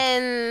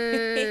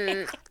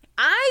 And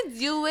I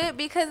do it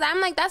because I'm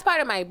like, that's part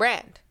of my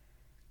brand.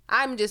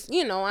 I'm just,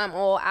 I'm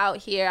all out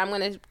here. I'm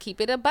going to keep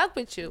it a buck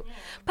with you.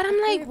 But I'm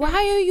like, why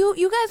are you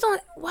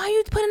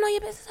putting all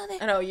your business out there?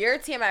 I know your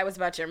TMI was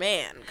about your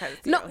man.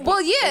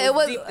 It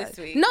was deep this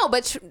week. No,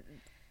 but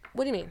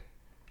what do you mean?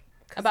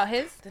 About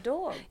his? The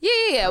dog.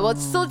 Yeah. Well,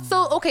 so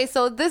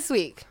this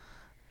week,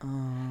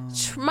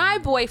 my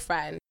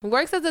boyfriend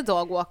works as a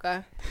dog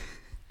walker.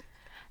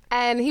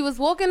 And he was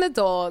walking the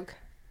dog.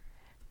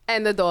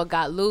 And the dog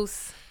got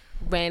loose,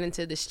 ran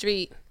into the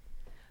street.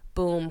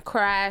 Boom,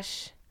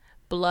 crash.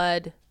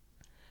 Blood,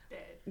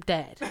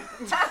 dead.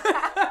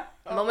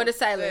 Moment of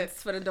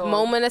silence for the dog.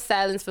 Moment of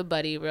silence for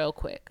Buddy, real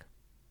quick.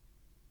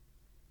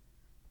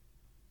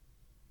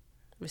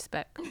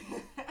 Respect.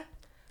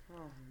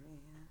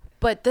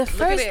 But the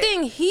first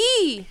thing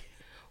he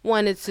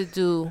wanted to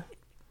do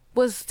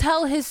was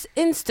tell his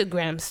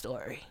Instagram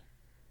story.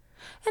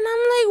 And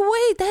I'm like,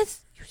 wait,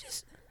 you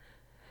just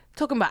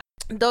talking about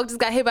dog just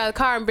got hit by the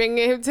car and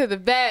bringing him to the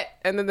vet.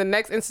 And then the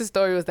next Insta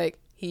story was like,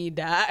 he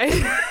died.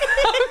 That's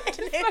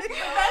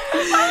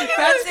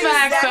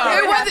facts,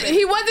 though.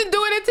 He wasn't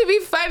doing it to be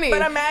funny.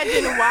 But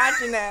imagine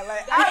watching that.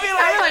 Like, I'd be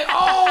like,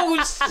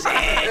 oh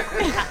shit.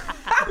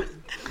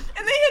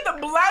 and then he had the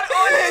blood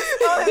on his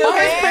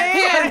hand.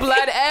 He had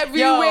blood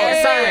everywhere.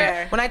 Yo,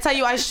 son, when I tell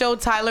you I showed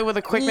Tyler with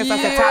a quickness, I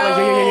said,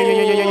 Tyler,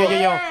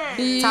 yo.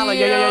 Tyler,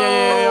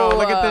 yo.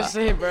 Look at this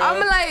shit, bro. I'm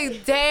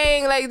like,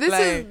 dang,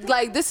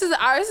 this is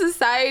our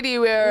society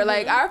where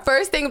like our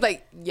first thing is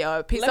like,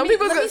 yo, some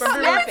people let me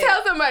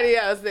tell somebody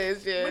else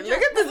this shit.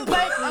 Look at this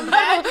blood.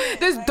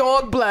 This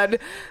dog blood,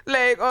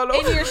 like all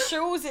over in your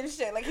shoes and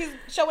shit. Like he's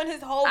showing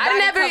his whole body.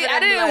 I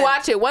didn't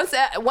watch it. Once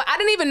I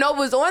didn't even know it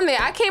was on there.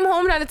 I came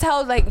home trying to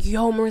tell like,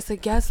 yo, Marissa,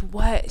 guess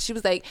what? She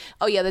was like,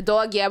 oh yeah, the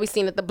dog. Yeah, we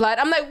seen it. The blood.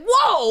 I'm like,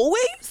 whoa,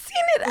 where you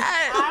seen it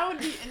at? I would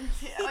be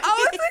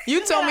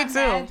you told me too.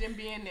 Imagine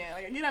being there.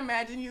 Like, you can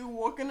imagine you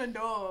walking a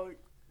dog,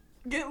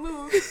 get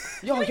loose.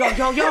 Yo,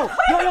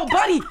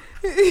 buddy.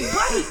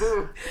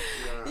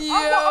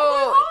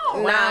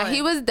 Nah,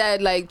 he was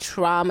dead, like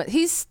trauma.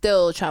 He's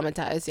still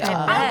traumatized,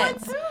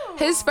 y'all.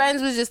 His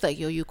friends was just like,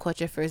 yo, you caught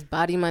your first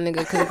body, my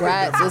nigga.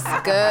 Congrats,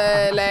 it's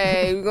good.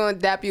 Like, we gonna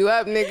dap you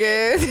up,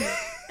 nigga.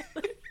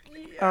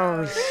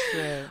 Oh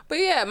shit. But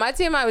yeah, my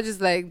TMI was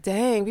just like,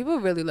 dang, people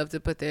really love to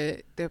put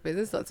their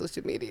business on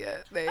social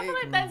media. I feel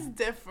like that's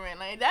different.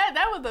 Like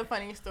that was a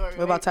funny story.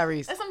 What about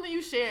Tyrese? That's something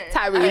you share.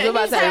 Tyrese,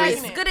 what about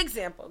Tyrese? Good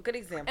example.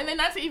 And then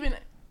not to even.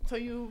 So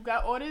you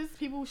got orders.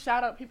 People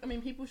shout out.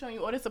 People showing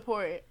you order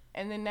support,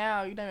 and then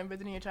now you're not even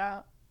visiting your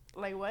child.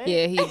 Like what?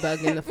 Yeah, he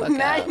bugging the fuck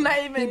now out. You're not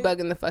even. He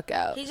bugging the fuck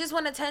out. He just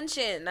want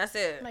attention. That's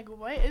it. Like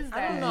what is that?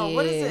 I don't know. Yeah.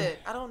 What is it?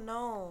 I don't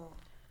know.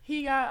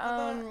 He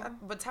got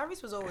But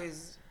Tyrese was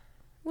always.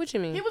 What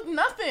you mean? He was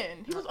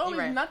nothing. He was always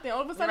right. nothing.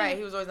 All of a sudden, Right,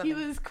 he was always nothing.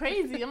 He was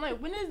crazy. I'm like,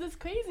 when does this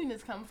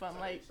craziness come from?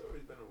 Like,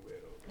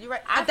 You're right.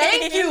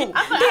 Thank you.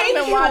 I've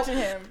been watching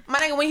him. My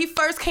nigga, when he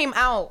first came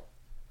out,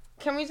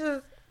 can we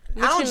just?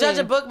 What I don't you judge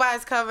mean? a book by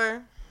its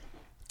cover,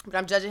 but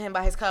I'm judging him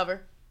by his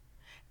cover.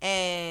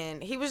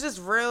 And he was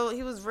just real.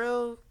 He was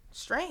real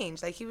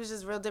strange. Like he was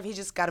just real different. He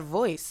just got a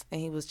voice,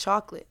 and he was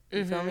chocolate.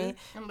 You feel me?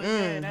 I'm like,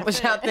 yeah, that's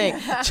What y'all it.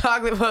 think?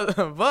 Chocolate was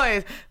a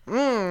voice. You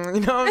know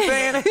what I'm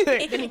saying? Then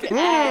he could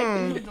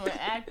act. He was doing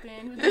acting.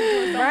 He was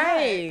doing so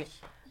Right. much.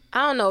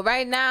 I don't know.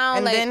 Right now,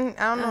 And like, then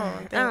I don't know. I I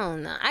think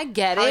don't know. I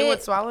get Hollywood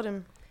it. swallowed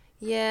him.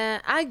 Yeah,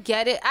 I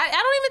get it. I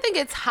don't even think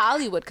it's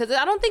Hollywood because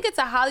I don't think it's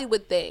a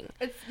Hollywood thing.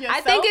 It's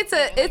I think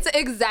yourself. it's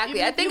exactly.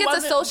 Even I if think you it's a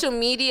wasn't- social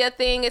media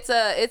thing. It's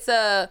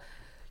a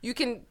you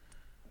can,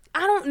 I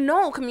don't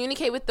know,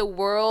 communicate with the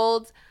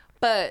world,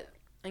 but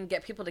and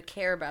get people to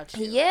care about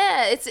you.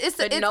 Yeah, it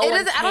no one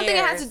doesn't. I don't think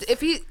it has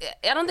cares.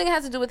 to. I don't think it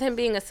has to do with him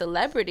being a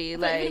celebrity.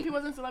 Like, even if Like, he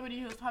wasn't a celebrity,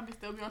 he would probably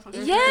still be on social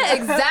media. yeah,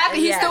 exactly.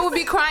 He Yes. still would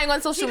be crying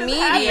on social He doesn't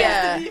have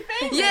media. to be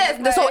famous,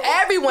 Yes, so like-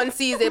 everyone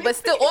sees it, but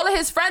still, all of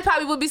his friends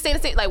probably would be saying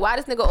the same. Like, why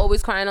this nigga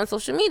always crying on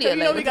social media? You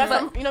know, Like, we what got the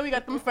some. fuck? You know, we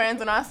got them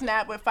friends on our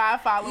Snap with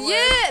 5 followers.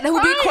 Yeah,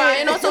 who be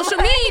crying on social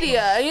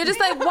media, and you're just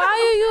like, why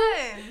are you?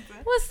 Friends.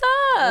 What's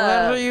What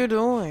up? are you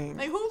doing?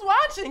 Like, who's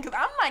watching? Because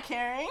I'm not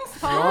caring.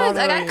 So. Yes,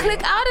 like, I are click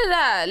out of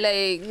that.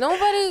 Like,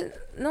 nobody,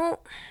 no.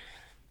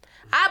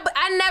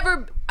 I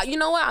never, you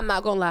know what? I'm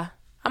not gonna lie.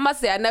 I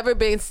must say, I never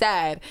been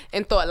sad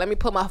and thought, let me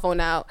pull my phone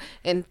out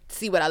and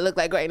see what I look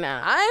like right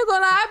now. I ain't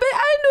gonna lie, I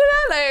didn't do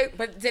that. Like,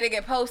 But did it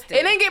get posted?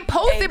 it didn't get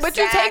posted, but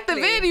you take the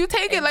Exactly. video, you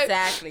take it like,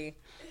 Exactly.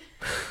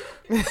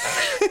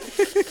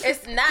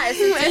 It's not.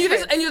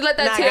 It's and you just let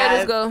that Nah, tear guys,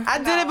 just go. I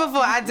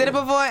did it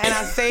before, and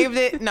I saved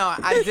it. No,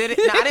 I did it.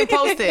 No, I didn't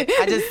post it.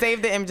 I just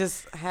saved it and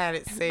just had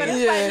it saved.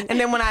 Yeah. And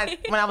then when I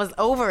was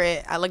over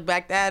it, I looked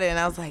back at it and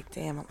I was like,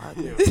 damn, I'm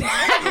ugly. Once you see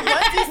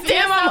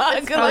Damn, I'm yourself,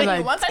 it's ugly. funny. I was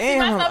like, Once I see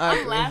damn, I'm myself, I'm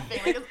ugly. laughing.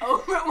 Like, it's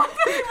over. Once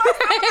I see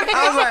myself, I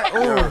was like,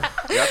 ooh.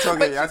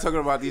 Y'all talking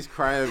about these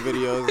crying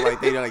videos like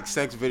they like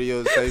sex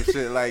videos type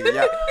shit. Like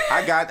yeah,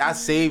 I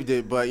saved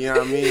it, but you know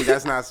what I mean.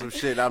 That's not some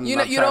shit. I'm. You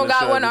not you trying don't to got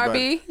show one, everybody.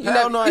 RB? You Hell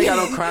never- no, I ain't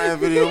got no crying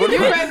video. What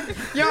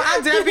Yo, I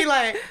did be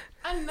like,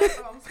 I know.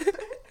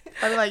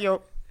 I'd be like,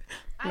 yo.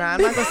 Nah,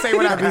 I'm not gonna say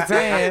what I be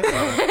saying.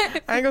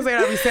 I ain't gonna say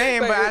what I be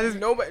saying, but I just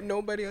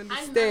nobody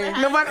understands.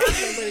 nobody.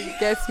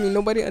 Gets me.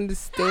 Nobody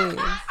understands.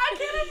 I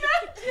can't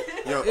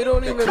imagine. Yo, It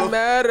don't the even clo-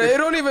 matter. It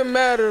don't even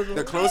matter.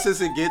 The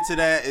closest it get to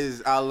that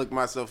is I'll look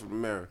myself in the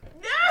mirror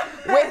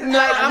With gonna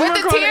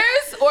the call it-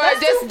 tears, or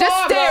just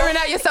far, bro. staring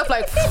at yourself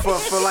like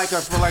for like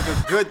a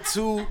good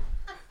 2,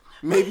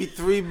 maybe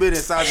 3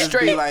 minutes. I'll just be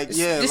Straight. like,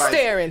 yeah, Just like,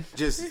 staring.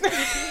 Just you know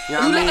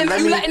what I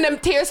mean? you letting them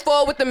tears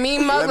fall with the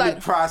meme mug, Let like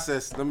me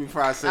process what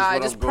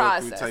just I'm going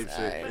process, through type shit.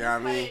 alright. You know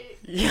what I mean?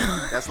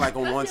 That's like a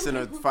once in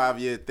a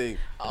 5-year thing.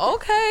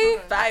 okay.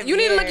 5 You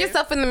need to look years.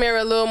 yourself in the mirror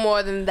a little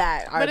more than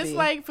that. But RB. it's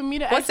like for me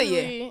to Once a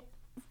actually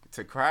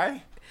To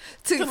cry?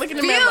 to look in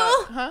the feel, mirror.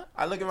 Huh?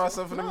 I look at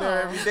myself in the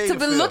mirror every day. to be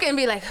feel. looking and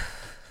be like,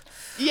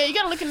 Yeah, you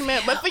gotta look in the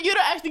mirror. But for you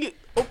to actually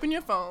open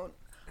your phone,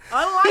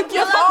 unlock your Pull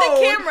out phone,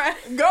 the camera.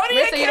 go to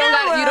your Listen,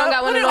 camera, you don't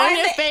got one put of it on those?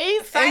 your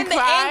face, Find and the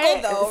cry.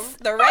 angle though.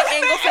 The right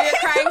angle for your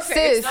crying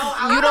face. sis,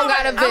 you don't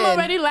got a I'm vid.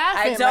 already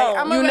laughing. I don't.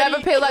 Like, I'm You already,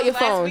 never pulled out your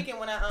Last phone. weekend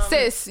when I,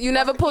 Sis, you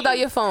never pulled out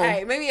your phone.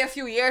 Hey, maybe a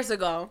few years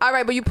ago. All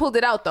right, but you pulled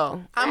it out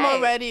though. I'm Hey.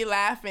 already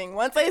laughing.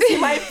 Once I see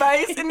my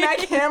face in that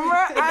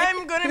camera,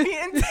 I'm gonna be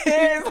in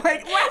tears,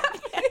 like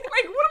laughing.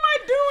 Like, what am I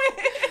doing?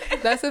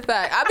 That's a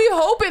fact. I be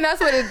hoping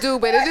that's what it do,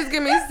 but it just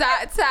get me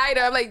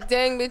tighter. I'm like,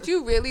 dang, bitch,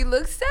 you really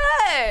look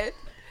sad.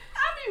 I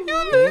be You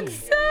weak. look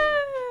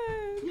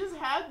sad. You just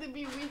have to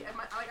be weak.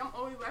 Like, I'm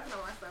always laughing at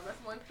myself.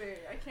 That's one thing.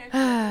 I can't.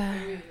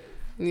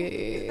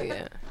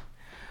 Yeah.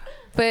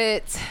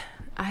 But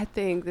I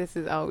think this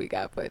is all we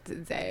got for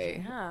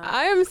today. Yeah.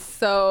 I am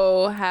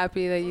so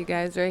happy that you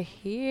guys are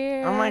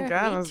here. oh my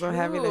god, I'm so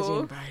happy that you too.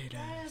 invited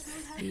us.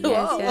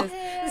 Yes.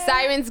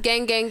 Sirens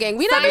gang gang gang.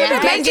 We not Sirens,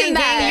 even gang, mentioned gang,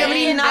 that. gang. You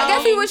already I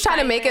guess we know. was trying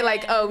to make it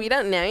like, oh, we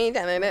don't know.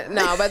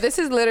 No, but this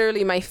is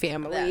literally my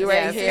family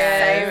right Yes,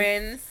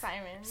 here.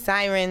 Sirens.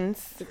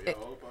 Sirens.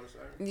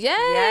 Yeah,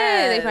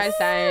 they Yes. probably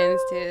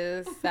sirens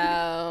too.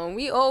 So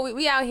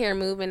we out here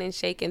moving and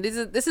shaking. This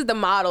is the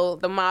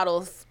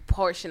model's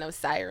portion of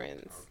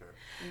sirens.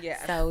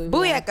 Yeah. So we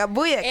Booyaka,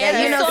 booyaka.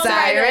 And You know the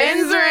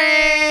sirens sirens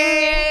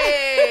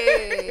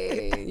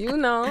ring. You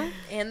know.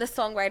 And the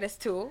songwriters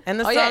too. And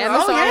the Oh yeah, and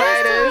the song-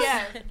 songwriters.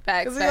 Yeah.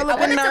 Facts. Cause we facts. all I look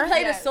wanted in to there.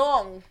 play Yeah. the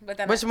song, but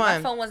then Which my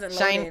one? phone wasn't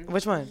Shine. loading.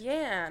 Which one?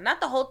 Yeah,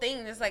 not the whole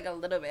thing, just like a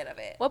little bit of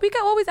it. Well, we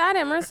could always add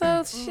it,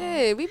 Marcel.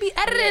 Shit, we be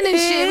editing and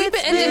shit. We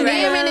been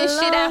engineering and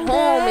shit at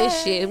home and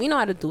shit. We know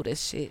how to do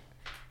this shit.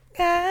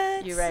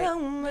 You're right.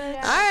 All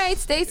right,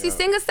 Stacey,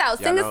 sing us out.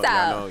 Sing us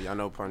out. Y'all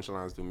know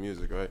punchlines do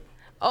music, right?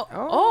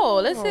 Oh,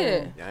 let's hear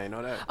it. Y'all ain't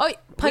know that? Oh,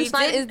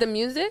 punchline did- is the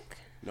music.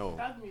 No,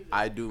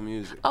 I do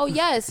music. Oh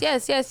yes.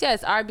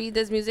 RB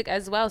does music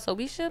as well, so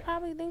we should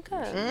probably link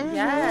up.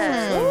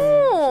 Yes.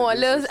 Ooh, a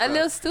little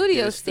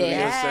studio Get a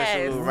studio step. session,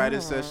 a little Yes.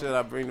 writing session.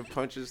 I bring the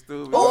punches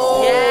through.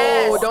 Oh,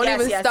 Yes, don't yes,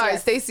 even yes, start,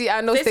 yes. Stacey.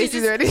 I know Stacey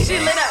Stacey's just- already. She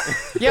lit up.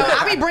 Yo,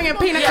 I be bringing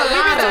pina We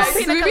coladas.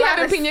 be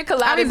having pina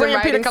coladas I be and bringing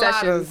writing pina coladas.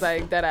 sessions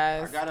like that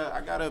ass.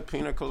 I got a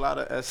pina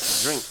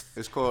colada-esque drink.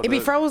 It's called It be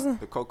frozen?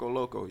 The Coco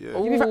Loco, yeah.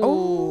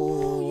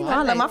 Ooh,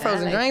 I love my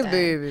frozen drinks,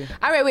 baby.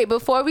 All right, wait.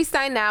 Before we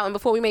sign out and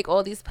before we make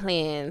all these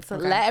plans,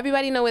 let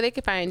everybody know where they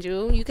can find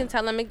you. You can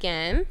tell them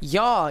again.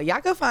 Y'all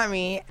can find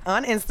me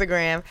on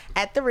Instagram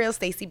at The Real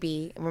Stacey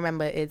B.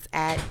 Remember, it's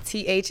at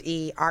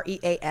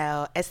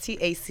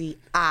TheRealStaciB.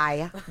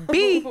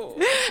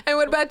 And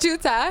what about you,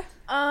 Ty?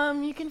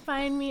 You can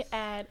find me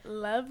at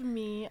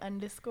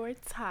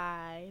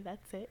loveme_Ty.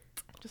 That's it.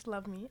 Just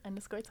love me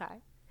 _Ty.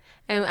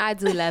 And I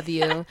do love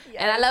you. And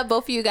I love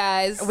both of you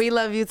guys. We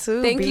love you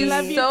too. Thank B. you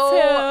Love you so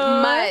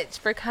too. much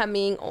for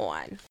coming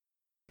on.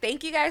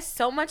 Thank you guys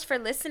so much for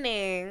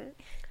listening.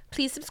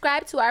 Please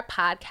subscribe to our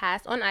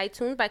podcast on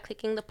iTunes by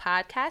clicking the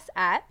podcast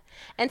app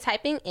and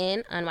typing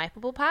in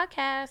Unwifeable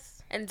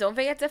Podcast. And don't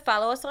forget to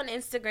follow us on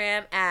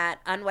Instagram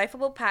at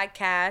Unwifeable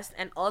Podcast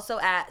and also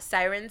at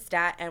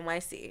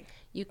sirens.nyc.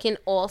 You can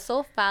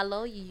also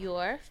follow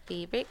your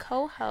favorite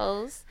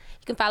co-hosts.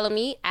 You can follow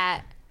me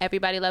at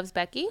Everybody Loves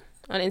Becky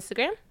on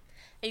Instagram.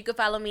 And you can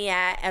follow me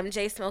at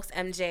MJ Smokes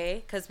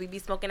MJ because we be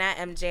smoking at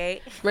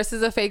MJ.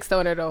 Marissa's a fake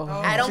stoner though.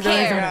 I don't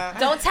care.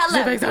 Don't tell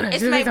them.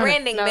 It's my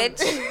branding,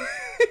 bitch.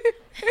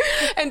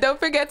 And don't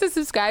forget to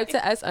subscribe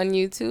to us on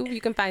YouTube. You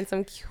can find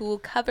some cool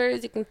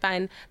covers. You can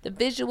find the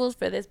visuals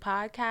for this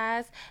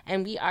podcast.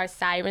 And we are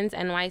Sirens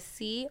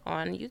NYC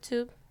on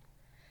YouTube.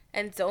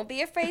 And don't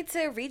be afraid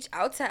to reach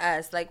out to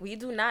us. Like, we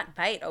do not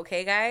bite,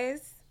 okay,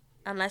 guys?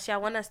 Unless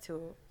y'all want us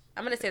to.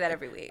 I'm going to say that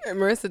every week.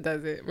 Marissa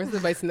does it.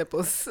 Marissa bites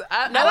nipples. No,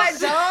 I don't.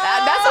 That's what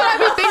I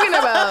be thinking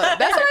about.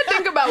 That's what I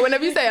think about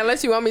whenever you say,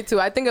 unless you want me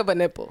to. I think of a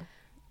nipple.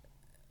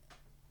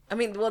 I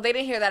mean, well, they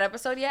didn't hear that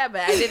episode yet,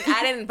 but I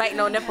didn't bite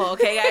no nipple,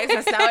 okay, guys?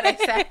 That's not what I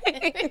said.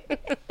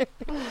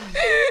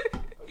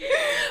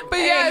 But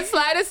yeah,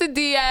 slide us a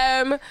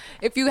DM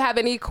if you have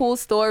any cool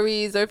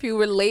stories or if you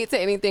relate to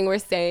anything we're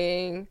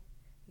saying.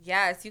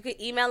 Yes, you can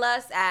email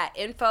us at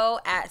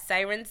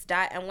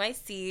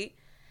info@sirens.nyc.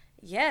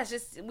 Yes,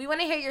 just we want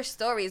to hear your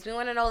stories. We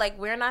want to know, like,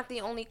 we're not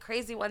the only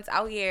crazy ones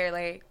out here.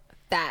 Like,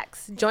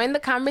 facts. Join the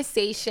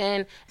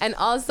conversation and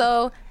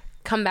also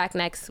come back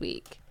next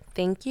week.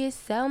 Thank you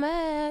so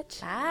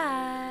much.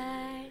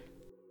 bye.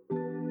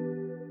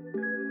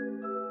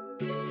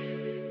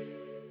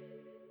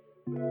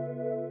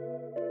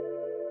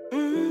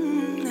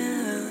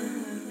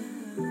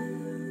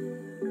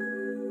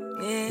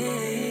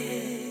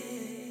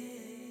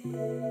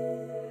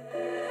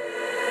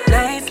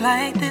 Nights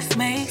like this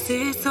makes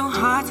it so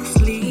hard to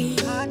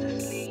sleep.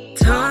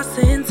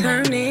 Tossing,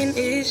 turning,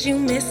 is you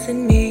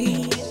missing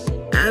me?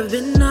 I've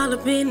been all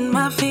up in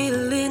my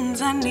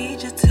feelings, I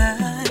need your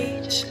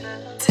touch.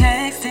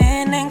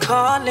 Texting and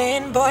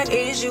calling, boy,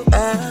 is you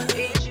up?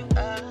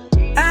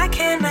 I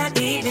cannot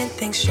even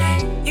think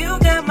straight. You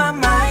got my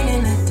mind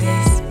in a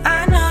daze.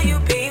 I know you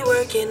be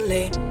working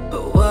late,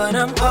 but what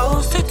I'm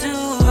supposed to do?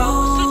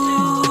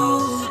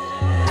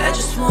 I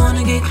just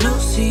wanna get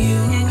close to you.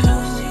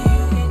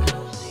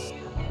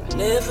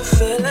 Never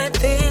felt like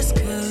this,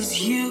 'cause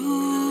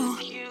you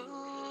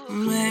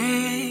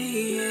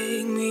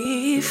make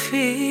me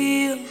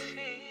feel.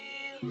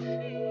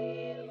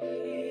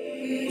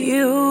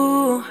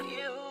 You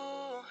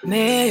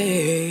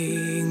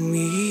make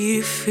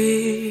me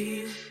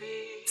feel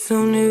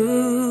so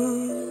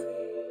new.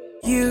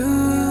 You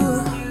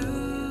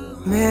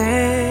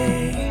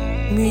make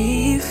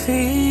me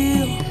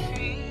feel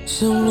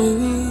so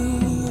new.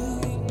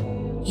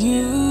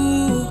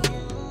 You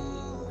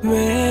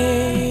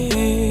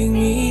make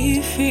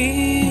me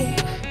feel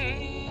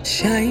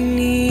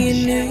shiny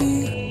and new.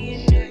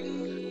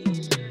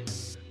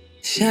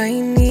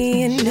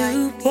 Shiny and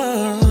new,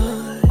 boy.